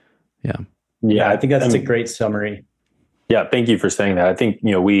 Yeah, I think that's a great summary. Yeah, thank you for saying that. I think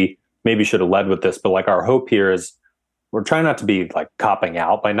we maybe should have led with this, but like our hope here is we're trying not to be like copping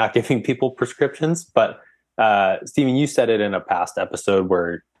out by not giving people prescriptions. But Stephen, you said it in a past episode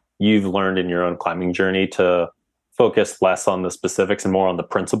where you've learned in your own climbing journey to focus less on the specifics and more on the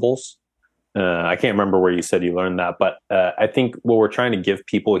principles. I can't remember where you said you learned that, but I think what we're trying to give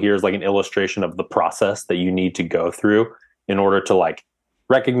people here is like an illustration of the process that you need to go through in order to like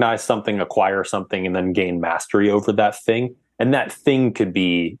recognize something, acquire something, and then gain mastery over that thing. And that thing could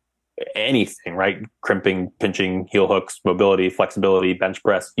be anything, right? Crimping, pinching, heel hooks, mobility, flexibility, bench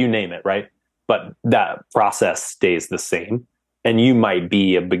press, you name it, right? But that process stays the same. And you might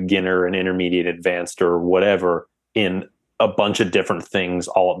be a beginner, an intermediate, advanced, or whatever in a bunch of different things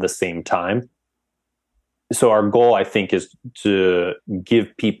all at the same time. So our goal, I think, is to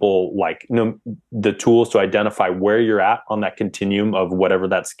give people like the tools to identify where you're at on that continuum of whatever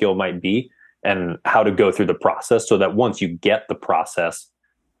that skill might be and how to go through the process so that once you get the process,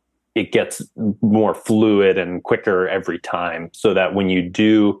 it gets more fluid and quicker every time, so that when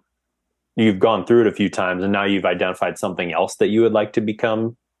you've gone through it a few times and now you've identified something else that you would like to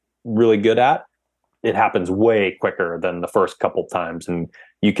become really good at, it happens way quicker than the first couple times, and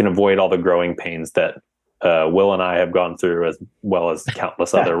you can avoid all the growing pains that Will and I have gone through, as well as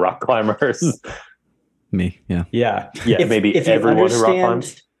countless other rock climbers. Me, yeah. Yeah. Maybe if you everyone who rock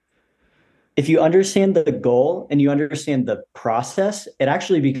climbs. If you understand the goal and you understand the process, it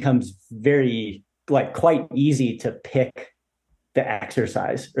actually becomes very, like, quite easy to pick the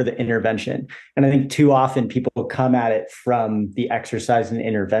exercise or the intervention. And I think too often people come at it from the exercise and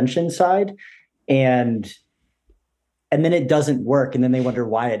intervention side, and then it doesn't work, and then they wonder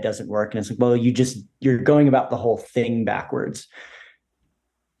why it doesn't work. And it's like, well, you're going about the whole thing backwards.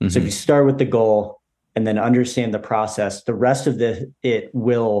 Mm-hmm. So if you start with the goal and then understand the process, the rest of it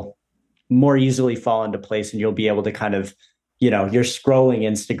will more easily fall into place, and you'll be able to kind of, you're scrolling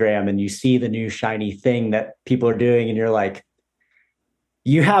Instagram and you see the new shiny thing that people are doing, and you're like,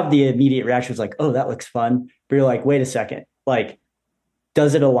 you have the immediate reactions like, oh, that looks fun. But you're like, wait a second, like,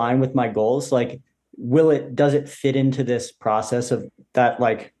 does it align with my goals? Like, does it fit into this process of that,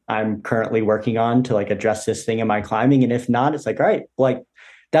 like, I'm currently working on to, like, address this thing in my climbing? And if not, it's like, all right, like,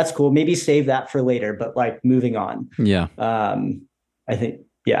 that's cool. Maybe save that for later, but, like, moving on. Yeah. I think,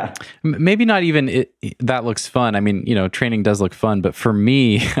 yeah. Maybe not even that looks fun. I mean, training does look fun, but for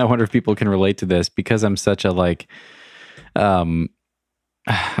me, I wonder if people can relate to this, because I'm such a, like,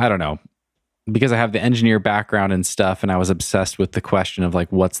 I don't know, because I have the engineer background and stuff, and I was obsessed with the question of,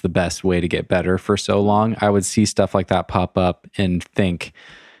 like, what's the best way to get better for so long. I would see stuff like that pop up and think,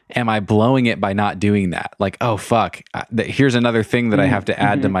 am I blowing it by not doing that? Like, oh, fuck, here's another thing that I have to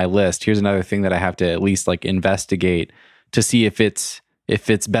add to my list. Here's another thing that I have to at least, like, investigate to see if it's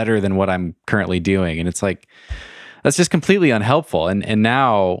better than what I'm currently doing. And it's like, that's just completely unhelpful. And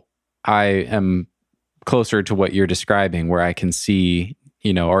now I am closer to what you're describing, where I can see,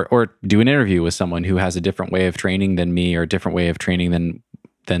 or do an interview with someone who has a different way of training than me, or a different way of training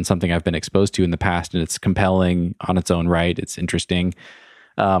than something I've been exposed to in the past. And it's compelling on its own right. It's interesting.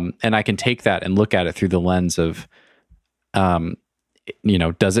 And I can take that and look at it through the lens of,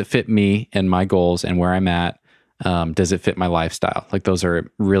 does it fit me and my goals and where I'm at? Does it fit my lifestyle? Like, those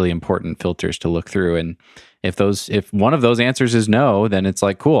are really important filters to look through. And if one of those answers is no, then it's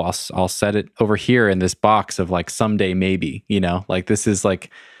like, cool, I'll set it over here in this box of, like, someday maybe, like, this is,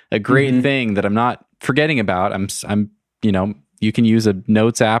 like, a great thing that I'm not forgetting about. I'm you can use a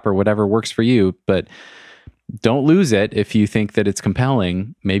notes app or whatever works for you, but don't lose it. If you think that it's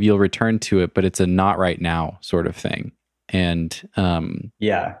compelling, maybe you'll return to it, but it's a not right now sort of thing. And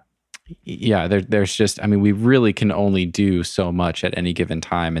there's just, I mean, we really can only do so much at any given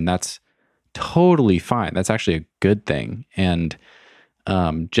time, and that's totally fine. That's actually a good thing. And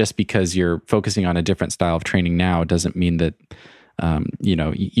just because you're focusing on a different style of training now doesn't mean that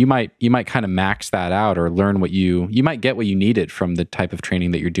you might kind of max that out, or learn what you might get what you needed from the type of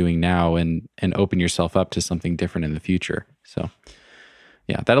training that you're doing now, and open yourself up to something different in the future. So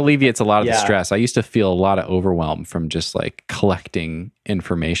yeah, that alleviates a lot of the stress. I used to feel a lot of overwhelm from just, like, collecting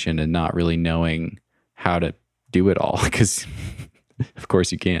information and not really knowing how to do it all, because of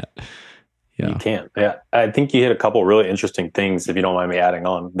course you can't. Yeah. You can't. Yeah. I think you hit a couple really interesting things, if you don't mind me adding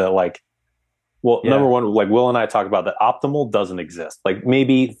on, that, like, number one, like Will and I talk about, that optimal doesn't exist. Like,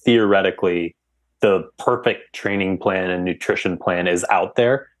 maybe theoretically the perfect training plan and nutrition plan is out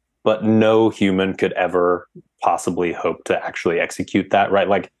there, but no human could ever possibly hope to actually execute that, right?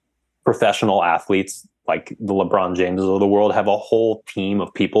 Like, professional athletes, like the LeBron Jameses of the world, have a whole team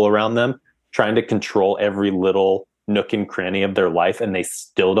of people around them trying to control every little nook and cranny of their life, and they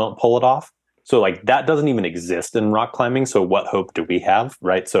still don't pull it off. So, like, that doesn't even exist in rock climbing. So what hope do we have,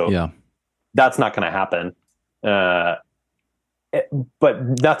 right? So that's not going to happen. But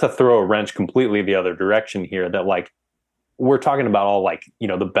not to throw a wrench completely the other direction here, that, like, we're talking about all, like,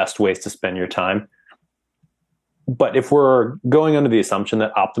 the best ways to spend your time. But if we're going under the assumption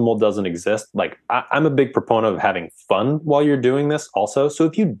that optimal doesn't exist, like, I'm a big proponent of having fun while you're doing this also. So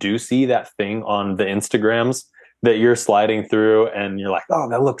if you do see that thing on the Instagrams that you're sliding through and you're like, oh,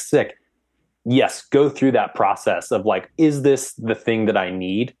 that looks sick, yes, go through that process of, like, is this the thing that I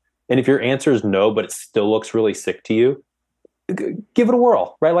need? And if your answer is no, but it still looks really sick to you, give it a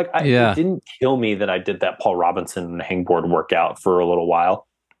whirl, right? Like, it didn't kill me that I did that Paul Robinson hangboard workout for a little while.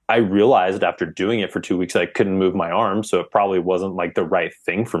 I realized after doing it for 2 weeks, I couldn't move my arm. So it probably wasn't, like, the right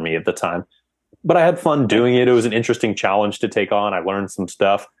thing for me at the time, but I had fun doing it. It was an interesting challenge to take on. I learned some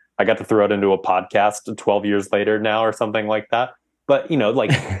stuff. I got to throw it into a podcast 12 years later now, or something like that. But,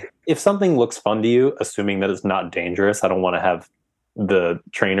 like, if something looks fun to you, assuming that it's not dangerous, I don't want to have the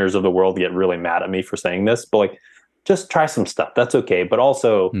trainers of the world get really mad at me for saying this, but, like, just try some stuff. That's okay. But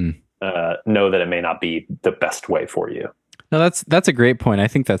also know that it may not be the best way for you. No, that's a great point. I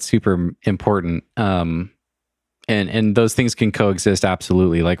think that's super important. And those things can coexist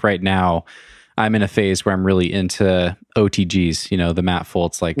absolutely. Like right now, I'm in a phase where I'm really into OTGs, the mat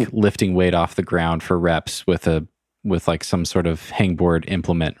faults, like lifting weight off the ground for reps with like some sort of hangboard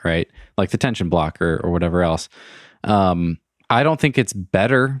implement, right? Like the tension block or whatever else. I don't think it's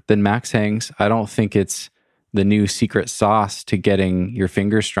better than max hangs. I don't think it's the new secret sauce to getting your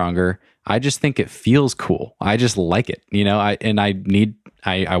fingers stronger. I just think it feels cool. I just like it,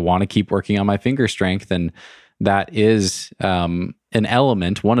 I want to keep working on my finger strength. And that is an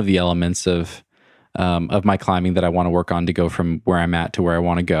element, one of the elements of my climbing that I want to work on to go from where I'm at to where I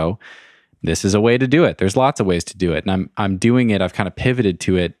want to go. This is a way to do it. There's lots of ways to do it. And I'm doing it. I've kind of pivoted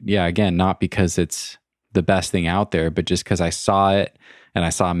to it. Yeah. Again, not because it's the best thing out there, but just because I saw it and I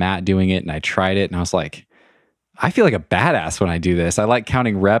saw Matt doing it and I tried it and I was like, I feel like a badass when I do this. I like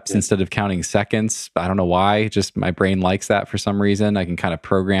counting reps instead of counting seconds. I don't know why. Just my brain likes that for some reason. I can kind of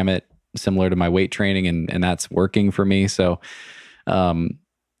program it similar to my weight training and that's working for me. So,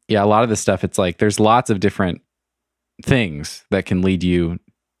 yeah, a lot of this stuff, it's like, there's lots of different things that can lead you,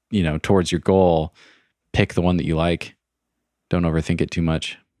 towards your goal. Pick the one that you like. Don't overthink it too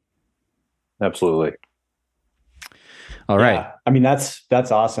much. Absolutely. All right. I mean, that's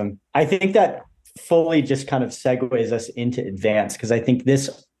awesome. I think that fully just kind of segues us into advanced, because I think this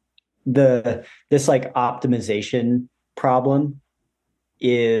like optimization problem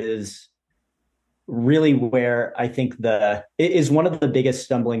is really where I think it is one of the biggest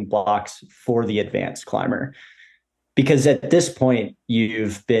stumbling blocks for the advanced climber. Because at this point,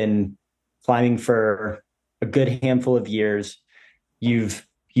 you've been climbing for a good handful of years. You've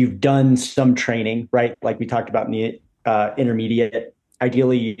done some training, right? Like we talked about in the intermediate.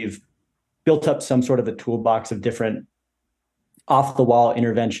 Ideally, you've built up some sort of a toolbox of different off-the-wall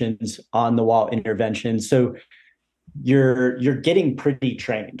interventions, on-the-wall interventions. So you're getting pretty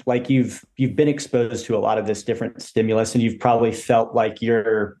trained. Like you've been exposed to a lot of this different stimulus, and you've probably felt like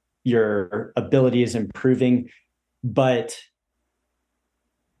your ability is improving. But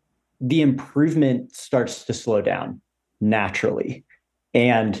the improvement starts to slow down naturally.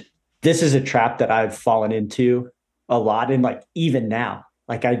 And this is a trap that I've fallen into a lot. And like, even now,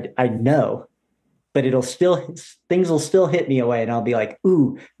 like I know, but things will still hit me away and I'll be like,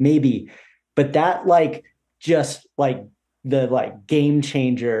 ooh, maybe. But that like, just like the like game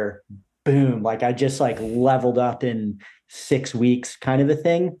changer, boom, like I just like leveled up in 6 weeks kind of a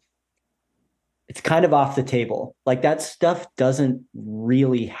thing. It's kind of off the table. Like that stuff doesn't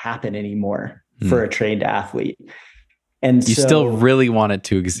really happen anymore for a trained athlete. And you so still really want it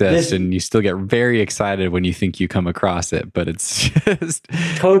to exist, and you still get very excited when you think you come across it, but it's just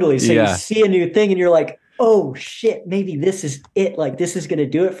totally. So you see a new thing and you're like, oh shit, maybe this is it. Like this is going to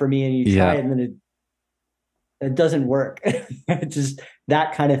do it for me. And you try it and then it doesn't work. It's just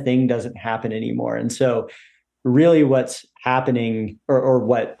that kind of thing doesn't happen anymore. And so really what's happening or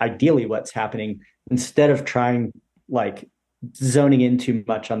ideally what's happening, instead of trying like zoning in too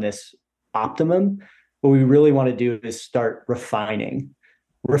much on this optimum, what we really want to do is start refining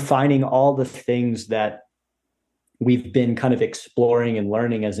all the things that we've been kind of exploring and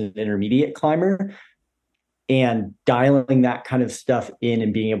learning as an intermediate climber, and dialing that kind of stuff in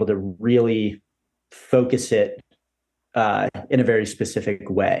and being able to really focus it in a very specific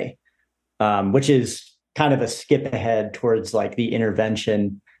way, which is kind of a skip ahead towards like the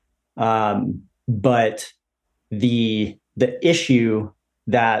intervention. But the issue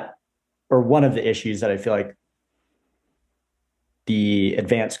that, or one of the issues that I feel like the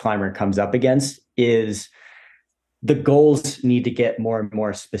advanced climber comes up against, is the goals need to get more and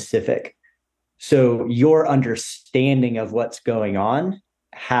more specific. So your understanding of what's going on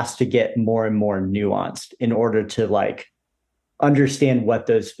has to get more and more nuanced in order to like understand what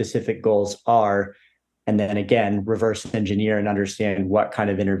those specific goals are. And then again, reverse engineer and understand what kind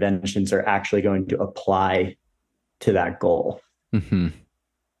of interventions are actually going to apply to that goal. Mm-hmm.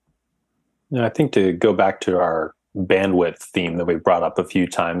 I think to go back to our bandwidth theme that we've brought up a few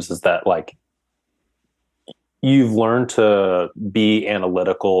times, is that like you've learned to be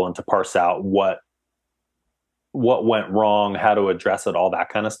analytical and to parse out what went wrong, how to address it, all that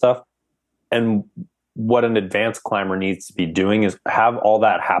kind of stuff. And what an advanced climber needs to be doing is have all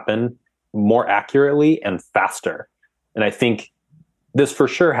that happen more accurately and faster. And I think this for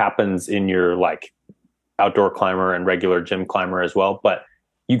sure happens in your like outdoor climber and regular gym climber as well, but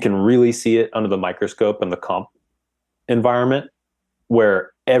you can really see it under the microscope in the comp environment,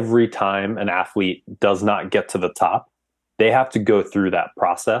 where every time an athlete does not get to the top, they have to go through that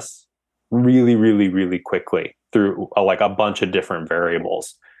process really, really, really quickly through like a bunch of different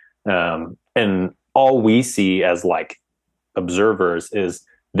variables. And all we see as like observers is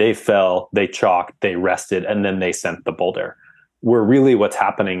they fell, they chalked, they rested, and then they sent the boulder. Where really what's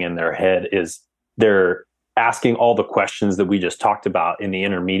happening in their head is they're asking all the questions that we just talked about in the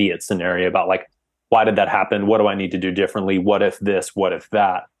intermediate scenario about like, why did that happen? What do I need to do differently? What if this? What if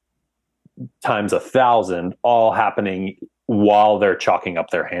that? Times 1,000, all happening while they're chalking up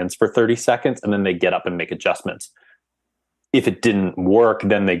their hands for 30 seconds, and then they get up and make adjustments. If it didn't work,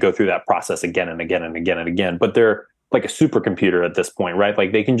 then they go through that process again and again and again and again. But they're like a supercomputer at this point, right?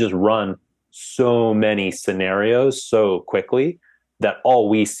 Like they can just run so many scenarios so quickly that all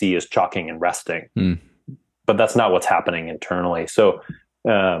we see is chalking and resting. But that's not what's happening internally. So,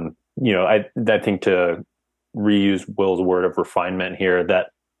 I think to reuse Will's word of refinement here,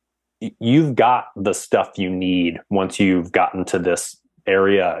 that you've got the stuff you need once you've gotten to this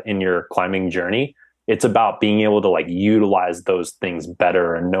area in your climbing journey. It's about being able to like utilize those things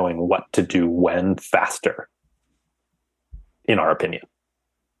better and knowing what to do when faster, in our opinion.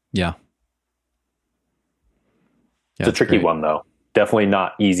 Yeah. It's a tricky one though. Definitely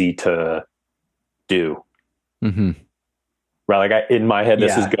not easy to do. Mm-hmm. Right. Like in my head,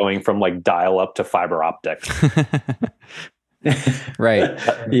 this is going from like dial up to fiber optics. Right.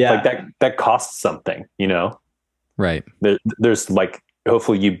 Like that costs something, Right. There's like,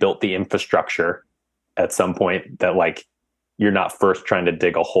 hopefully you built the infrastructure at some point that like, you're not first trying to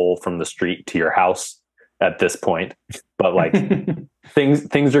dig a hole from the street to your house at this point, but like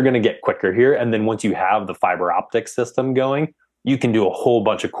things are going to get quicker here. And then once you have the fiber optic system going, you can do a whole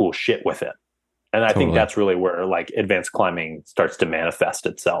bunch of cool shit with it. And I think that's really where like advanced climbing starts to manifest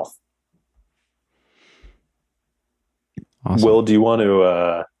itself. Awesome. Will, do you want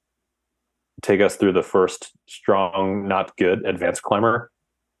to take us through the first strong, not good advanced climber?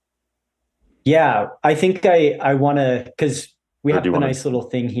 Yeah, I think I want to, because we have a nice little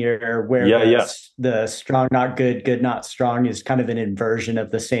thing here where the strong, not good, good, not strong is kind of an inversion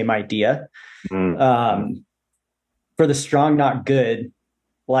of the same idea. For the strong, not good,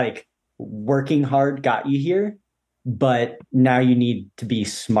 like working hard got you here, but now you need to be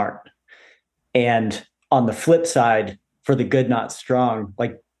smart. And on the flip side, for the good, not strong,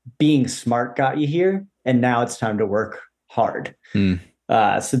 like being smart got you here, and now it's time to work hard.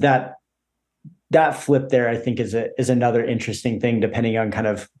 So that flip there, I think, is another interesting thing, depending on kind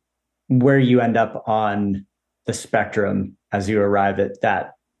of where you end up on the spectrum as you arrive at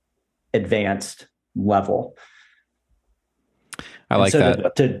that advanced level. I like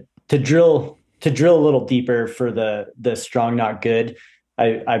that. To drill a little deeper for the strong, not good.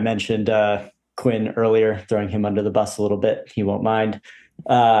 I mentioned Quinn earlier, throwing him under the bus a little bit. He won't mind.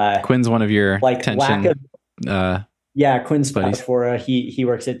 Quinn's one of your like tension. Quinn's Patafora. He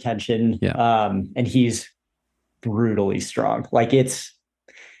works at tension. And he's brutally strong. Like it's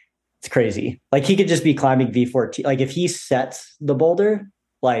crazy. Like he could just be climbing V14. Like if he sets the boulder,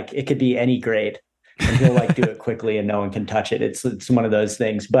 like it could be any grade, and he'll like do it quickly and no one can touch it. It's one of those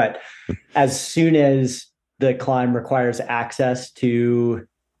things. But as soon as the climb requires access to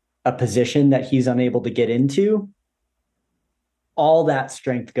a position that he's unable to get into, all that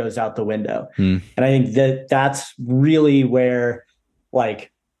strength goes out the window. And I think that's really where,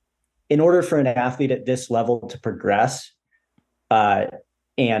 like, in order for an athlete at this level to progress,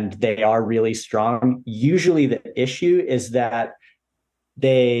 and they are really strong, usually the issue is that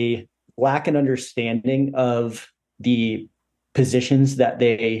they lack an understanding of the positions that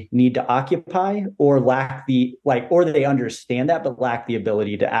they need to occupy, or or they understand that, but lack the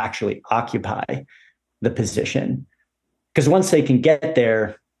ability to actually occupy the position. Because once they can get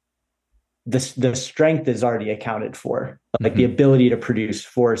there, the strength is already accounted for. Like the ability to produce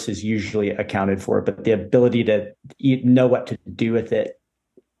force is usually accounted for, but the ability to know what to do with it,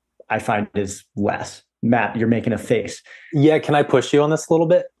 I find, is less. Matt, you're making a face. Yeah, can I push you on this a little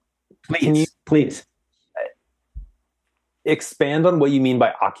bit? Please expand on what you mean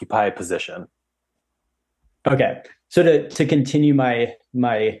by occupy a position. Okay, so to continue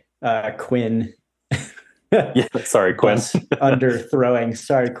my Quinn. Sorry, Quinn. Under throwing.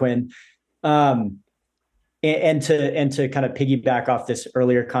 Sorry, Quinn. And to kind of piggyback off this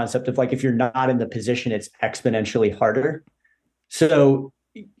earlier concept of like, if you're not in the position, it's exponentially harder. So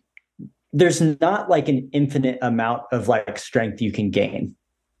there's not like an infinite amount of like strength you can gain.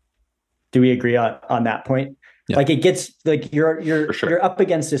 Do we agree on that point? Yeah. Like it gets like you're up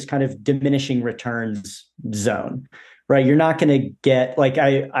against this kind of diminishing returns zone, right? You're not going to get, like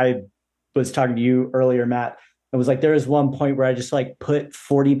I was talking to you earlier, Matt. It was like there was one point where I just like put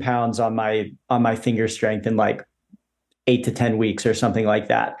 40 pounds on my finger strength in like 8 to 10 weeks or something like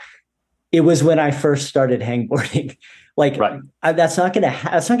that. It was when I first started hangboarding. Like that's not gonna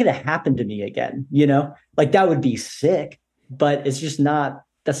happen to me again. Like that would be sick, but it's just not,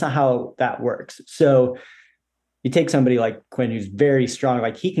 that's not how that works. So you take somebody like Quinn, who's very strong,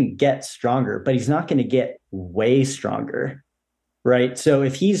 like he can get stronger, but he's not going to get way stronger. Right. So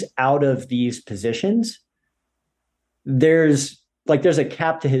if he's out of these positions, there's a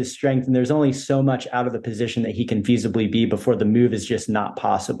cap to his strength, and there's only so much out of the position that he can feasibly be before the move is just not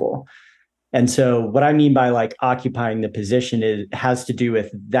possible. And so what I mean by like occupying the position is has to do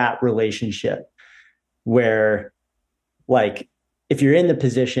with that relationship where like if you're in the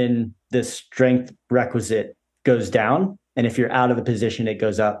position, the strength requisite goes down. And if you're out of the position, it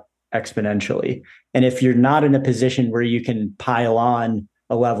goes up exponentially. And if you're not in a position where you can pile on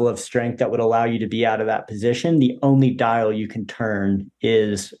a level of strength that would allow you to be out of that position, the only dial you can turn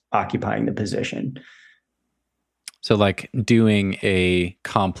is occupying the position. So like doing a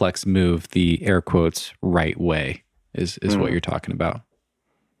complex move the air quotes right way is what you're talking about.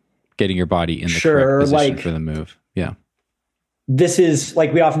 Getting your body in the correct position for the move. Yeah. This is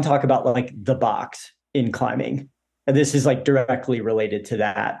like, we often talk about like the box in climbing. And this is like directly related to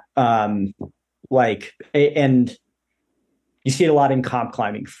that. And you see it a lot in comp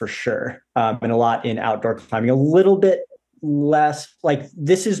climbing for sure. And a lot in outdoor climbing, a little bit less. Like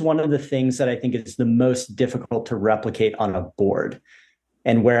this is one of the things that I think is the most difficult to replicate on a board,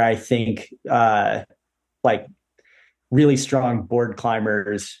 and where I think like really strong board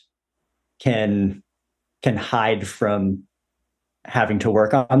climbers can hide from having to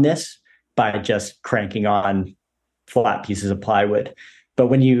work on this by just cranking on flat pieces of plywood. But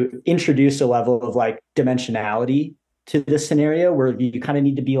when you introduce a level of like dimensionality to this scenario where you kind of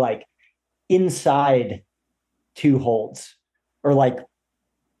need to be like inside two holds, or like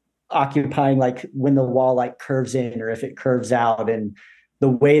occupying like when the wall like curves in or if it curves out, and the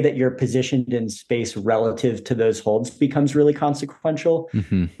way that you're positioned in space relative to those holds becomes really consequential.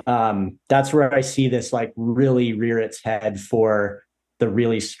 That's where I see this like really rear its head for the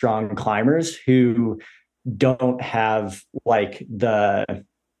really strong climbers who don't have like the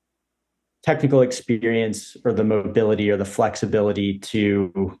technical experience or the mobility or the flexibility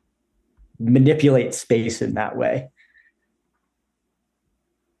to manipulate space in that way.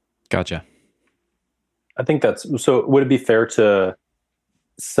 Gotcha. I think that's, so would it be fair to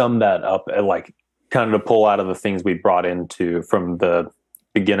sum that up and like kind of to pull out of the things we brought into from the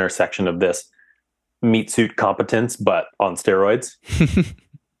beginner section of this, meat suit competence, but on steroids?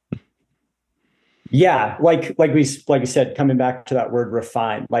 Yeah. Like we said, coming back to that word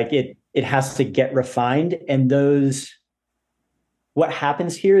refined, like it has to get refined. And what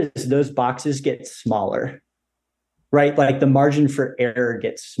happens here is those boxes get smaller, right? Like the margin for error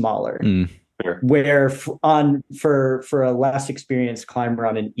gets smaller. Where for a less experienced climber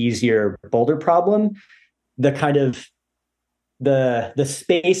on an easier boulder problem, the kind of the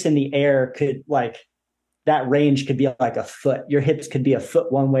space in the air could like, that range could be like a foot. Your hips could be a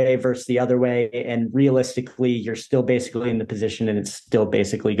foot one way versus the other way. And realistically, you're still basically in the position and it's still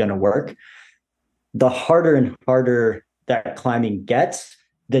basically going to work. The harder and harder that climbing gets,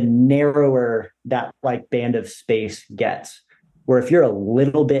 the narrower that like band of space gets, where if you're a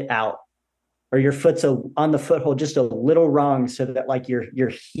little bit out or your foot's on the foothold just a little wrong, so that like your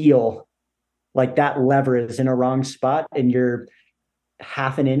heel, like that lever is in a wrong spot and you're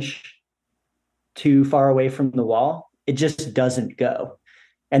half an inch too far away from the wall, it just doesn't go.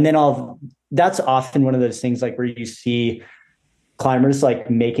 And then that's often one of those things like where you see climbers like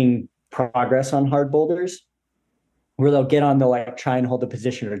making progress on hard boulders, where they'll get on the like try and hold the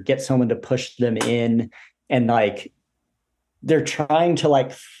position or get someone to push them in, and like they're trying to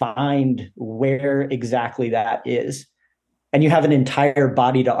like find where exactly that is. And you have an entire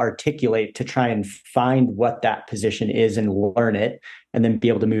body to articulate to try and find what that position is and learn it, and then be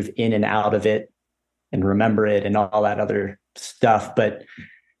able to move in and out of it and remember it and all that other stuff. But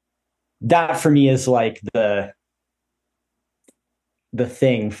that for me is like the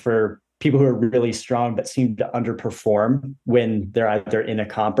thing for people who are really strong but seem to underperform when they're either in a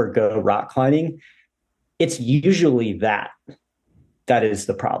comp or go rock climbing. It's usually that is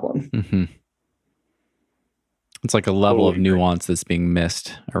the problem. It's like a level of nuance that's being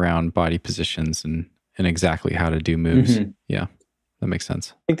missed around body positions and exactly how to do moves. Yeah, that makes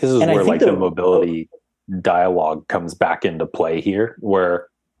sense. I think this is where like the mobility dialogue comes back into play here, where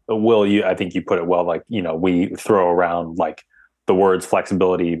I think you put it well, like, you know, we throw around like the words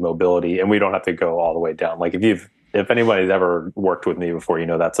flexibility, mobility, and we don't have to go all the way down. Like if anybody's ever worked with me before, you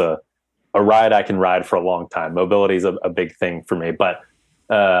know, that's a ride I can ride for a long time. Mobility is a big thing for me, but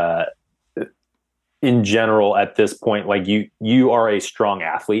in general, at this point, like you are a strong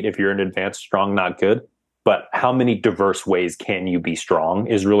athlete if you're an advanced strong, not good. But how many diverse ways can you be strong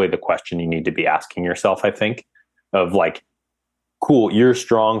is really the question you need to be asking yourself, I think, of like, cool, you're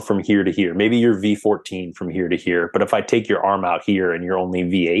strong from here to here. Maybe you're V14 from here to here. But if I take your arm out here and you're only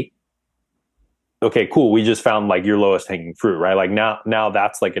V8, okay, cool. We just found like your lowest hanging fruit, right? Like now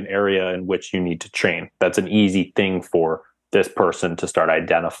that's like an area in which you need to train. That's an easy thing for this person to start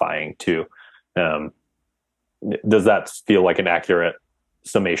identifying too. Um, does that feel like an accurate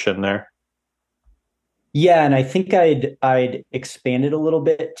summation there? Yeah, and I think I'd expand it a little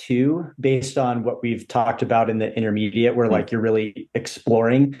bit too, based on what we've talked about in the intermediate, where like you're really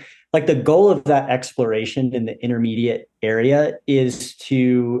exploring. Like the goal of that exploration in the intermediate area is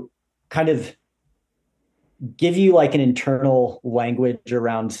to kind of give you like an internal language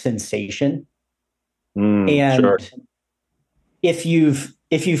around sensation. Sure. And if you've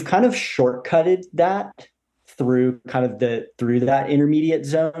kind of shortcutted that through that intermediate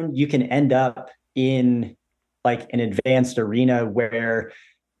zone, you can end up in like an advanced arena where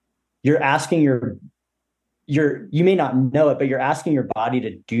you're asking you may not know it, but you're asking your body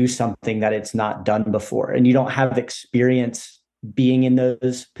to do something that it's not done before, and you don't have experience being in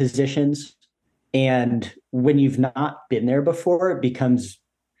those positions. And when you've not been there before, it becomes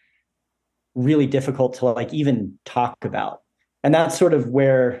really difficult to like even talk about. And that's sort of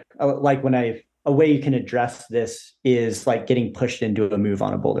where like a way you can address this is like getting pushed into a move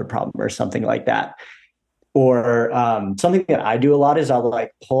on a boulder problem or something like that. Or something that I do a lot is I'll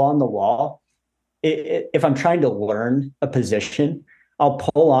like pull on the wall. If I'm trying to learn a position, I'll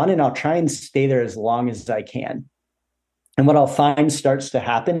pull on and I'll try and stay there as long as I can. And what I'll find starts to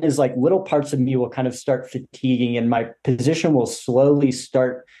happen is like little parts of me will kind of start fatiguing, and my position will slowly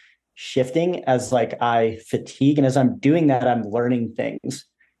start shifting as like I fatigue. And as I'm doing that, I'm learning things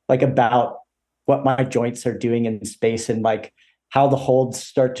like about what my joints are doing in space, and like how the holds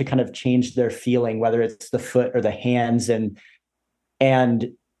start to kind of change their feeling, whether it's the foot or the hands. And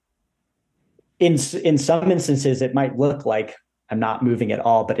in some instances, it might look like I'm not moving at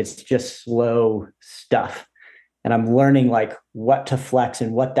all, but it's just slow stuff. And I'm learning like what to flex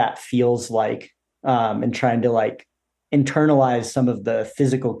and what that feels like, and trying to like internalize some of the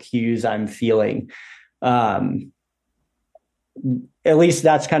physical cues I'm feeling. At least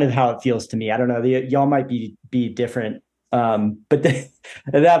that's kind of how it feels to me. I don't know. Y'all might be different, but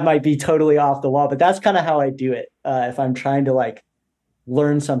that might be totally off the wall. But that's kind of how I do it. If I'm trying to like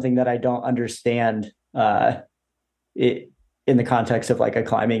learn something that I don't understand, it in the context of like a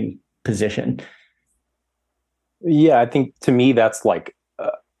climbing position. Yeah, I think to me that's like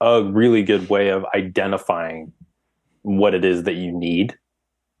a really good way of identifying what it is that you need.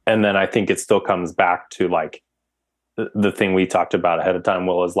 And then I think it still comes back to like the thing we talked about ahead of time,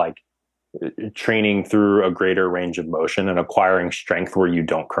 Will, is like training through a greater range of motion and acquiring strength where you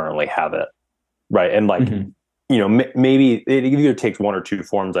don't currently have it. Right. And like, you know, maybe it either takes one or two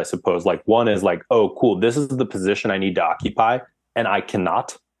forms, I suppose. Like one is like, oh, cool, this is the position I need to occupy and I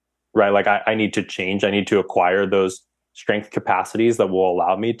cannot. Right. Like I need to change. I need to acquire those strength capacities that will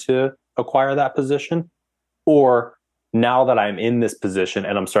allow me to acquire that position. Or now that I'm in this position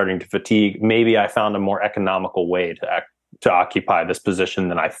and I'm starting to fatigue, maybe I found a more economical way to occupy this position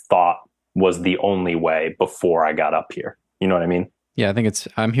than I thought was the only way before I got up here. You know what I mean? Yeah, I think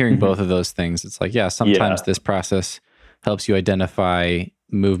I'm hearing both of those things. It's like, yeah, sometimes this process helps you identify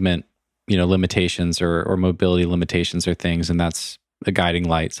movement, you know, limitations or mobility limitations or things. And that's a guiding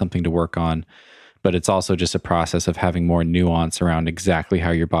light, something to work on. But it's also just a process of having more nuance around exactly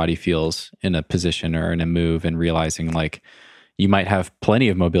how your body feels in a position or in a move, and realizing like you might have plenty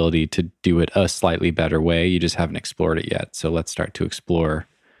of mobility to do it a slightly better way. You just haven't explored it yet. So let's start to explore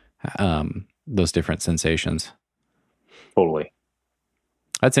those different sensations. Totally.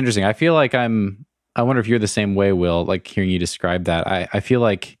 That's interesting. I feel like I wonder if you're the same way, Will, like hearing you describe that. I feel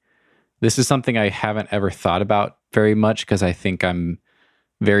like this is something I haven't ever thought about very much, because I think I'm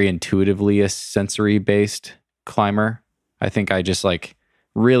very intuitively a sensory based climber. I think I just like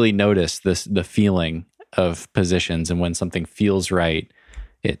really notice the feeling of positions, and when something feels right,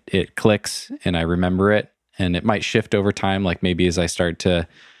 it clicks and I remember it. And it might shift over time. Like maybe as I start to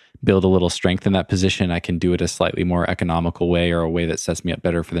build a little strength in that position, I can do it a slightly more economical way, or a way that sets me up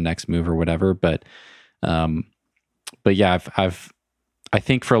better for the next move or whatever. But yeah, I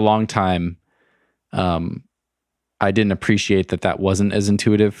think for a long time, I didn't appreciate that wasn't as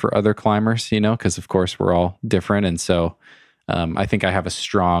intuitive for other climbers, you know, because of course we're all different. And so I think I have a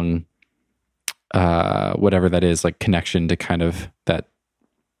strong, whatever that is, like connection to kind of that,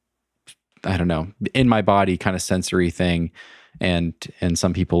 I don't know, in my body kind of sensory thing. And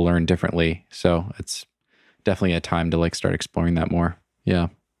some people learn differently. So it's definitely a time to like start exploring that more. Yeah.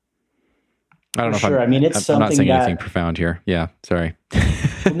 I don't know sure. if I mean, it's I'm not something saying that, anything profound here. Yeah. Sorry.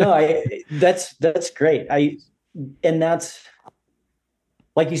 no, that's great. And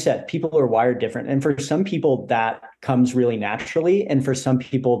like you said, people are wired different. And for some people, that comes really naturally. And for some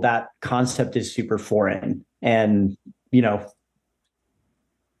people, that concept is super foreign. And, you know,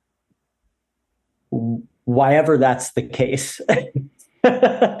 why ever that's the case,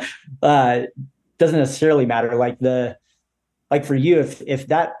 doesn't necessarily matter. Like for you, if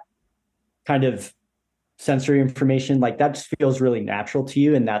that kind of sensory information, like that just feels really natural to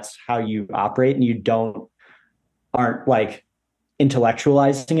you and that's how you operate and you aren't like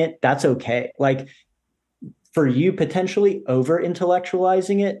intellectualizing it, that's okay. Like for you, potentially over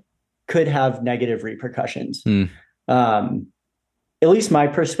intellectualizing it could have negative repercussions. Um, at least my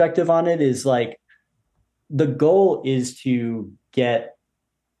perspective on it is like the goal is to get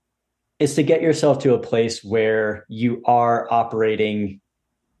yourself to a place where you are operating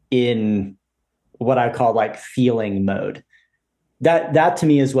in what I call like feeling mode. That to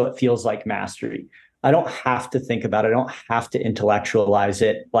me is what feels like mastery. I don't have to think about it. I don't have to intellectualize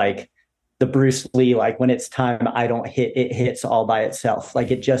it. Like the Bruce Lee, like when it's time, I don't hit, it hits all by itself. Like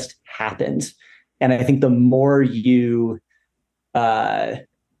it just happens. And I think the more you can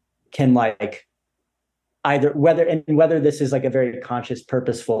like either whether this is like a very conscious,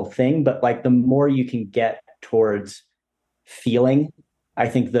 purposeful thing, but like the more you can get towards feeling, I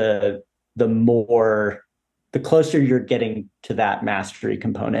think the closer you're getting to that mastery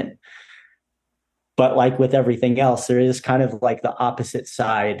component. But like with everything else, there is kind of like the opposite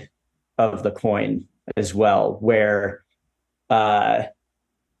side of the coin as well, where uh,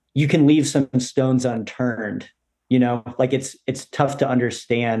 you can leave some stones unturned. You know, like it's tough to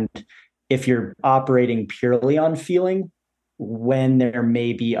understand if you're operating purely on feeling when there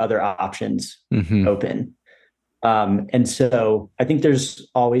may be other options open. And so I think there's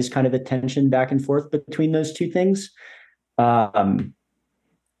always kind of a tension back and forth between those two things.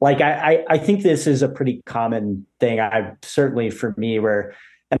 Like I think this is a pretty common thing. I certainly for me and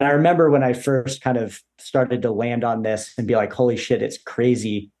I remember when I first kind of started to land on this and be like, holy shit, it's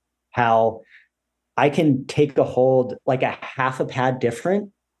crazy how I can take a hold like a half a pad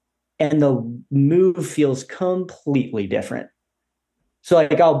different and the move feels completely different. So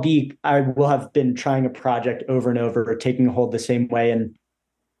like I will have been trying a project over and over, taking a hold the same way. And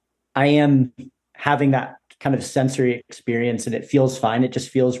I am having that kind of sensory experience and it feels fine. It just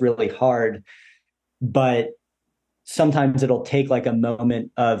feels really hard. But sometimes it'll take like a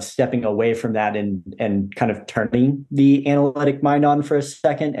moment of stepping away from that and kind of turning the analytic mind on for a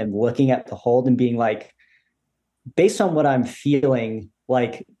second and looking at the hold and being like, based on what I'm feeling,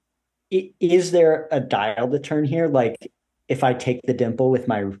 like, is there a dial to turn here? Like, if I take the dimple with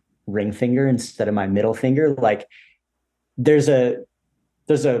my ring finger instead of my middle finger, like there's a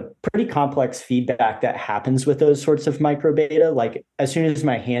pretty complex feedback that happens with those sorts of micro beta. Like as soon as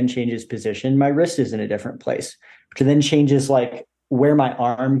my hand changes position, my wrist is in a different place, which then changes like where my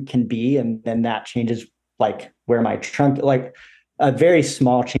arm can be. And then that changes like where my trunk, like a very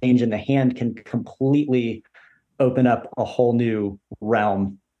small change in the hand can completely open up a whole new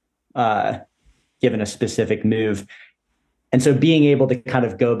realm, given a specific move. And so being able to kind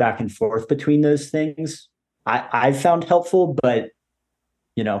of go back and forth between those things, I've found helpful, but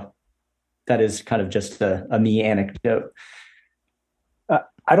you know, that is kind of just a me anecdote.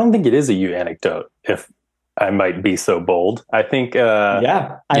 I don't think it is a you anecdote, if I might be so bold. I think,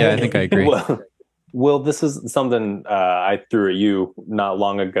 I think I agree. Well, this is something I threw at you not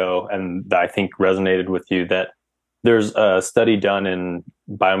long ago, and that I think resonated with you. That there's a study done in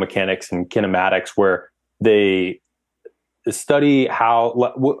biomechanics and kinematics where they study how,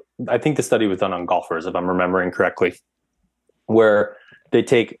 I think the study was done on golfers, if I'm remembering correctly, where they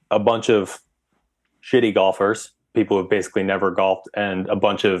take a bunch of shitty golfers, people who've basically never golfed, and a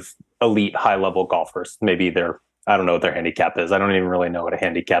bunch of elite high-level golfers. Maybe I don't know what their handicap is. I don't even really know what a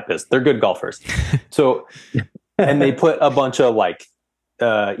handicap is. They're good golfers. So, and they put a bunch of like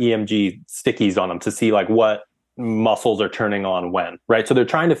EMG stickies on them to see like what muscles are turning on when, right? So they're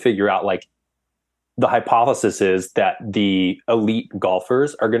trying to figure out like, the hypothesis is that the elite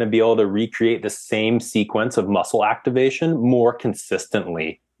golfers are going to be able to recreate the same sequence of muscle activation more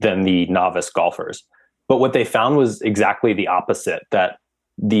consistently than the novice golfers. But what they found was exactly the opposite, that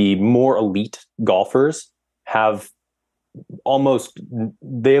the more elite golfers have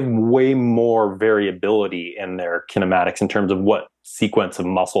way more variability in their kinematics in terms of what sequence of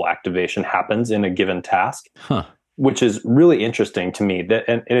muscle activation happens in a given task. Which is really interesting to me.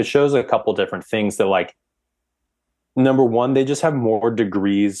 And it shows a couple different things that, like, number one, they just have more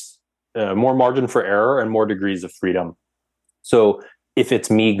degrees, more margin for error and more degrees of freedom. So if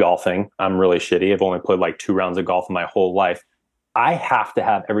it's me golfing, I'm really shitty. I've only played like 2 rounds of golf in my whole life. I have to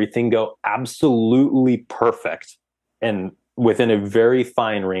have everything go absolutely perfect. And within a very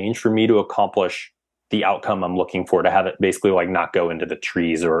fine range for me to accomplish the outcome I'm looking for, to have it basically like not go into the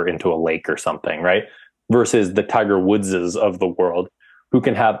trees or into a lake or something, right? Versus the Tiger Woodses of the world, who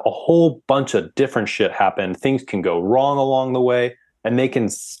can have a whole bunch of different shit happen. Things can go wrong along the way, and they can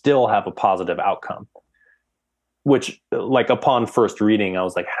still have a positive outcome. Which, like, upon first reading, I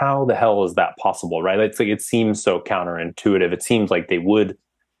was like, how the hell is that possible, right? It's like, it seems so counterintuitive. It seems like they would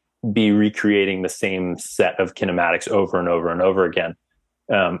be recreating the same set of kinematics over and over and over again.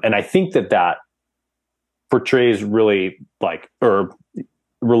 And I think that portrays really, like, or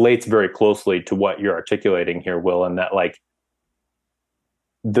relates very closely to what you're articulating here, Will, and that, like,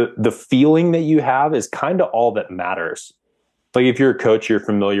 the feeling that you have is kind of all that matters. Like, if you're a coach, you're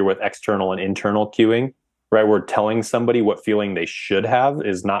familiar with external and internal cueing, right? Where telling somebody what feeling they should have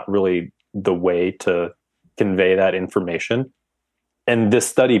is not really the way to convey that information. And this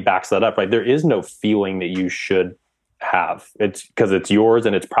study backs that up, right? There is no feeling that you should have. It's because it's yours,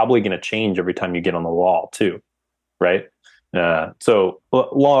 and it's probably going to change every time you get on the wall too, right? So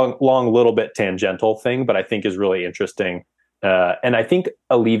long, little bit tangential thing, but I think is really interesting. And I think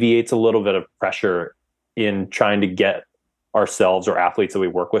alleviates a little bit of pressure in trying to get ourselves or athletes that we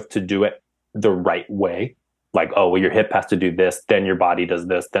work with to do it the right way. Like, oh, well, your hip has to do this, then your body does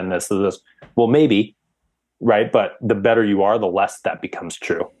this, then this is this. Well, maybe, right? But the better you are, the less that becomes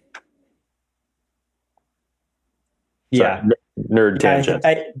true. Yeah. Sorry, nerd tangent.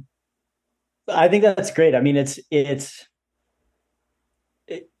 I think that's great. I mean,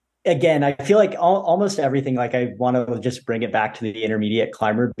 again, I feel like almost everything, like, I want to just bring it back to the intermediate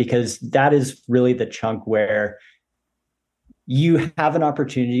climber, because that is really the chunk where you have an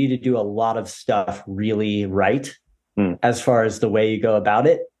opportunity to do a lot of stuff really right, as far as the way you go about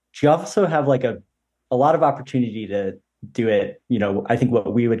it. You also have like a lot of opportunity to do it, I think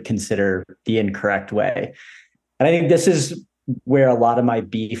what we would consider the incorrect way. And I think this is where a lot of my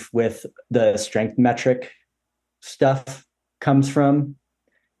beef with the strength metric stuff comes from,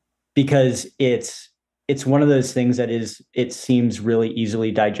 because it's one of those things that it seems really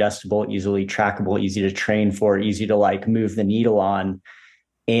easily digestible, easily trackable, easy to train for, easy to like move the needle on.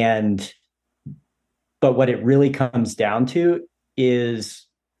 But what it really comes down to is,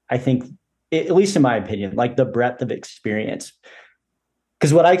 I think, at least in my opinion, like the breadth of experience.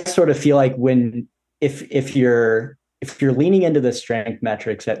 Because what I sort of feel like if you're leaning into the strength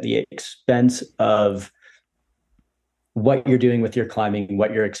metrics at the expense of what you're doing with your climbing,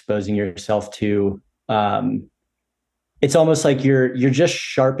 what you're exposing yourself to, it's almost like you're just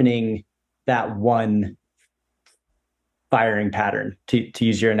sharpening that one firing pattern, to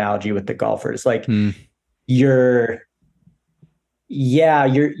use your analogy with the golfers. Like, you're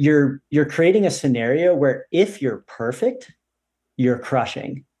creating a scenario where if you're perfect, you're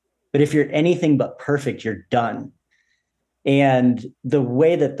crushing. But if you're anything but perfect, you're done. And the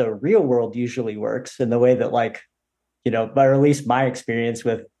way that the real world usually works, and the way that, like, or at least my experience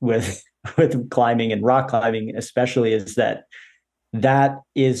with climbing and rock climbing especially, is that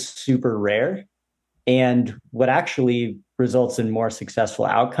is super rare. And what actually results in more successful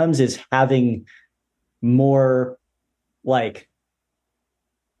outcomes is having more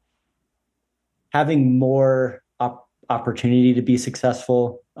opportunity to be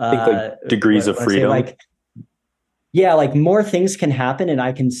successful. I think, like, degrees of freedom. Like more things can happen and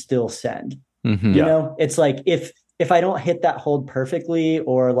I can still send. Mm-hmm. It's like, if I don't hit that hold perfectly,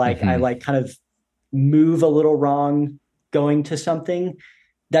 or like, I like kind of move a little wrong going to something,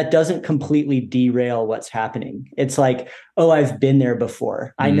 that doesn't completely derail what's happening. It's like, oh, I've been there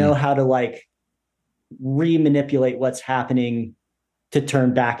before. I know how to like re-manipulate what's happening to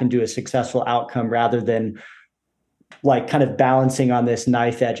turn back into a successful outcome, rather than like kind of balancing on this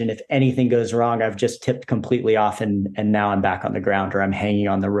knife edge. And if anything goes wrong, I've just tipped completely off, and now I'm back on the ground, or I'm hanging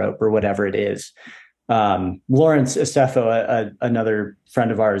on the rope, or whatever it is. Lawrence Estefo, another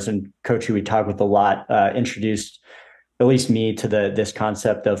friend of ours and coach who we talk with a lot, introduced at least me to this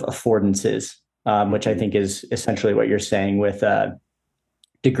concept of affordances, which I think is essentially what you're saying with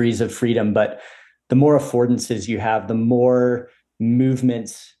degrees of freedom. But the more affordances you have, the more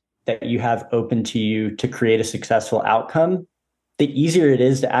movements that you have open to you to create a successful outcome, the easier it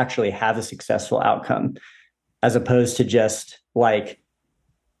is to actually have a successful outcome, as opposed to just like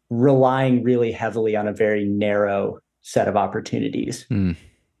relying really heavily on a very narrow set of opportunities.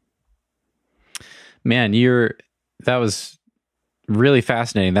 Man, that was really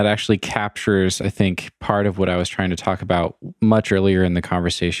fascinating. That actually captures, I think, part of what I was trying to talk about much earlier in the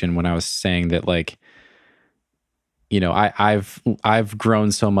conversation, when I was saying that, like, I've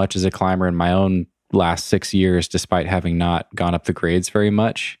grown so much as a climber in my own last 6 years, despite having not gone up the grades very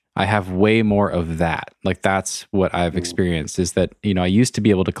much. I have way more of that. Like that's what I've experienced is that, you know, I used to be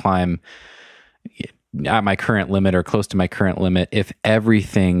able to climb at my current limit or close to my current limit if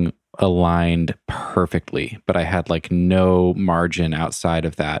everything aligned perfectly, but I had like no margin outside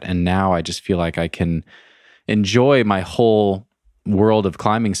of that. And now I just feel like I can enjoy my whole world of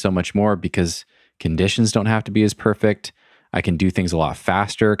climbing so much more because conditions don't have to be as perfect. I can do things a lot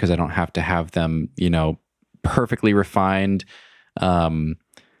faster because I don't have to have them, you know, perfectly refined.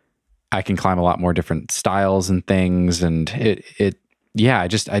 I can climb a lot more different styles and things. And I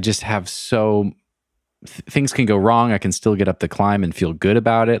just have things can go wrong. I can still get up the climb and feel good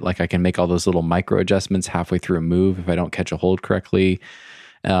about it. Like I can make all those little micro adjustments halfway through a move if I don't catch a hold correctly.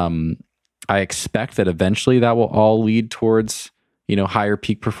 I expect that eventually that will all lead towards, you know, higher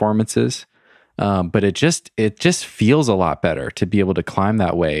peak performances. But it just feels a lot better to be able to climb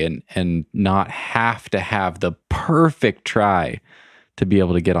that way and not have to have the perfect try to be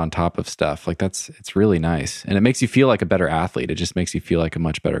able to get on top of stuff. Like it's really nice. And it makes you feel like a better athlete. It just makes you feel like a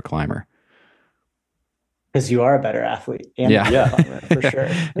much better climber. Because you are a better athlete. And yeah, for sure.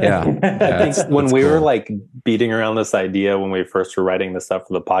 I think when we were like beating around this idea, when we first were writing this up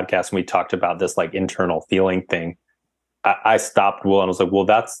for the podcast, and we talked about this like internal feeling thing, I stopped Will and was like, well,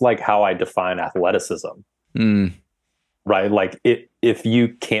 that's like how I define athleticism. Right? Like if you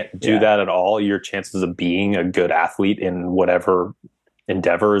can't do that at all, your chances of being a good athlete in whatever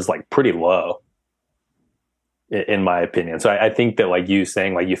endeavor is like pretty low, in my opinion. So I think that like you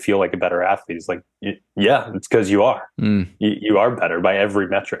saying like you feel like a better athlete is like, yeah, it's because you are. You are better by every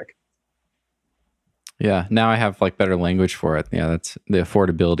metric. Yeah. Now I have like better language for it. Yeah. That's the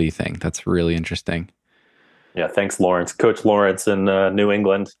affordability thing. That's really interesting. Yeah. Thanks, Lawrence. Coach Lawrence in New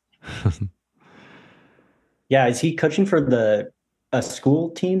England. Yeah. Is he coaching for a school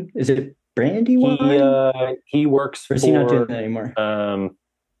team? Is it Brandywine? He works or is he not doing that anymore?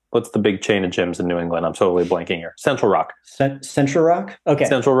 What's the big chain of gyms in New England? I'm totally blanking here. Central Rock. Central Rock? Okay.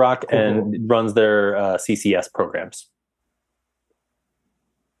 Central Rock, cool. And runs their CCS programs.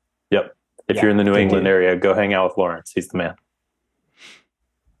 Yep. If you're in the New England area, go hang out with Lawrence. He's the man.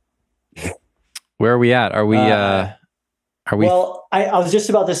 Where are we at? Are we? Well, I was just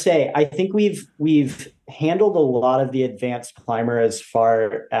about to say, I think we've handled a lot of the advanced climber as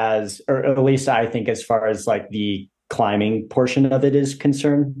far as, or at least I think as far as like the climbing portion of it is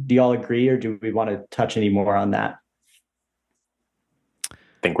concerned. Do you all agree, or do we want to touch any more on that? I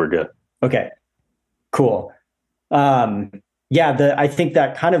think we're good. Okay, cool. I think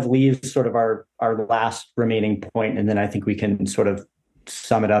that kind of leaves sort of our last remaining point, and then I think we can sort of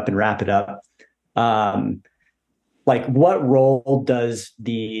sum it up and wrap it up. Like what role does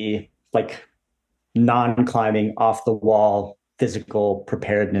the like non-climbing off the wall physical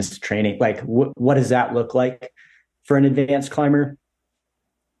preparedness training, like what does that look like for an advanced climber?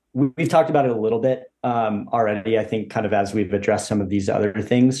 We've talked about it a little bit already, I think, kind of as we've addressed some of these other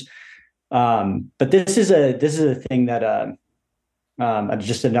things. But this is a thing that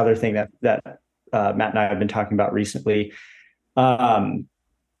just another thing that Matt and I have been talking about recently.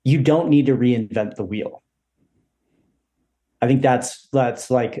 You don't need to reinvent the wheel. I think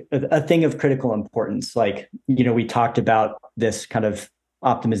that's like a thing of critical importance. Like, you know, we talked about this kind of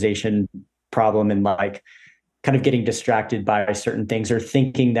optimization problem and like kind of getting distracted by certain things or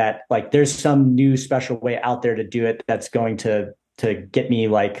thinking that like there's some new special way out there to do it that's going to get me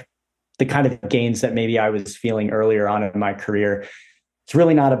like the kind of gains that maybe I was feeling earlier on in my career. It's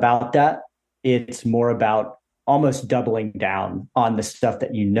really not about that. It's more about almost doubling down on the stuff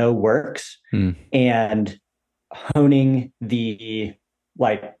that you know works and honing the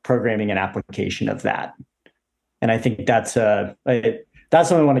like programming and application of that. And I think that's something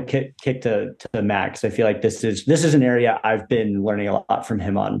I want to kick to Matt, because I feel like this is an area I've been learning a lot from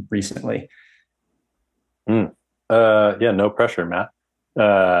him on recently. Yeah, no pressure, Matt.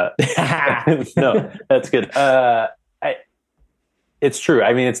 No, that's good. It's true.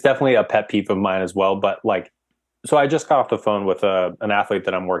 I mean, it's definitely a pet peeve of mine as well. But like, so I just got off the phone with an athlete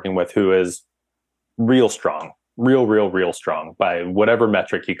that I'm working with who is real strong, real strong by whatever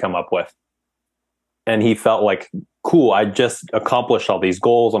metric you come up with. And he felt like, cool, I just accomplished all these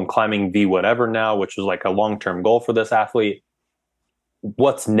goals. I'm climbing V whatever now, which is like a long-term goal for this athlete.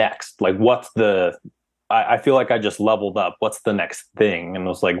 What's next? Like, I feel like I just leveled up. What's the next thing? And I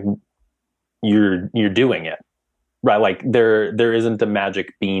was like, you're doing it, right? Like there isn't a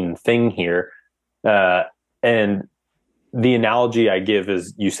magic bean thing here. And the analogy I give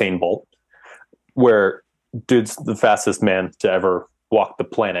is Usain Bolt, where dude's the fastest man to ever walk the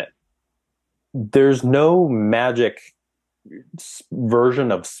planet. There's no magic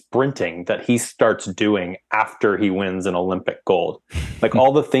version of sprinting that he starts doing after he wins an Olympic gold. Like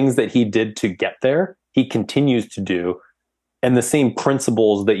all the things that he did to get there, he continues to do. And the same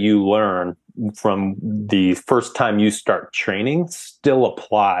principles that you learn from the first time you start training still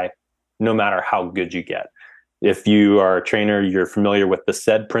apply no matter how good you get. If you are a trainer, you're familiar with the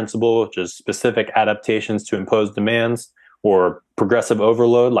SAID principle, which is specific adaptations to imposed demands, or progressive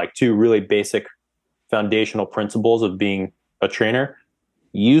overload, like two really basic foundational principles of being a trainer.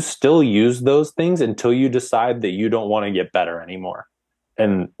 You still use those things until you decide that you don't want to get better anymore.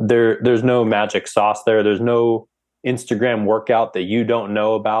 And there's no magic sauce there. There's no Instagram workout that you don't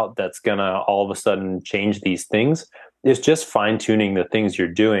know about that's gonna all of a sudden change these things. It's just fine tuning the things you're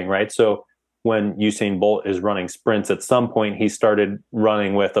doing, right? So when Usain Bolt is running sprints, at some point he started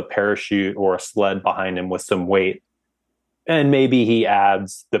running with a parachute or a sled behind him with some weight. And maybe he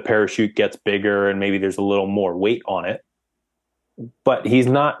adds, the parachute gets bigger and maybe there's a little more weight on it. But he's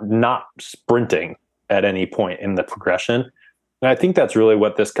not sprinting at any point in the progression. And I think that's really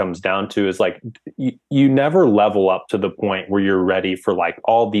what this comes down to is like, you never level up to the point where you're ready for like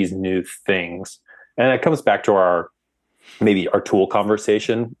all these new things. And it comes back to maybe our tool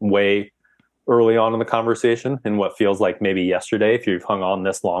conversation way early on in the conversation, and what feels like maybe yesterday if you've hung on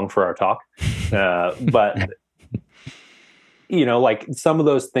this long for our talk. But you know, like some of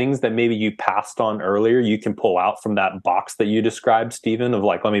those things that maybe you passed on earlier, you can pull out from that box that you described, Stephen, of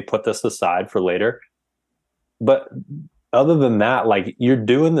like, let me put this aside for later. But other than that, like you're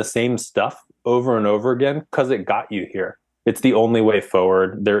doing the same stuff over and over again because it got you here. It's the only way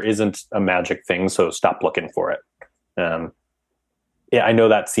forward. There isn't a magic thing, so stop looking for it. Yeah, I know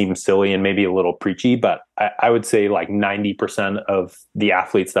that seems silly and maybe a little preachy, but I would say like 90% of the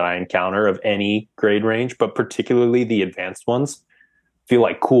athletes that I encounter of any grade range, but particularly the advanced ones, feel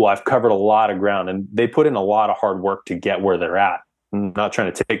like, cool, I've covered a lot of ground, and they put in a lot of hard work to get where they're at. I'm not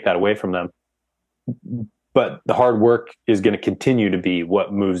trying to take that away from them, but the hard work is going to continue to be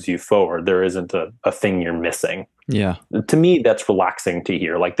what moves you forward. There isn't a thing you're missing. Yeah. To me, that's relaxing to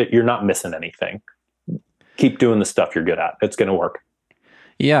hear, like that you're not missing anything. Keep doing the stuff you're good at. It's going to work.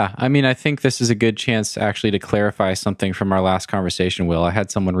 Yeah, I mean, I think this is a good chance actually to clarify something from our last conversation, Will. I had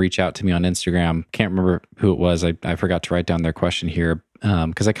someone reach out to me on Instagram. Can't remember who it was. I forgot to write down their question here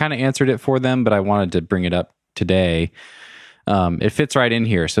because I kind of answered it for them, but I wanted to bring it up today. It fits right in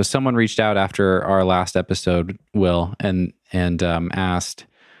here. So someone reached out after our last episode, Will, and asked,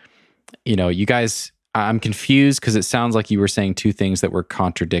 you know, you guys, I'm confused because it sounds like you were saying two things that were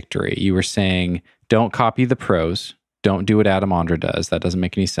contradictory. You were saying, don't copy the pros. Don't do what Adam Ondra does. That doesn't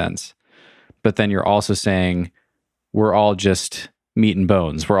make any sense. But then you're also saying we're all just meat and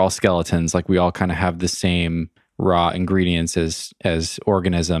bones. We're all skeletons. Like we all kind of have the same raw ingredients as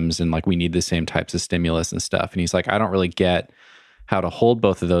organisms, and like we need the same types of stimulus and stuff. And he's like, I don't really get how to hold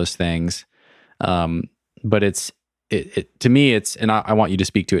both of those things. But it to me, it's, and I want you to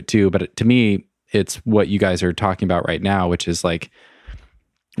speak to it too, but to me, it's what you guys are talking about right now, which is like,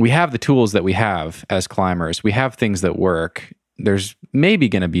 we have the tools that we have as climbers. We have things that work. There's maybe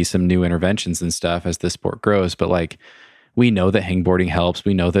going to be some new interventions and stuff as the sport grows, but like we know that hangboarding helps.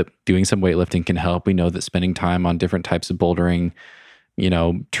 We know that doing some weightlifting can help. We know that spending time on different types of bouldering, you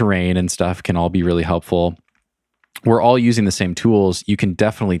know, terrain and stuff can all be really helpful. We're all using the same tools. You can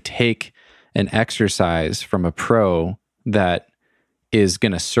definitely take an exercise from a pro that is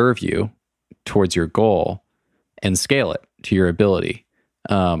going to serve you towards your goal and scale it to your ability.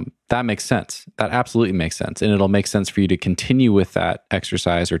 That makes sense. That absolutely makes sense. And it'll make sense for you to continue with that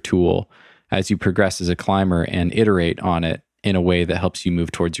exercise or tool as you progress as a climber and iterate on it in a way that helps you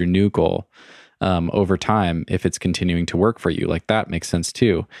move towards your new goal over time if it's continuing to work for you. Like that makes sense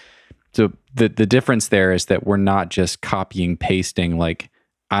too. So the difference there is that we're not just copying, pasting, like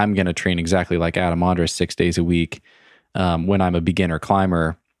I'm going to train exactly like Adam Ondra 6 days a week when I'm a beginner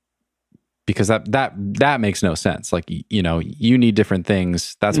climber, because that makes no sense. Like, you know, you need different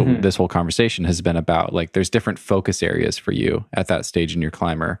things. That's what this whole conversation has been about. Like there's different focus areas for you at that stage in your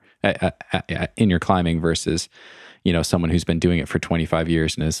in your climbing versus, you know, someone who's been doing it for 25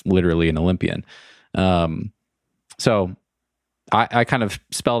 years and is literally an Olympian. So I kind of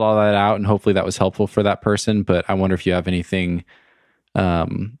spelled all that out, and hopefully that was helpful for that person. But I wonder if you have anything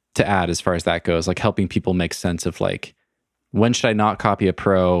to add as far as that goes, like helping people make sense of like, when should I not copy a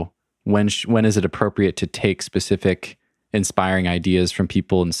pro? When is it appropriate to take specific inspiring ideas from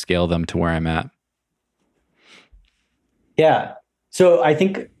people and scale them to where I'm at? Yeah. So I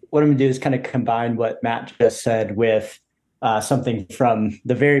think what I'm going to do is kind of combine what Matt just said with something from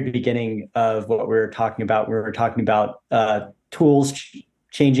the very beginning of what we were talking about. We were talking about tools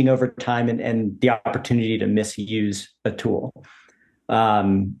changing over time and the opportunity to misuse a tool.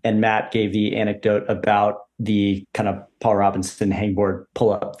 And Matt gave the anecdote about the kind of Paul Robinson hangboard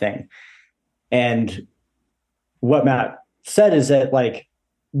pull-up thing. And what Matt said is that like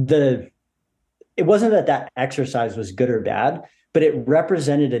it wasn't that exercise was good or bad, but it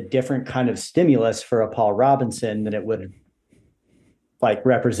represented a different kind of stimulus for a Paul Robinson than it would like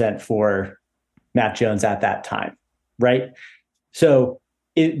represent for Matt Jones at that time. Right. So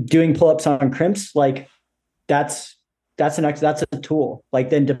doing pull-ups on crimps, like that's a tool. Like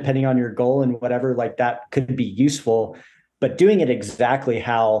then depending on your goal and whatever, like that could be useful, but doing it exactly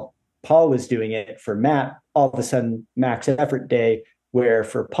how Paul was doing it for Matt, all of a sudden max effort day, where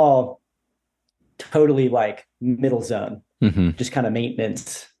for Paul, totally like middle zone, just kind of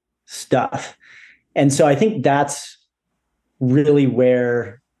maintenance stuff. And so I think that's really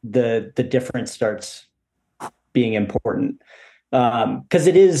where the difference starts being important. Because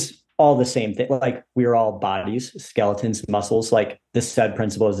it is all the same thing. Like we're all bodies, skeletons, muscles. Like the SAID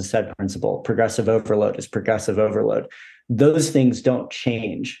principle is the SAID principle. Progressive overload is progressive overload. Those things don't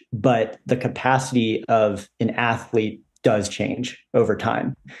change, but the capacity of an athlete does change over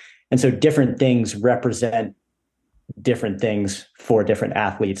time. And so different things represent different things for different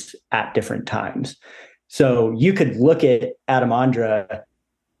athletes at different times. So you could look at Adam Ondra,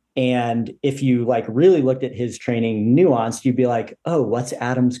 and if you like really looked at his training nuanced, you'd be like, oh, what's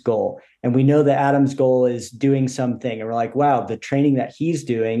Adam's goal? And we know that Adam's goal is doing something. And we're like, wow, the training that he's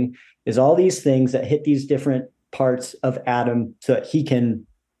doing is all these things that hit these different parts of Adam so that he can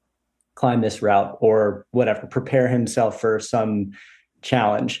climb this route or whatever, prepare himself for some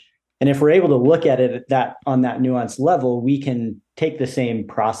challenge. And if we're able to look at it on that nuanced level, we can take the same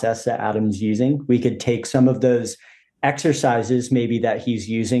process that Adam's using. We could take some of those exercises maybe that he's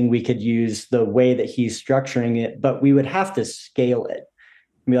using. We could use the way that he's structuring it, but we would have to scale it.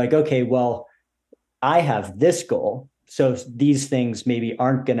 Be like, okay, well, I have this goal, so these things maybe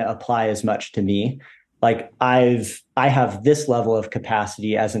aren't going to apply as much to me. Like I have this level of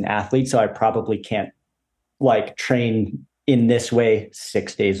capacity as an athlete, so I probably can't like train in this way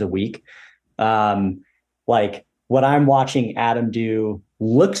 6 days a week. Like what I'm watching Adam do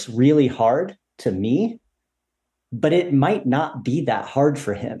looks really hard to me, but it might not be that hard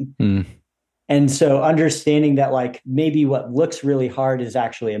for him. And so understanding that like maybe what looks really hard is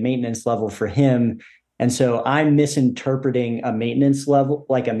actually a maintenance level for him. And so I'm misinterpreting a maintenance level,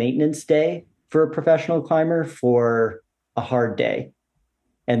 like a maintenance day for a professional climber for a hard day.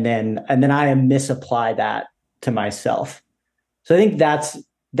 And then I misapply that to myself. So I think that's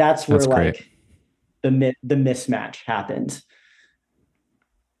where like the mismatch happens.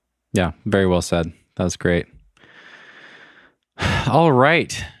 Yeah, very well said. That was great. All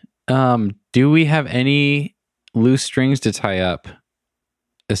right. Do we have any loose strings to tie up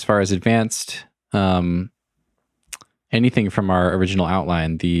as far as advanced? Anything from our original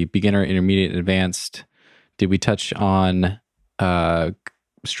outline, the beginner, intermediate, advanced? Did we touch on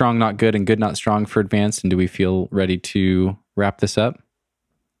strong, not good, and good, not strong for advanced? And do we feel ready to wrap this up?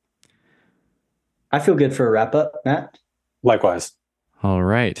 I feel good for a wrap up, Matt. Likewise. All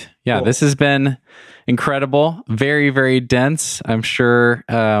right. Yeah, cool. This has been incredible. Very, very dense. I'm sure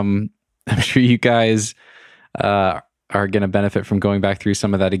you guys are going to benefit from going back through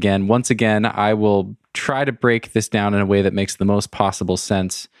some of that again. Once again, I will try to break this down in a way that makes the most possible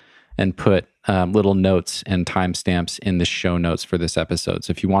sense and put little notes and timestamps in the show notes for this episode.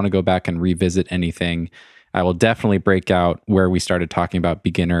 So if you want to go back and revisit anything, I will definitely break out where we started talking about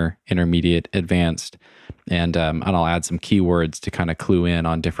beginner, intermediate, advanced, and I'll add some keywords to kind of clue in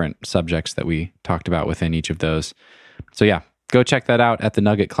on different subjects that we talked about within each of those. So yeah, go check that out at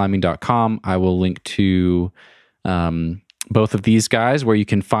thenuggetclimbing.com. I will link to both of these guys where you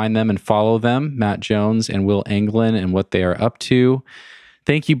can find them and follow them, Matt Jones and Will Anglin, and what they are up to.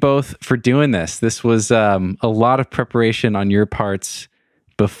 Thank you both for doing this. This was a lot of preparation on your parts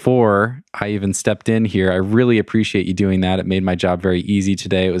before I even stepped in here. I really appreciate you doing that. It made my job very easy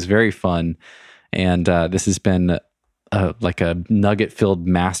today. It was very fun. And this has been like a nugget-filled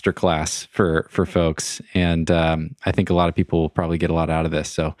masterclass for folks. And I think a lot of people will probably get a lot out of this.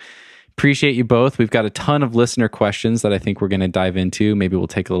 So appreciate you both. We've got a ton of listener questions that I think we're going to dive into. Maybe we'll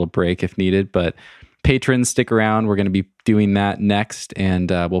take a little break if needed. But patrons, stick around. We're going to be doing that next. And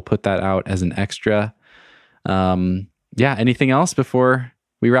we'll put that out as an extra. Yeah, anything else before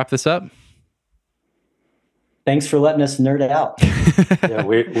we wrap this up? Thanks for letting us nerd it out. Yeah,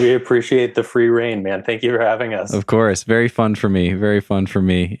 we appreciate the free reign, man. Thank you for having us. Of course. Very fun for me. Very fun for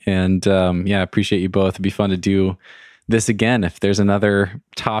me. And yeah, appreciate you both. It'd be fun to do this again. If there's another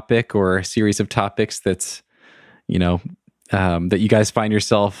topic or a series of topics that's, that you guys find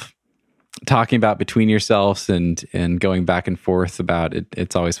yourself talking about between yourselves and going back and forth about it.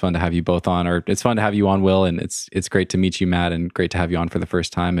 It's always fun to have you both on, or it's fun to have you on, Will, and it's great to meet you, Matt, and great to have you on for the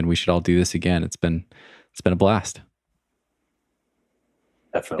first time. And we should all do this again. It's been a blast.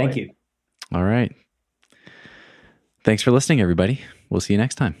 Definitely. Thank you. All right. Thanks for listening, everybody. We'll see you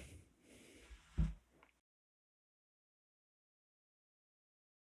next time.